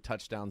 yards and no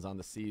touchdowns on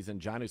the season.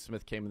 Jonnu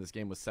Smith came in this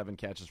game with 7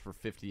 catches for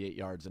 58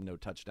 yards and no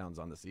touchdowns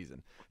on the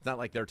season. It's not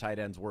like their tight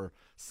ends were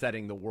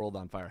setting the world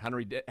on fire.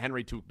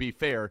 Henry, to be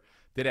fair,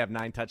 did have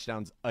 9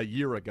 touchdowns a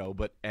year ago,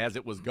 but as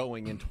it was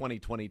going in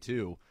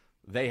 2022,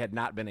 they had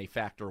not been a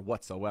factor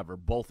whatsoever.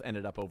 Both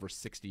ended up over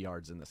 60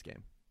 yards in this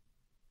game.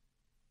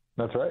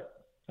 That's right.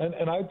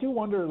 And I do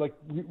wonder, like,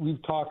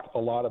 we've talked a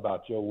lot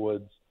about Joe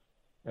Woods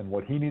and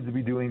what he needs to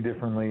be doing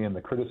differently and the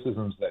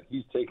criticisms that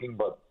he's taking,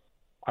 but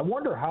I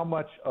wonder how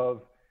much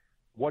of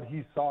what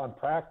he saw in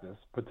practice,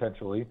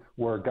 potentially,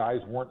 where guys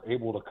weren't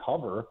able to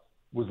cover,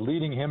 was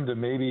leading him to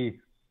maybe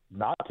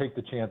not take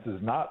the chances,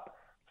 not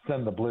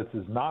send the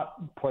blitzes,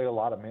 not play a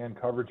lot of man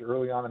coverage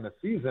early on in the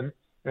season,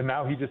 and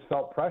now he just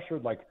felt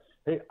pressured, like,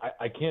 hey,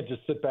 I can't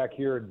just sit back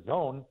here and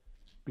zone,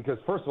 because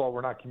first of all,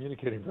 we're not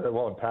communicating very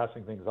well and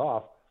passing things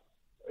off.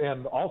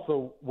 And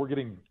also, we're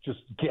getting just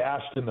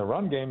gashed in the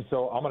run game,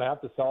 so I'm going to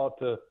have to sell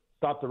it to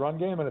stop the run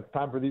game, and it's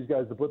time for these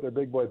guys to put their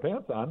big boy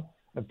pants on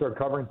and start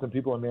covering some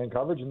people in man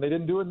coverage, and they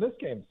didn't do it in this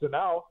game. So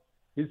now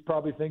he's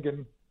probably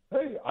thinking,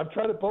 hey, I've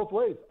tried it both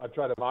ways. I've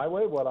tried it my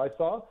way, what I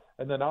saw,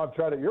 and then now I've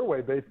tried it your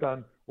way based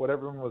on what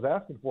everyone was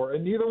asking for,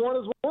 and neither one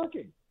is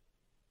working.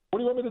 What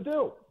do you want me to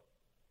do?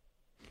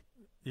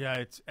 Yeah,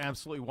 it's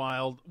absolutely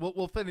wild.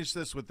 We'll finish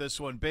this with this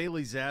one.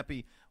 Bailey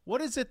Zappi,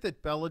 what is it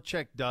that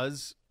Belichick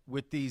does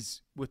with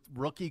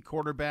rookie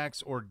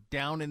quarterbacks or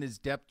down in his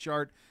depth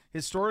chart?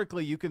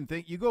 Historically, you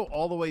go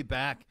all the way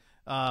back.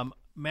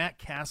 Matt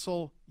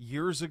Castle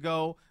years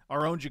ago,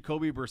 our own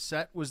Jacoby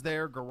Brissett was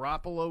there.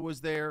 Garoppolo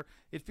was there.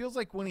 It feels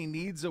like when he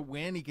needs a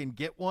win, he can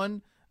get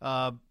one.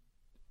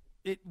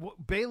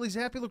 Bailey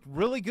Zappi looked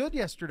really good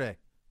yesterday.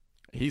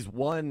 He's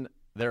won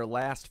their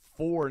last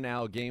 4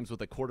 now games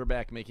with a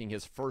quarterback making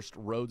his first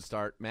road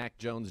start. Mac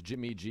Jones,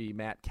 Jimmy G,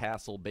 Matt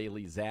Castle,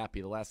 Bailey Zappi.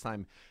 The last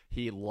time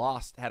he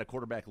had a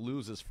quarterback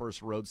lose his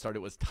first road start,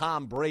 it was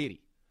Tom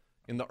Brady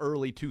in the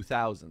early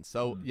 2000s.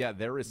 So, yeah,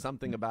 there is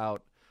something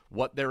about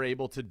what they're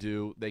able to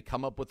do. They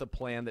come up with a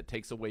plan that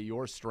takes away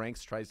your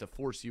strengths, tries to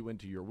force you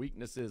into your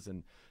weaknesses,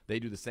 and they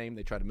do the same.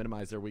 They try to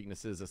minimize their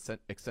weaknesses,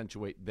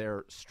 accentuate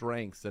their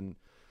strengths, and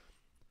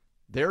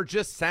they're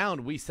just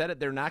sound. We said it.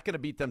 They're not going to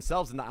beat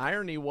themselves. And the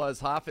irony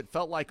was, Hoff, it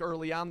felt like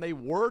early on they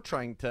were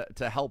trying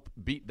to help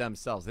beat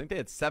themselves. I think they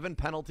had 7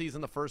 penalties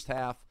in the first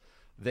half.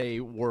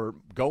 They were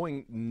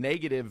going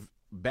negative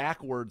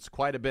backwards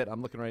quite a bit.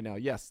 I'm looking right now.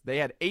 Yes, they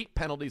had 8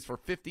 penalties for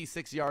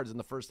 56 yards in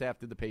the first half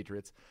to the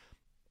Patriots.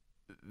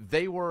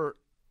 They were,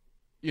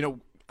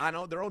 I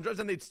know their own drives,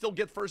 and they'd still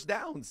get first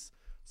downs.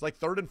 It's like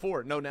 3rd and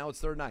 4. No, now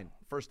it's 3rd and 9.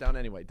 First down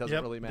anyway.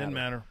 Doesn't really matter. Didn't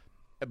matter.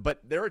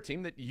 But they're a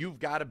team that you've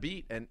got to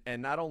beat,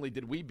 and not only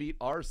did we beat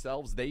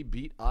ourselves, they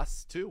beat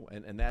us too,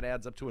 and that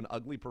adds up to an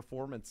ugly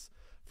performance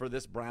for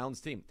this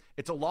Browns team.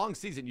 It's a long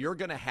season. You're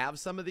going to have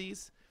some of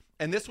these,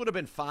 and this would have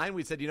been fine.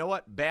 We said, you know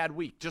what, bad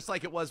week, just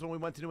like it was when we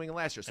went to New England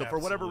last year. So for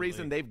whatever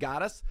reason, they've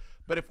got us.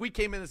 But if we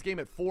came in this game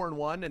at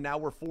 4-1 and now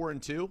we're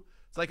 4-2,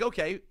 it's like,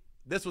 okay,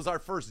 this was our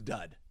first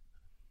dud.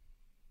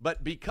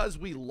 But because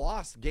we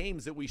lost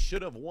games that we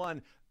should have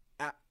won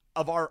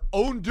of our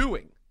own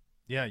doing,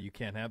 yeah, you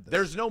can't have this.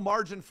 There's no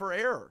margin for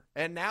error.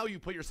 And now you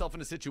put yourself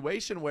in a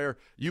situation where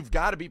you've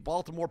got to beat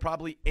Baltimore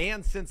probably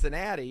and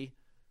Cincinnati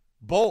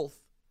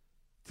both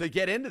to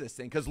get into this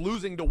thing, because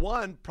losing to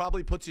one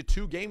probably puts you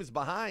 2 games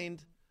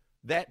behind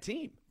that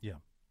team. Yeah.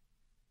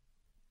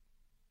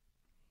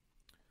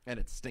 And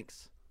it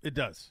stinks. It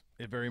does.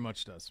 It very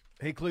much does.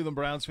 Hey, Cleveland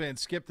Browns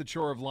fans, skip the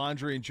chore of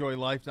laundry. Enjoy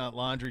life, not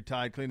laundry.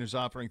 Tide Cleaners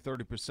offering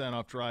 30%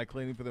 off dry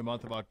cleaning for the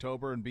month of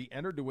October, and be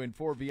entered to win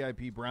 4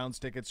 VIP Browns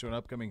tickets to an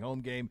upcoming home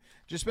game.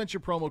 Just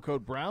mention promo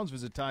code Browns.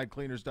 Visit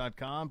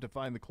TideCleaners.com to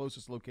find the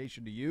closest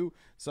location to you.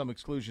 Some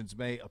exclusions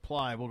may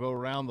apply. We'll go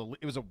around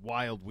it was a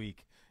wild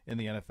week in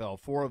the NFL.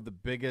 4 of the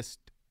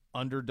biggest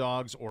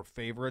underdogs or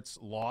favorites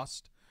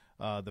lost.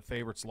 The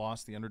favorites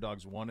lost. The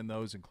underdogs won in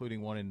those,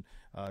 including one in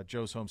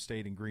Joe's home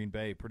state in Green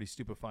Bay. Pretty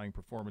stupefying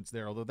performance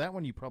there, although that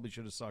one you probably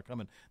should have saw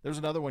coming. There's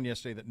another one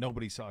yesterday that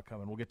nobody saw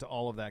coming. We'll get to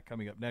all of that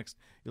coming up next.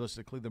 You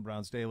listen to Cleveland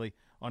Browns Daily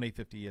on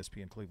 850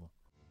 ESPN Cleveland.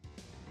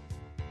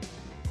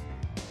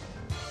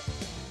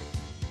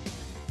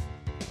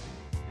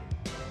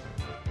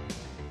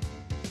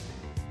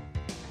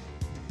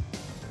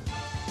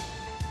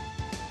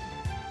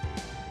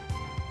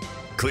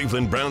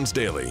 Cleveland Browns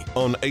Daily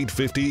on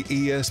 850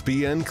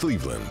 ESPN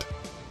Cleveland.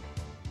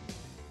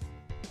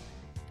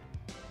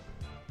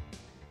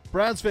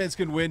 Browns fans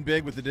can win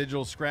big with the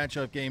digital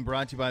scratch-off game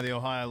brought to you by the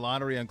Ohio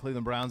Lottery on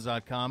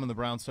clevelandbrowns.com and the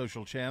Browns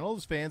social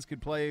channels. Fans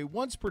can play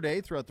once per day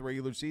throughout the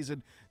regular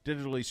season,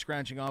 digitally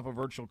scratching off a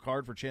virtual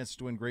card for chances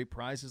to win great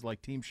prizes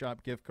like Team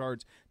Shop gift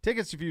cards,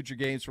 tickets to future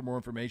games. For more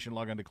information,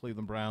 log on to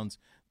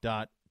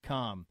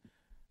clevelandbrowns.com.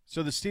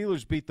 So the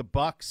Steelers beat the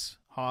Bucs,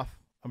 Hoff.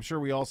 I'm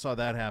sure we all saw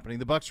that happening.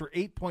 The Bucs were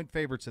 8-point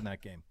favorites in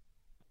that game.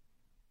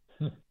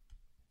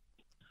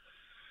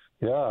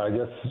 Yeah, I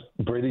guess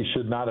Brady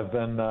should not have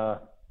been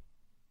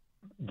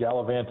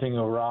gallivanting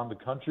around the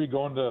country,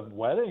 going to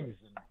weddings,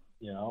 and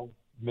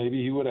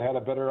maybe he would have had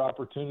a better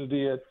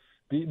opportunity at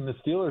beating the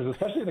Steelers,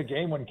 especially in a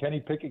game when Kenny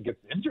Pickett gets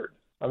injured.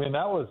 I mean,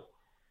 that was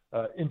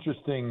an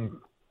interesting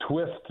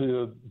twist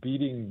to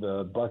beating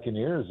the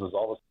Buccaneers, was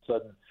all of a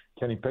sudden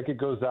Kenny Pickett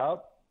goes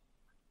out.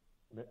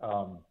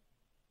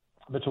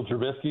 Mitchell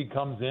Trubisky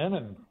comes in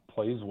and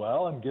plays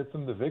well and gets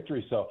them the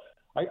victory. So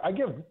I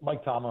give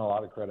Mike Tomlin a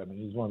lot of credit. I mean,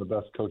 he's one of the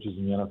best coaches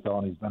in the NFL,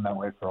 and he's been that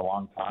way for a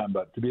long time.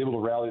 But to be able to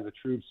rally the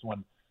troops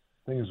when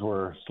things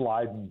were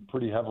sliding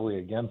pretty heavily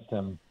against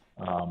him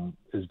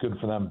is good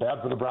for them.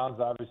 Bad for the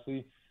Browns,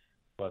 obviously,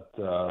 but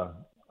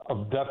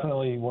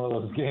definitely one of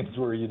those games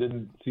where you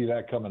didn't see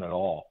that coming at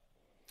all.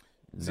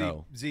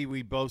 No. Z,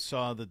 we both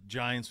saw the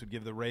Giants would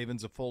give the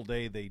Ravens a full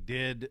day. They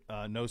did.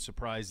 No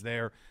surprise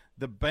there.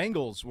 The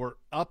Bengals were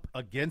up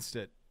against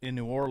it in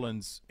New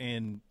Orleans,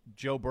 and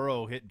Joe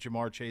Burrow hit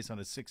Jamar Chase on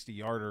a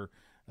 60-yarder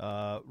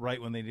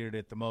right when they needed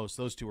it the most.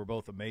 Those two were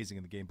both amazing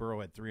in the game. Burrow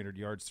had 300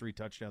 yards, 3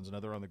 touchdowns,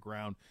 another on the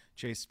ground.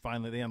 Chase,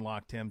 finally, they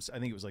unlocked him. I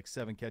think it was like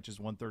 7 catches,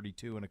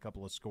 132, and a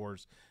couple of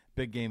scores.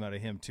 Big game out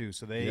of him, too.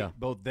 So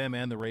both them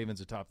and the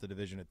Ravens atop the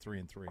division at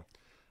 3-3.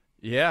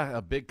 Yeah,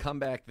 a big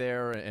comeback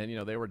there,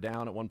 and they were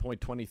down at one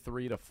point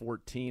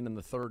 23-14 in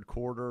the third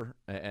quarter,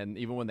 and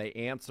even when they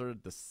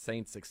answered, the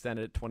Saints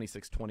extended it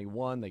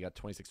 26-21. They got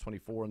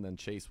 26-24, and then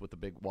Chase with the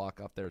big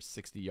walk-off there,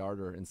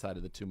 60-yarder inside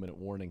of the 2-minute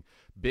warning.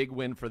 Big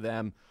win for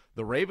them.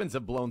 The Ravens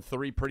have blown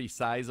 3 pretty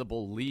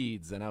sizable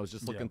leads, and I was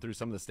just looking through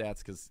some of the stats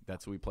because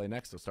that's who we play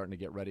next, so starting to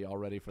get ready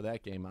already for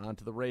that game. On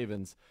to the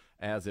Ravens,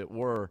 as it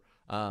were.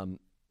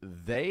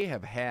 They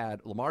have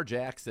had Lamar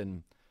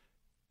Jackson.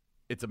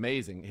 It's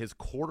amazing. His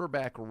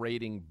quarterback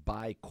rating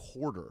by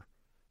quarter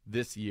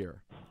this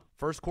year.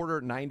 First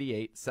quarter,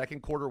 98.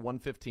 Second quarter,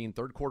 115.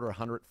 Third quarter,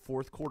 100.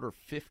 Fourth quarter,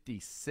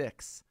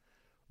 56.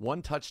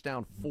 1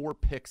 touchdown, 4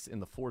 picks in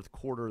the fourth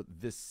quarter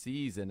this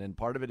season. And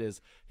part of it is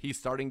he's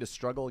starting to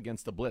struggle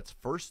against the blitz.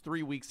 First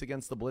 3 weeks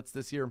against the blitz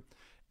this year,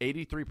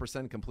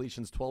 83%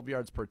 completions, 12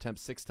 yards per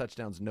attempt, 6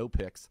 touchdowns, no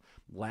picks.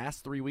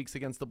 Last 3 weeks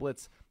against the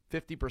blitz,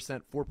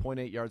 50%,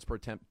 4.8 yards per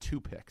attempt, 2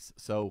 picks.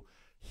 So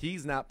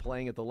he's not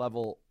playing at the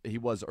level he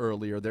was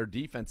earlier. Their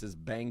defense is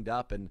banged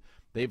up, and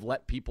they've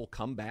let people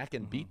come back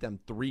and beat them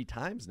 3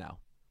 times now.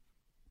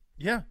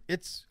 Yeah,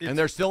 it's and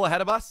they're still ahead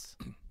of us.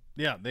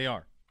 Yeah, they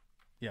are.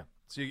 Yeah,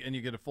 so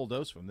you get a full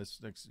dose from this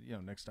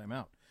next time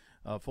out.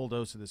 Full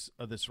dose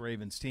of this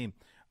Ravens team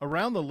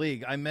around the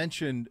league. I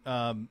mentioned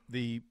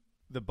the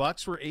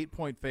Bucs were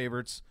 8-point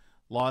favorites,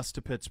 lost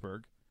to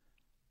Pittsburgh.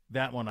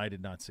 That one I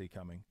did not see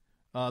coming.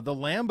 The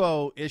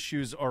Lambeau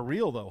issues are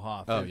real, though,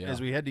 Hoff, as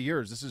we head to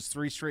yours. This is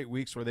 3 straight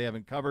weeks where they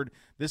haven't covered.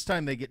 This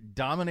time they get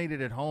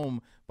dominated at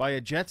home by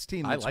a Jets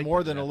team that's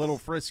more than a little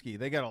frisky.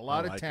 They got a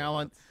lot of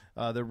talent.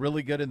 They're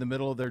really good in the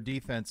middle of their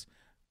defense.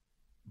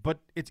 But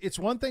it's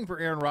one thing for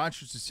Aaron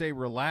Rodgers to say,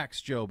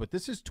 relax, Joe, but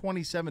this is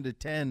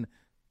 27-10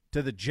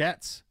 to the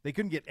Jets. They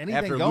couldn't get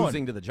anything going. After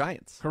losing to the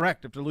Giants.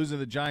 Correct, after losing to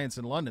the Giants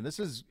in London. This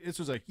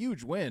was a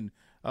huge win,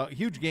 a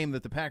huge game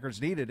that the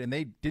Packers needed, and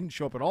they didn't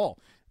show up at all.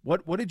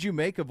 What did you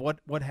make of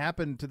what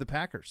happened to the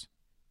Packers?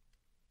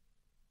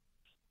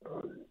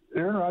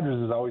 Aaron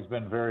Rodgers has always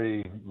been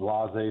very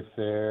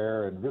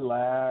laissez-faire and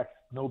relaxed,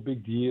 no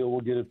big deal,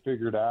 we'll get it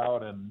figured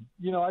out. And,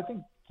 I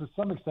think to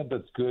some extent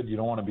that's good. You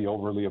don't want to be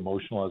overly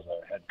emotional as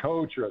a head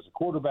coach or as a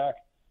quarterback.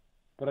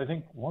 But I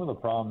think one of the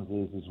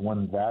problems is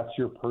when that's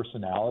your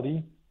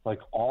personality, like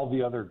all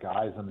the other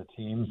guys on the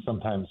team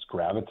sometimes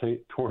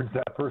gravitate towards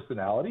that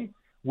personality,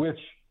 which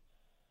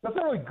that's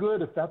not really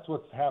good if that's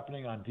what's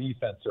happening on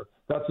defense or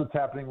that's what's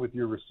happening with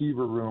your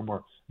receiver room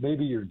or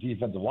maybe your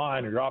defensive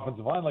line or your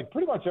offensive line. Like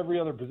pretty much every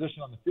other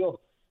position on the field,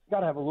 you got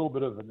to have a little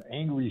bit of an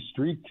angry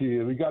streak to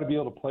you. We got to be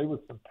able to play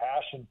with some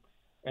passion.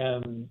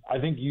 And I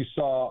think you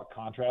saw a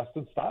contrast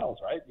in styles,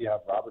 right? You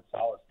have Robert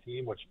Saleh's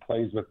team, which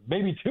plays with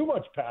maybe too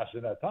much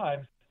passion at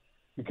times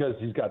because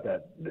he's got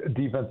that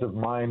defensive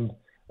mind.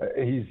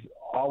 He's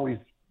always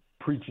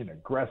preaching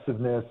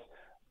aggressiveness.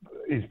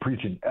 He's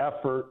preaching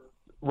effort,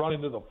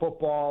 running to the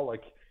football.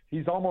 Like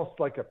he's almost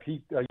like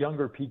a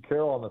younger Pete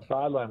Carroll on the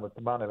sideline with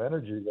the amount of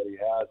energy that he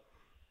has.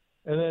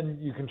 And then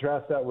you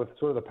contrast that with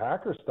sort of the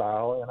Packers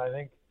style. And I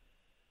think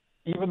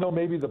even though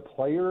maybe the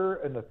player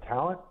and the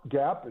talent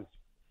gap is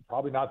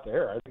probably not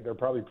there, I think they're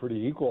probably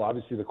pretty equal.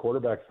 Obviously, the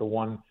quarterback's the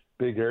one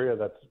big area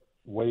that's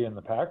way in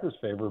the Packers'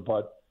 favor.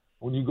 But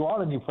when you go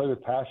out and you play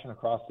with passion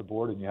across the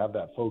board and you have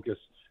that focus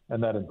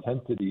and that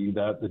intensity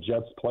that the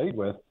Jets played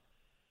with,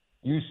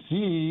 you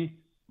see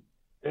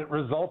it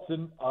results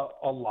in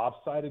a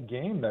lopsided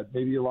game that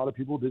maybe a lot of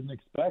people didn't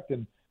expect.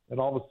 And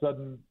all of a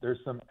sudden there's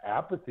some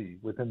apathy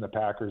within the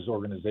Packers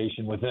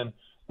organization, within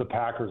the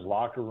Packers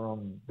locker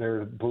room.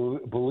 They're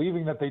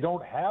believing that they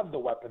don't have the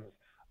weapons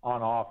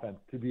on offense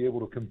to be able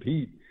to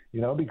compete,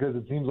 because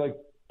it seems like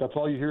that's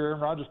all you hear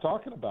Aaron Rodgers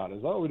talking about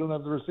is, we don't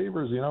have the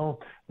receivers,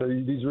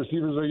 these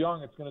receivers are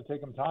young. It's going to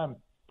take them time.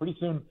 Pretty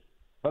soon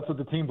that's what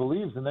the team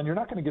believes. And then you're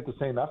not going to get the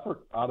same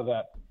effort out of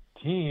that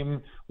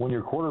team when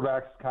your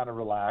quarterback's kind of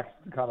relaxed,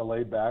 kind of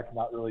laid back,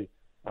 not really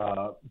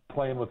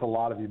playing with a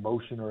lot of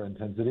emotion or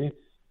intensity.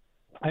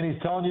 And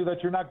he's telling you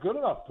that you're not good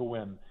enough to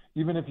win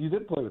even if you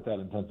did play with that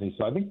intensity.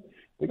 So I think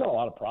they got a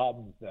lot of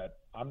problems that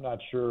I'm not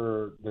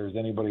sure there's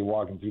anybody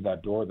walking through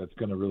that door that's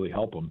going to really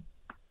help them.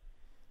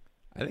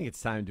 I think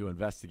it's time to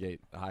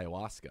investigate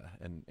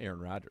ayahuasca and Aaron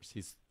Rodgers.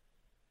 He's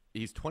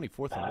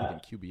 24th in the league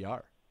in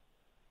QBR.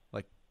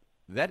 Like,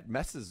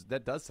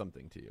 that does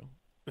something to you.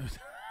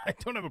 I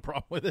don't have a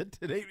problem with it.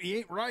 He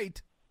ain't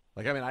right.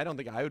 Like, I mean, I don't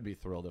think I would be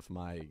thrilled if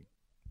my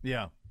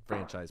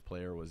franchise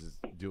player was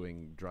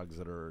doing drugs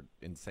that are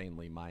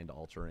insanely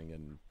mind-altering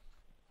and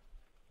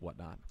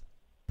whatnot.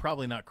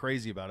 Probably not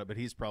crazy about it, but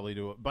he's probably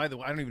doing it. By the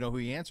way, I don't even know who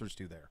he answers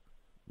to there.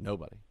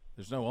 Nobody.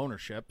 There's no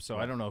ownership, so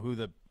I don't know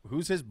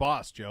who's his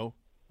boss, Joe,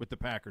 with the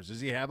Packers.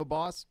 Does he have a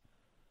boss?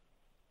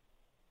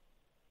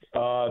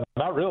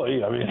 Not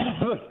really. I mean,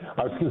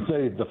 I was going to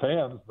say the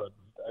fans, but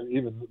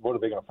even what are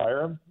they going to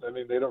fire him? I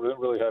mean, they don't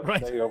really have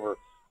a say over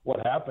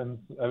what happens.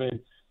 I mean,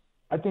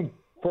 I think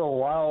for a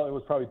while it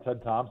was probably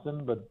Ted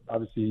Thompson, but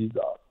obviously,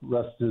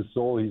 rest his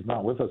soul, he's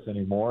not with us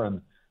anymore.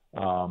 And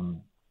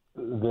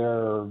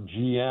their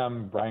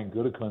GM, Brian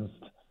Gutekunst,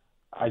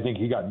 I think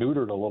he got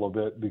neutered a little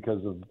bit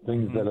because of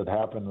things that had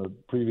happened the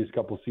previous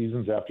couple of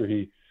seasons after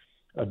he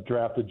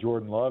drafted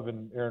Jordan Love,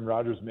 and Aaron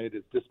Rodgers made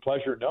his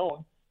displeasure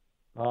known.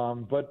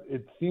 But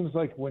it seems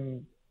like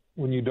when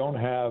you don't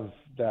have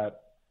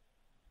that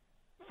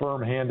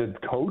firm-handed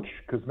coach,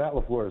 because Matt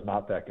LaFleur is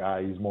not that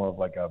guy. He's more of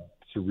like a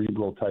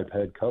cerebral type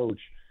head coach,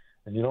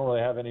 and you don't really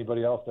have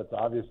anybody else that's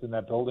obvious in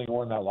that building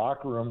or in that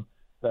locker room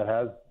that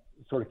has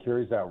sort of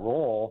carries that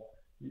role.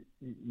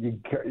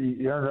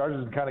 Aaron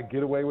Rodgers can kind of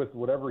get away with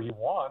whatever he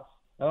wants.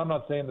 And I'm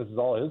not saying this is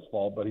all his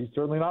fault, but he's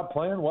certainly not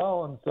playing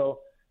well. And so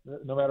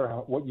no matter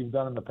what you've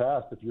done in the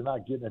past, if you're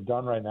not getting it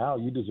done right now,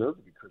 you deserve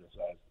to be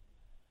criticized.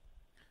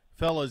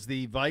 Fellas,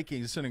 the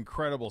Vikings, it's an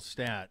incredible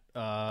stat.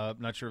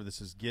 I'm not sure if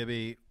this is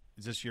Gibby.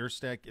 Is this your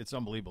stat? It's an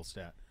unbelievable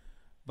stat.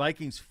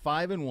 Vikings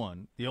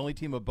 5-1, the only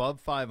team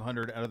above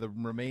 500 out of the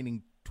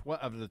remaining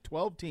of the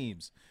 12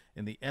 teams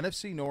in the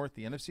NFC North,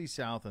 the NFC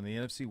South, and the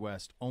NFC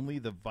West. Only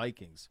the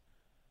Vikings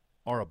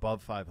are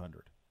above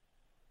 500.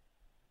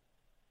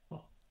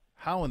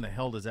 How in the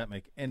hell does that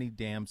make any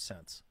damn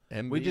sense?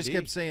 MBD. We just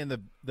kept saying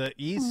the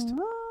East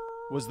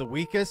was the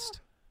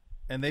weakest,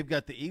 and they've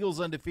got the Eagles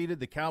undefeated.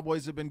 The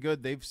Cowboys have been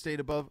good. They've stayed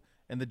above,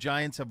 and the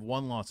Giants have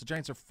one loss. The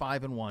Giants are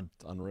 5-1.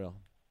 It's unreal.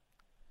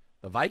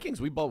 The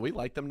Vikings, we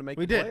like them to make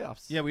the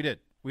playoffs. Yeah, we did.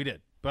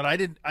 But I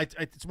didn't.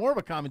 It's more of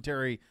a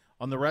commentary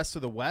on the rest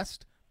of the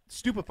West.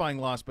 Stupefying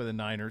loss by the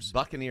Niners.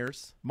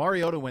 Buccaneers.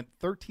 Mariota went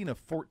 13 of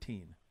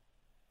 14.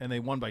 And they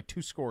won by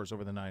 2 scores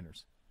over the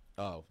Niners.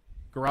 Oh,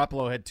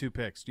 Garoppolo had 2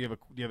 picks. Do you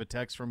have a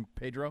text from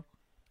Pedro?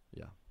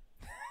 Yeah.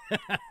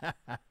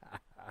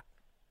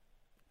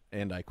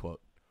 And I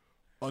quote,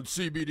 "On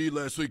CBD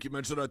last week, you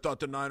mentioned I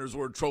thought the Niners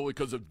were in trouble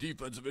because of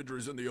defensive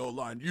injuries in the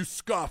O-line. You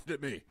scoffed at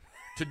me.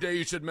 Today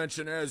you should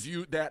mention as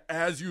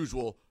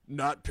usual,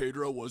 not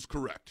Pedro was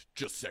correct.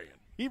 Just saying."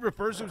 He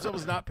refers to himself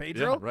as not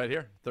Pedro? Yeah, right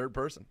here, third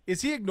person.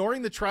 Is he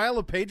ignoring the trial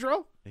of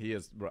Pedro? He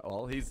is.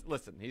 Well, he's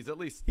at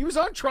least. He was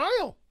on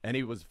trial. And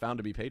he was found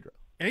to be Pedro.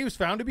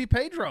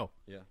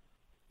 Yeah.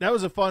 That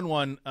was a fun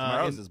one.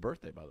 Tomorrow's his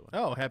birthday, by the way.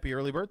 Oh, happy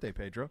early birthday,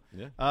 Pedro.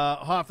 Yeah.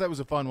 Hoff, that was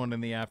a fun one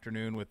in the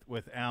afternoon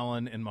with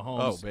Allen and Mahomes.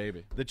 Oh,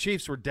 baby. The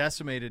Chiefs were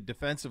decimated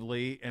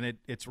defensively, and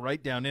it's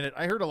right down in it.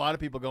 I heard a lot of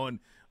people going,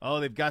 oh,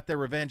 they've got their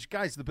revenge.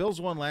 Guys, the Bills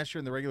won last year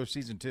in the regular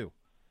season, too.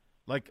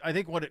 Like, I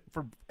think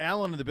for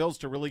Allen and the Bills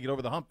to really get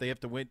over the hump, they have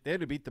to win. They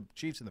have to beat the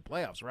Chiefs in the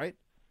playoffs, right?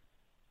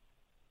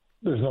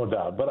 There's no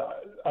doubt.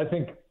 But I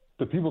think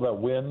the people that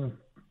win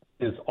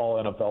is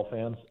all NFL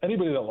fans.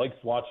 Anybody that likes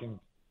watching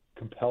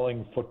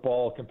compelling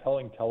football,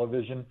 compelling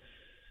television,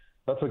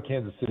 that's what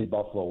Kansas City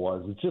Buffalo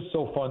was. It's just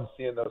so fun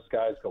seeing those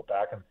guys go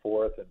back and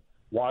forth and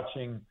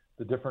watching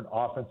the different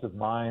offensive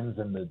minds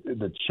and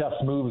the chess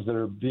moves that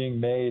are being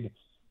made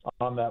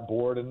on that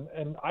board.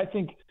 And I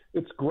think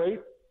it's great,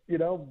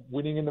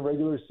 winning in the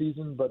regular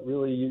season, but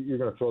really you're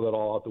going to throw that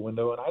all out the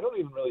window. And I don't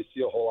even really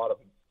see a whole lot of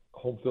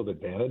home field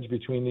advantage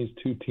between these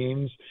two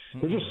teams.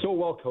 They're just so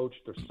well coached.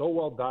 They're so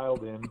well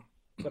dialed in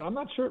that I'm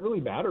not sure it really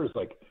matters,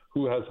 like,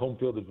 who has home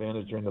field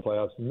advantage during the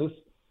playoffs. And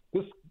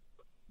this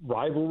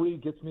rivalry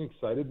gets me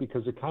excited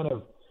because it kind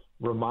of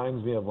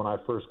reminds me of when I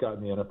first got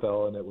in the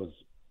NFL, and it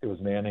was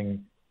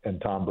Manning and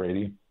Tom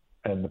Brady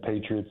and the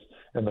Patriots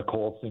and the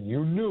Colts. And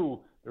you knew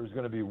there was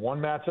going to be one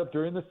matchup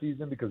during the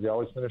season because they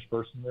always finish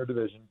first in their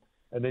division.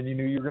 And then you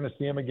knew you were going to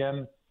see them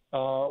again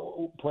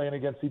playing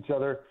against each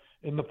other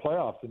in the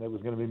playoffs. And it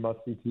was going to be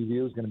must-see TV.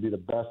 It was going to be the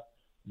best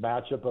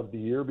matchup of the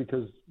year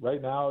because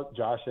right now,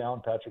 Josh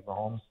Allen, Patrick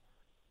Mahomes,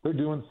 they're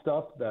doing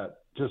stuff that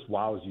just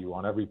wows you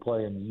on every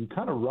play. And you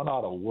kind of run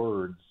out of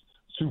words,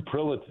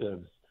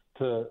 superlatives,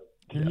 to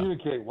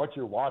communicate what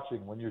you're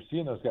watching when you're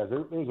seeing those guys.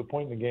 There was a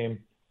point in the game,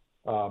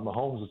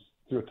 Mahomes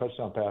threw a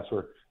touchdown pass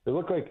where it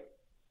looked like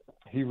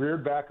he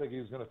reared back like he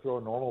was going to throw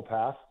a normal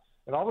pass,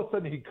 and all of a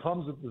sudden he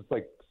comes with this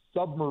like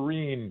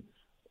submarine,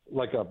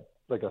 like a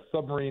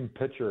submarine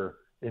pitcher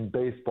in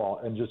baseball,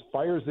 and just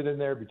fires it in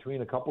there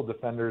between a couple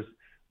defenders.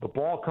 The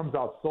ball comes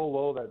out so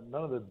low that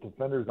none of the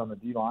defenders on the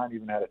D line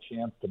even had a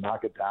chance to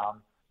knock it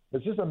down.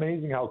 It's just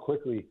amazing how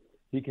quickly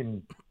he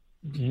can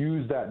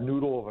use that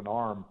noodle of an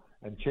arm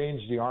and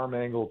change the arm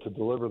angle to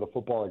deliver the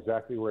football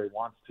exactly where he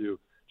wants to,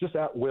 just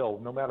at will,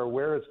 no matter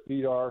where his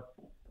feet are.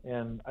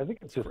 And I think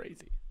it's just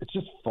crazy. It's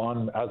just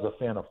fun as a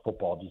fan of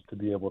football just to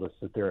be able to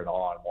sit there in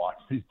awe and watch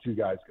these two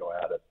guys go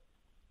at it.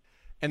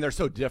 And they're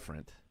so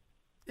different.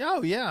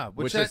 Oh, yeah,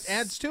 which that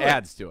adds to it.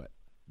 Adds to it.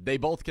 They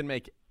both can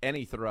make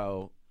any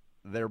throw.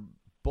 They're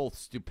both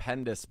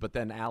stupendous, but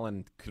then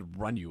Allen could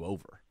run you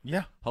over.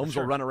 Yeah. Holmes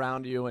will run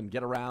around you and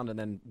get around and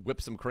then whip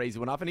some crazy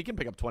one off, and he can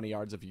pick up 20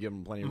 yards if you give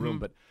him plenty of room.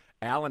 But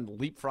Allen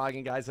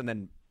leapfrogging guys and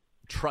then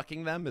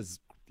trucking them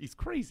he's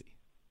crazy.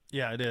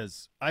 Yeah, it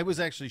is. I was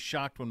actually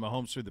shocked when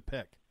Mahomes threw the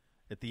pick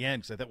at the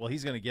end because I thought, well,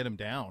 he's going to get him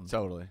down.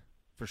 Totally.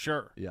 For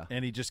sure. Yeah.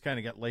 And he just kind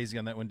of got lazy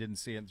on that one, didn't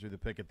see it, and threw the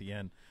pick at the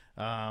end.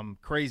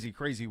 Crazy,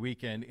 crazy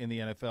weekend in the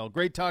NFL.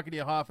 Great talking to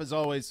you, Hoff, as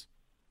always.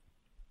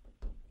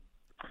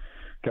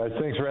 Guys,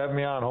 thanks for having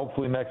me on.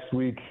 Hopefully next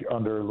week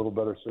under a little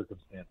better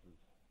circumstances.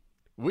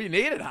 We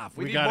need it, Hoff.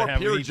 We need gotta more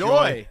pure need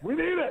joy. We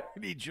need it.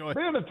 We need joy.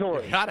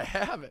 Mandatory. Gotta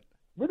have it.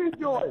 We need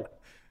joy.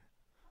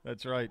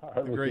 That's right. All right,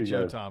 The we'll great see you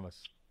Joe guys.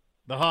 Thomas.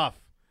 The Hoff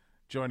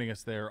joining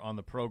us there on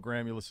the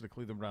program. You listen to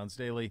Cleveland Browns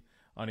Daily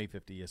on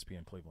 850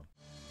 ESPN Cleveland.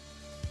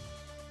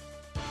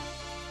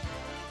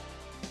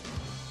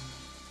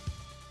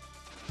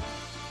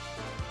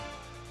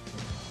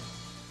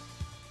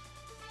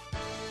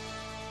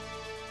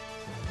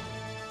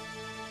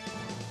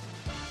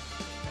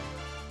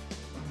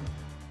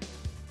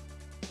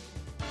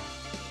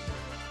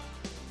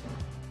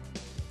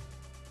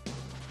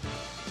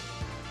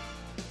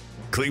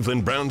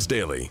 Cleveland Browns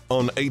Daily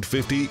on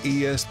 850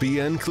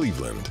 ESPN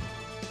Cleveland.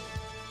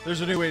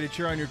 There's a new way to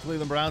cheer on your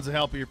Cleveland Browns and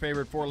help your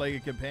favorite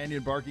four-legged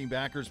companion, Barking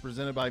Backers,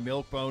 presented by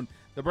Milk-Bone,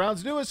 the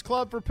Browns' newest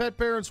club for pet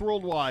parents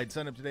worldwide.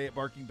 Sign up today at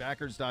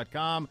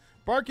barkingbackers.com.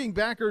 Barking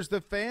Backers,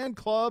 the fan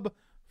club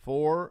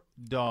for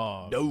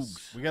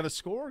dogs. We got a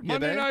score?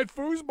 Monday Night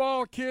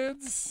Foosball,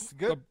 kids.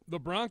 Good. The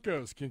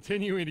Broncos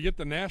continuing to get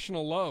the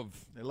national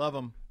love. They love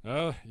them.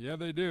 Yeah,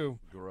 they do.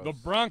 Gross. The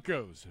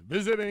Broncos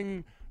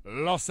visiting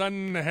Los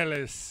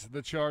Angeles,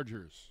 the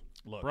Chargers.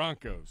 Look,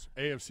 Broncos,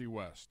 AFC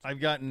West. I've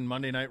gotten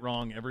Monday night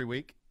wrong every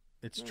week.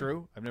 It's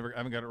true. I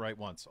haven't got it right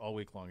once all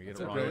week long. I get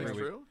it wrong every week.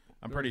 True?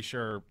 I'm pretty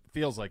sure.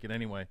 Feels like it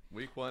anyway.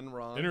 Week 1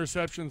 wrong.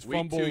 Interceptions, Week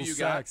 2 fumbles, you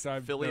got sacks.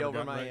 I've Philly never over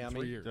gotten right in 3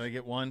 Miami. years. Did I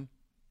get one?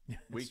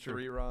 Week It's true.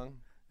 3 wrong.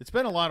 It's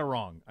been a lot of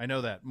wrong. I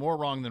know that. More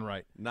wrong than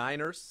right.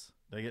 Niners.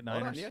 Did I get Hold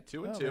on, Niners? yeah,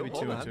 2 and Oh, 2. maybe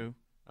Hold 2 on. and 2.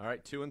 All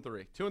right, 2 and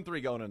 3. 2 and 3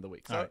 going into the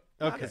week. So All right.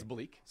 not Okay. as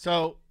bleak.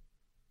 So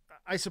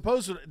I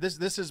suppose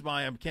this is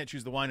my I can't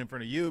choose the wine in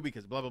front of you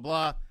because blah, blah,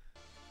 blah.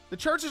 The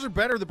Chargers are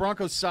better. The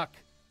Broncos suck.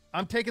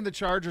 I'm taking the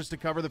Chargers to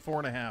cover the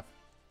 4.5.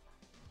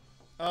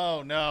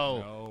 Oh,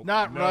 no.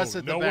 Not Russ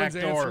at the back door. No one's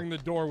answering the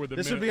door with a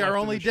This would minute be our left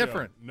in only the show.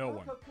 different. No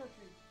one.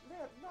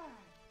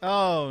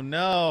 Oh,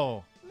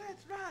 no.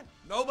 Let's run.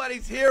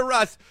 Nobody's here,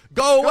 Russ.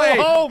 Go away.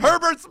 home.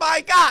 Herbert's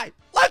my guy.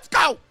 Let's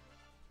go.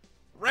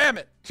 Ram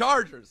it.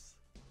 Chargers.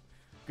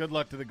 Good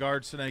luck to the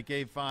Guards tonight.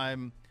 Game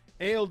 5.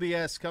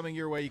 ALDS coming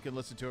your way. You can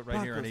listen to it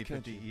right here on Broncos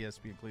 850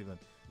 ESPN Cleveland.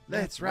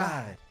 Let's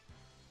ride.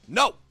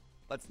 No.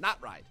 Let's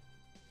not ride.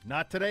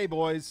 Not today,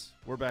 boys.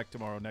 We're back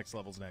tomorrow. Next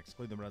Level's next.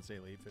 Cleveland Browns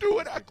Daily. 850 Do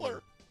it, ESPN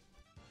Eckler.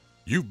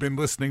 You've been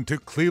listening to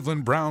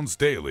Cleveland Browns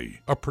Daily,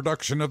 a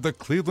production of the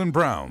Cleveland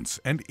Browns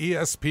and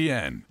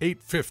ESPN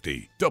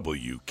 850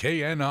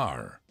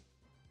 WKNR.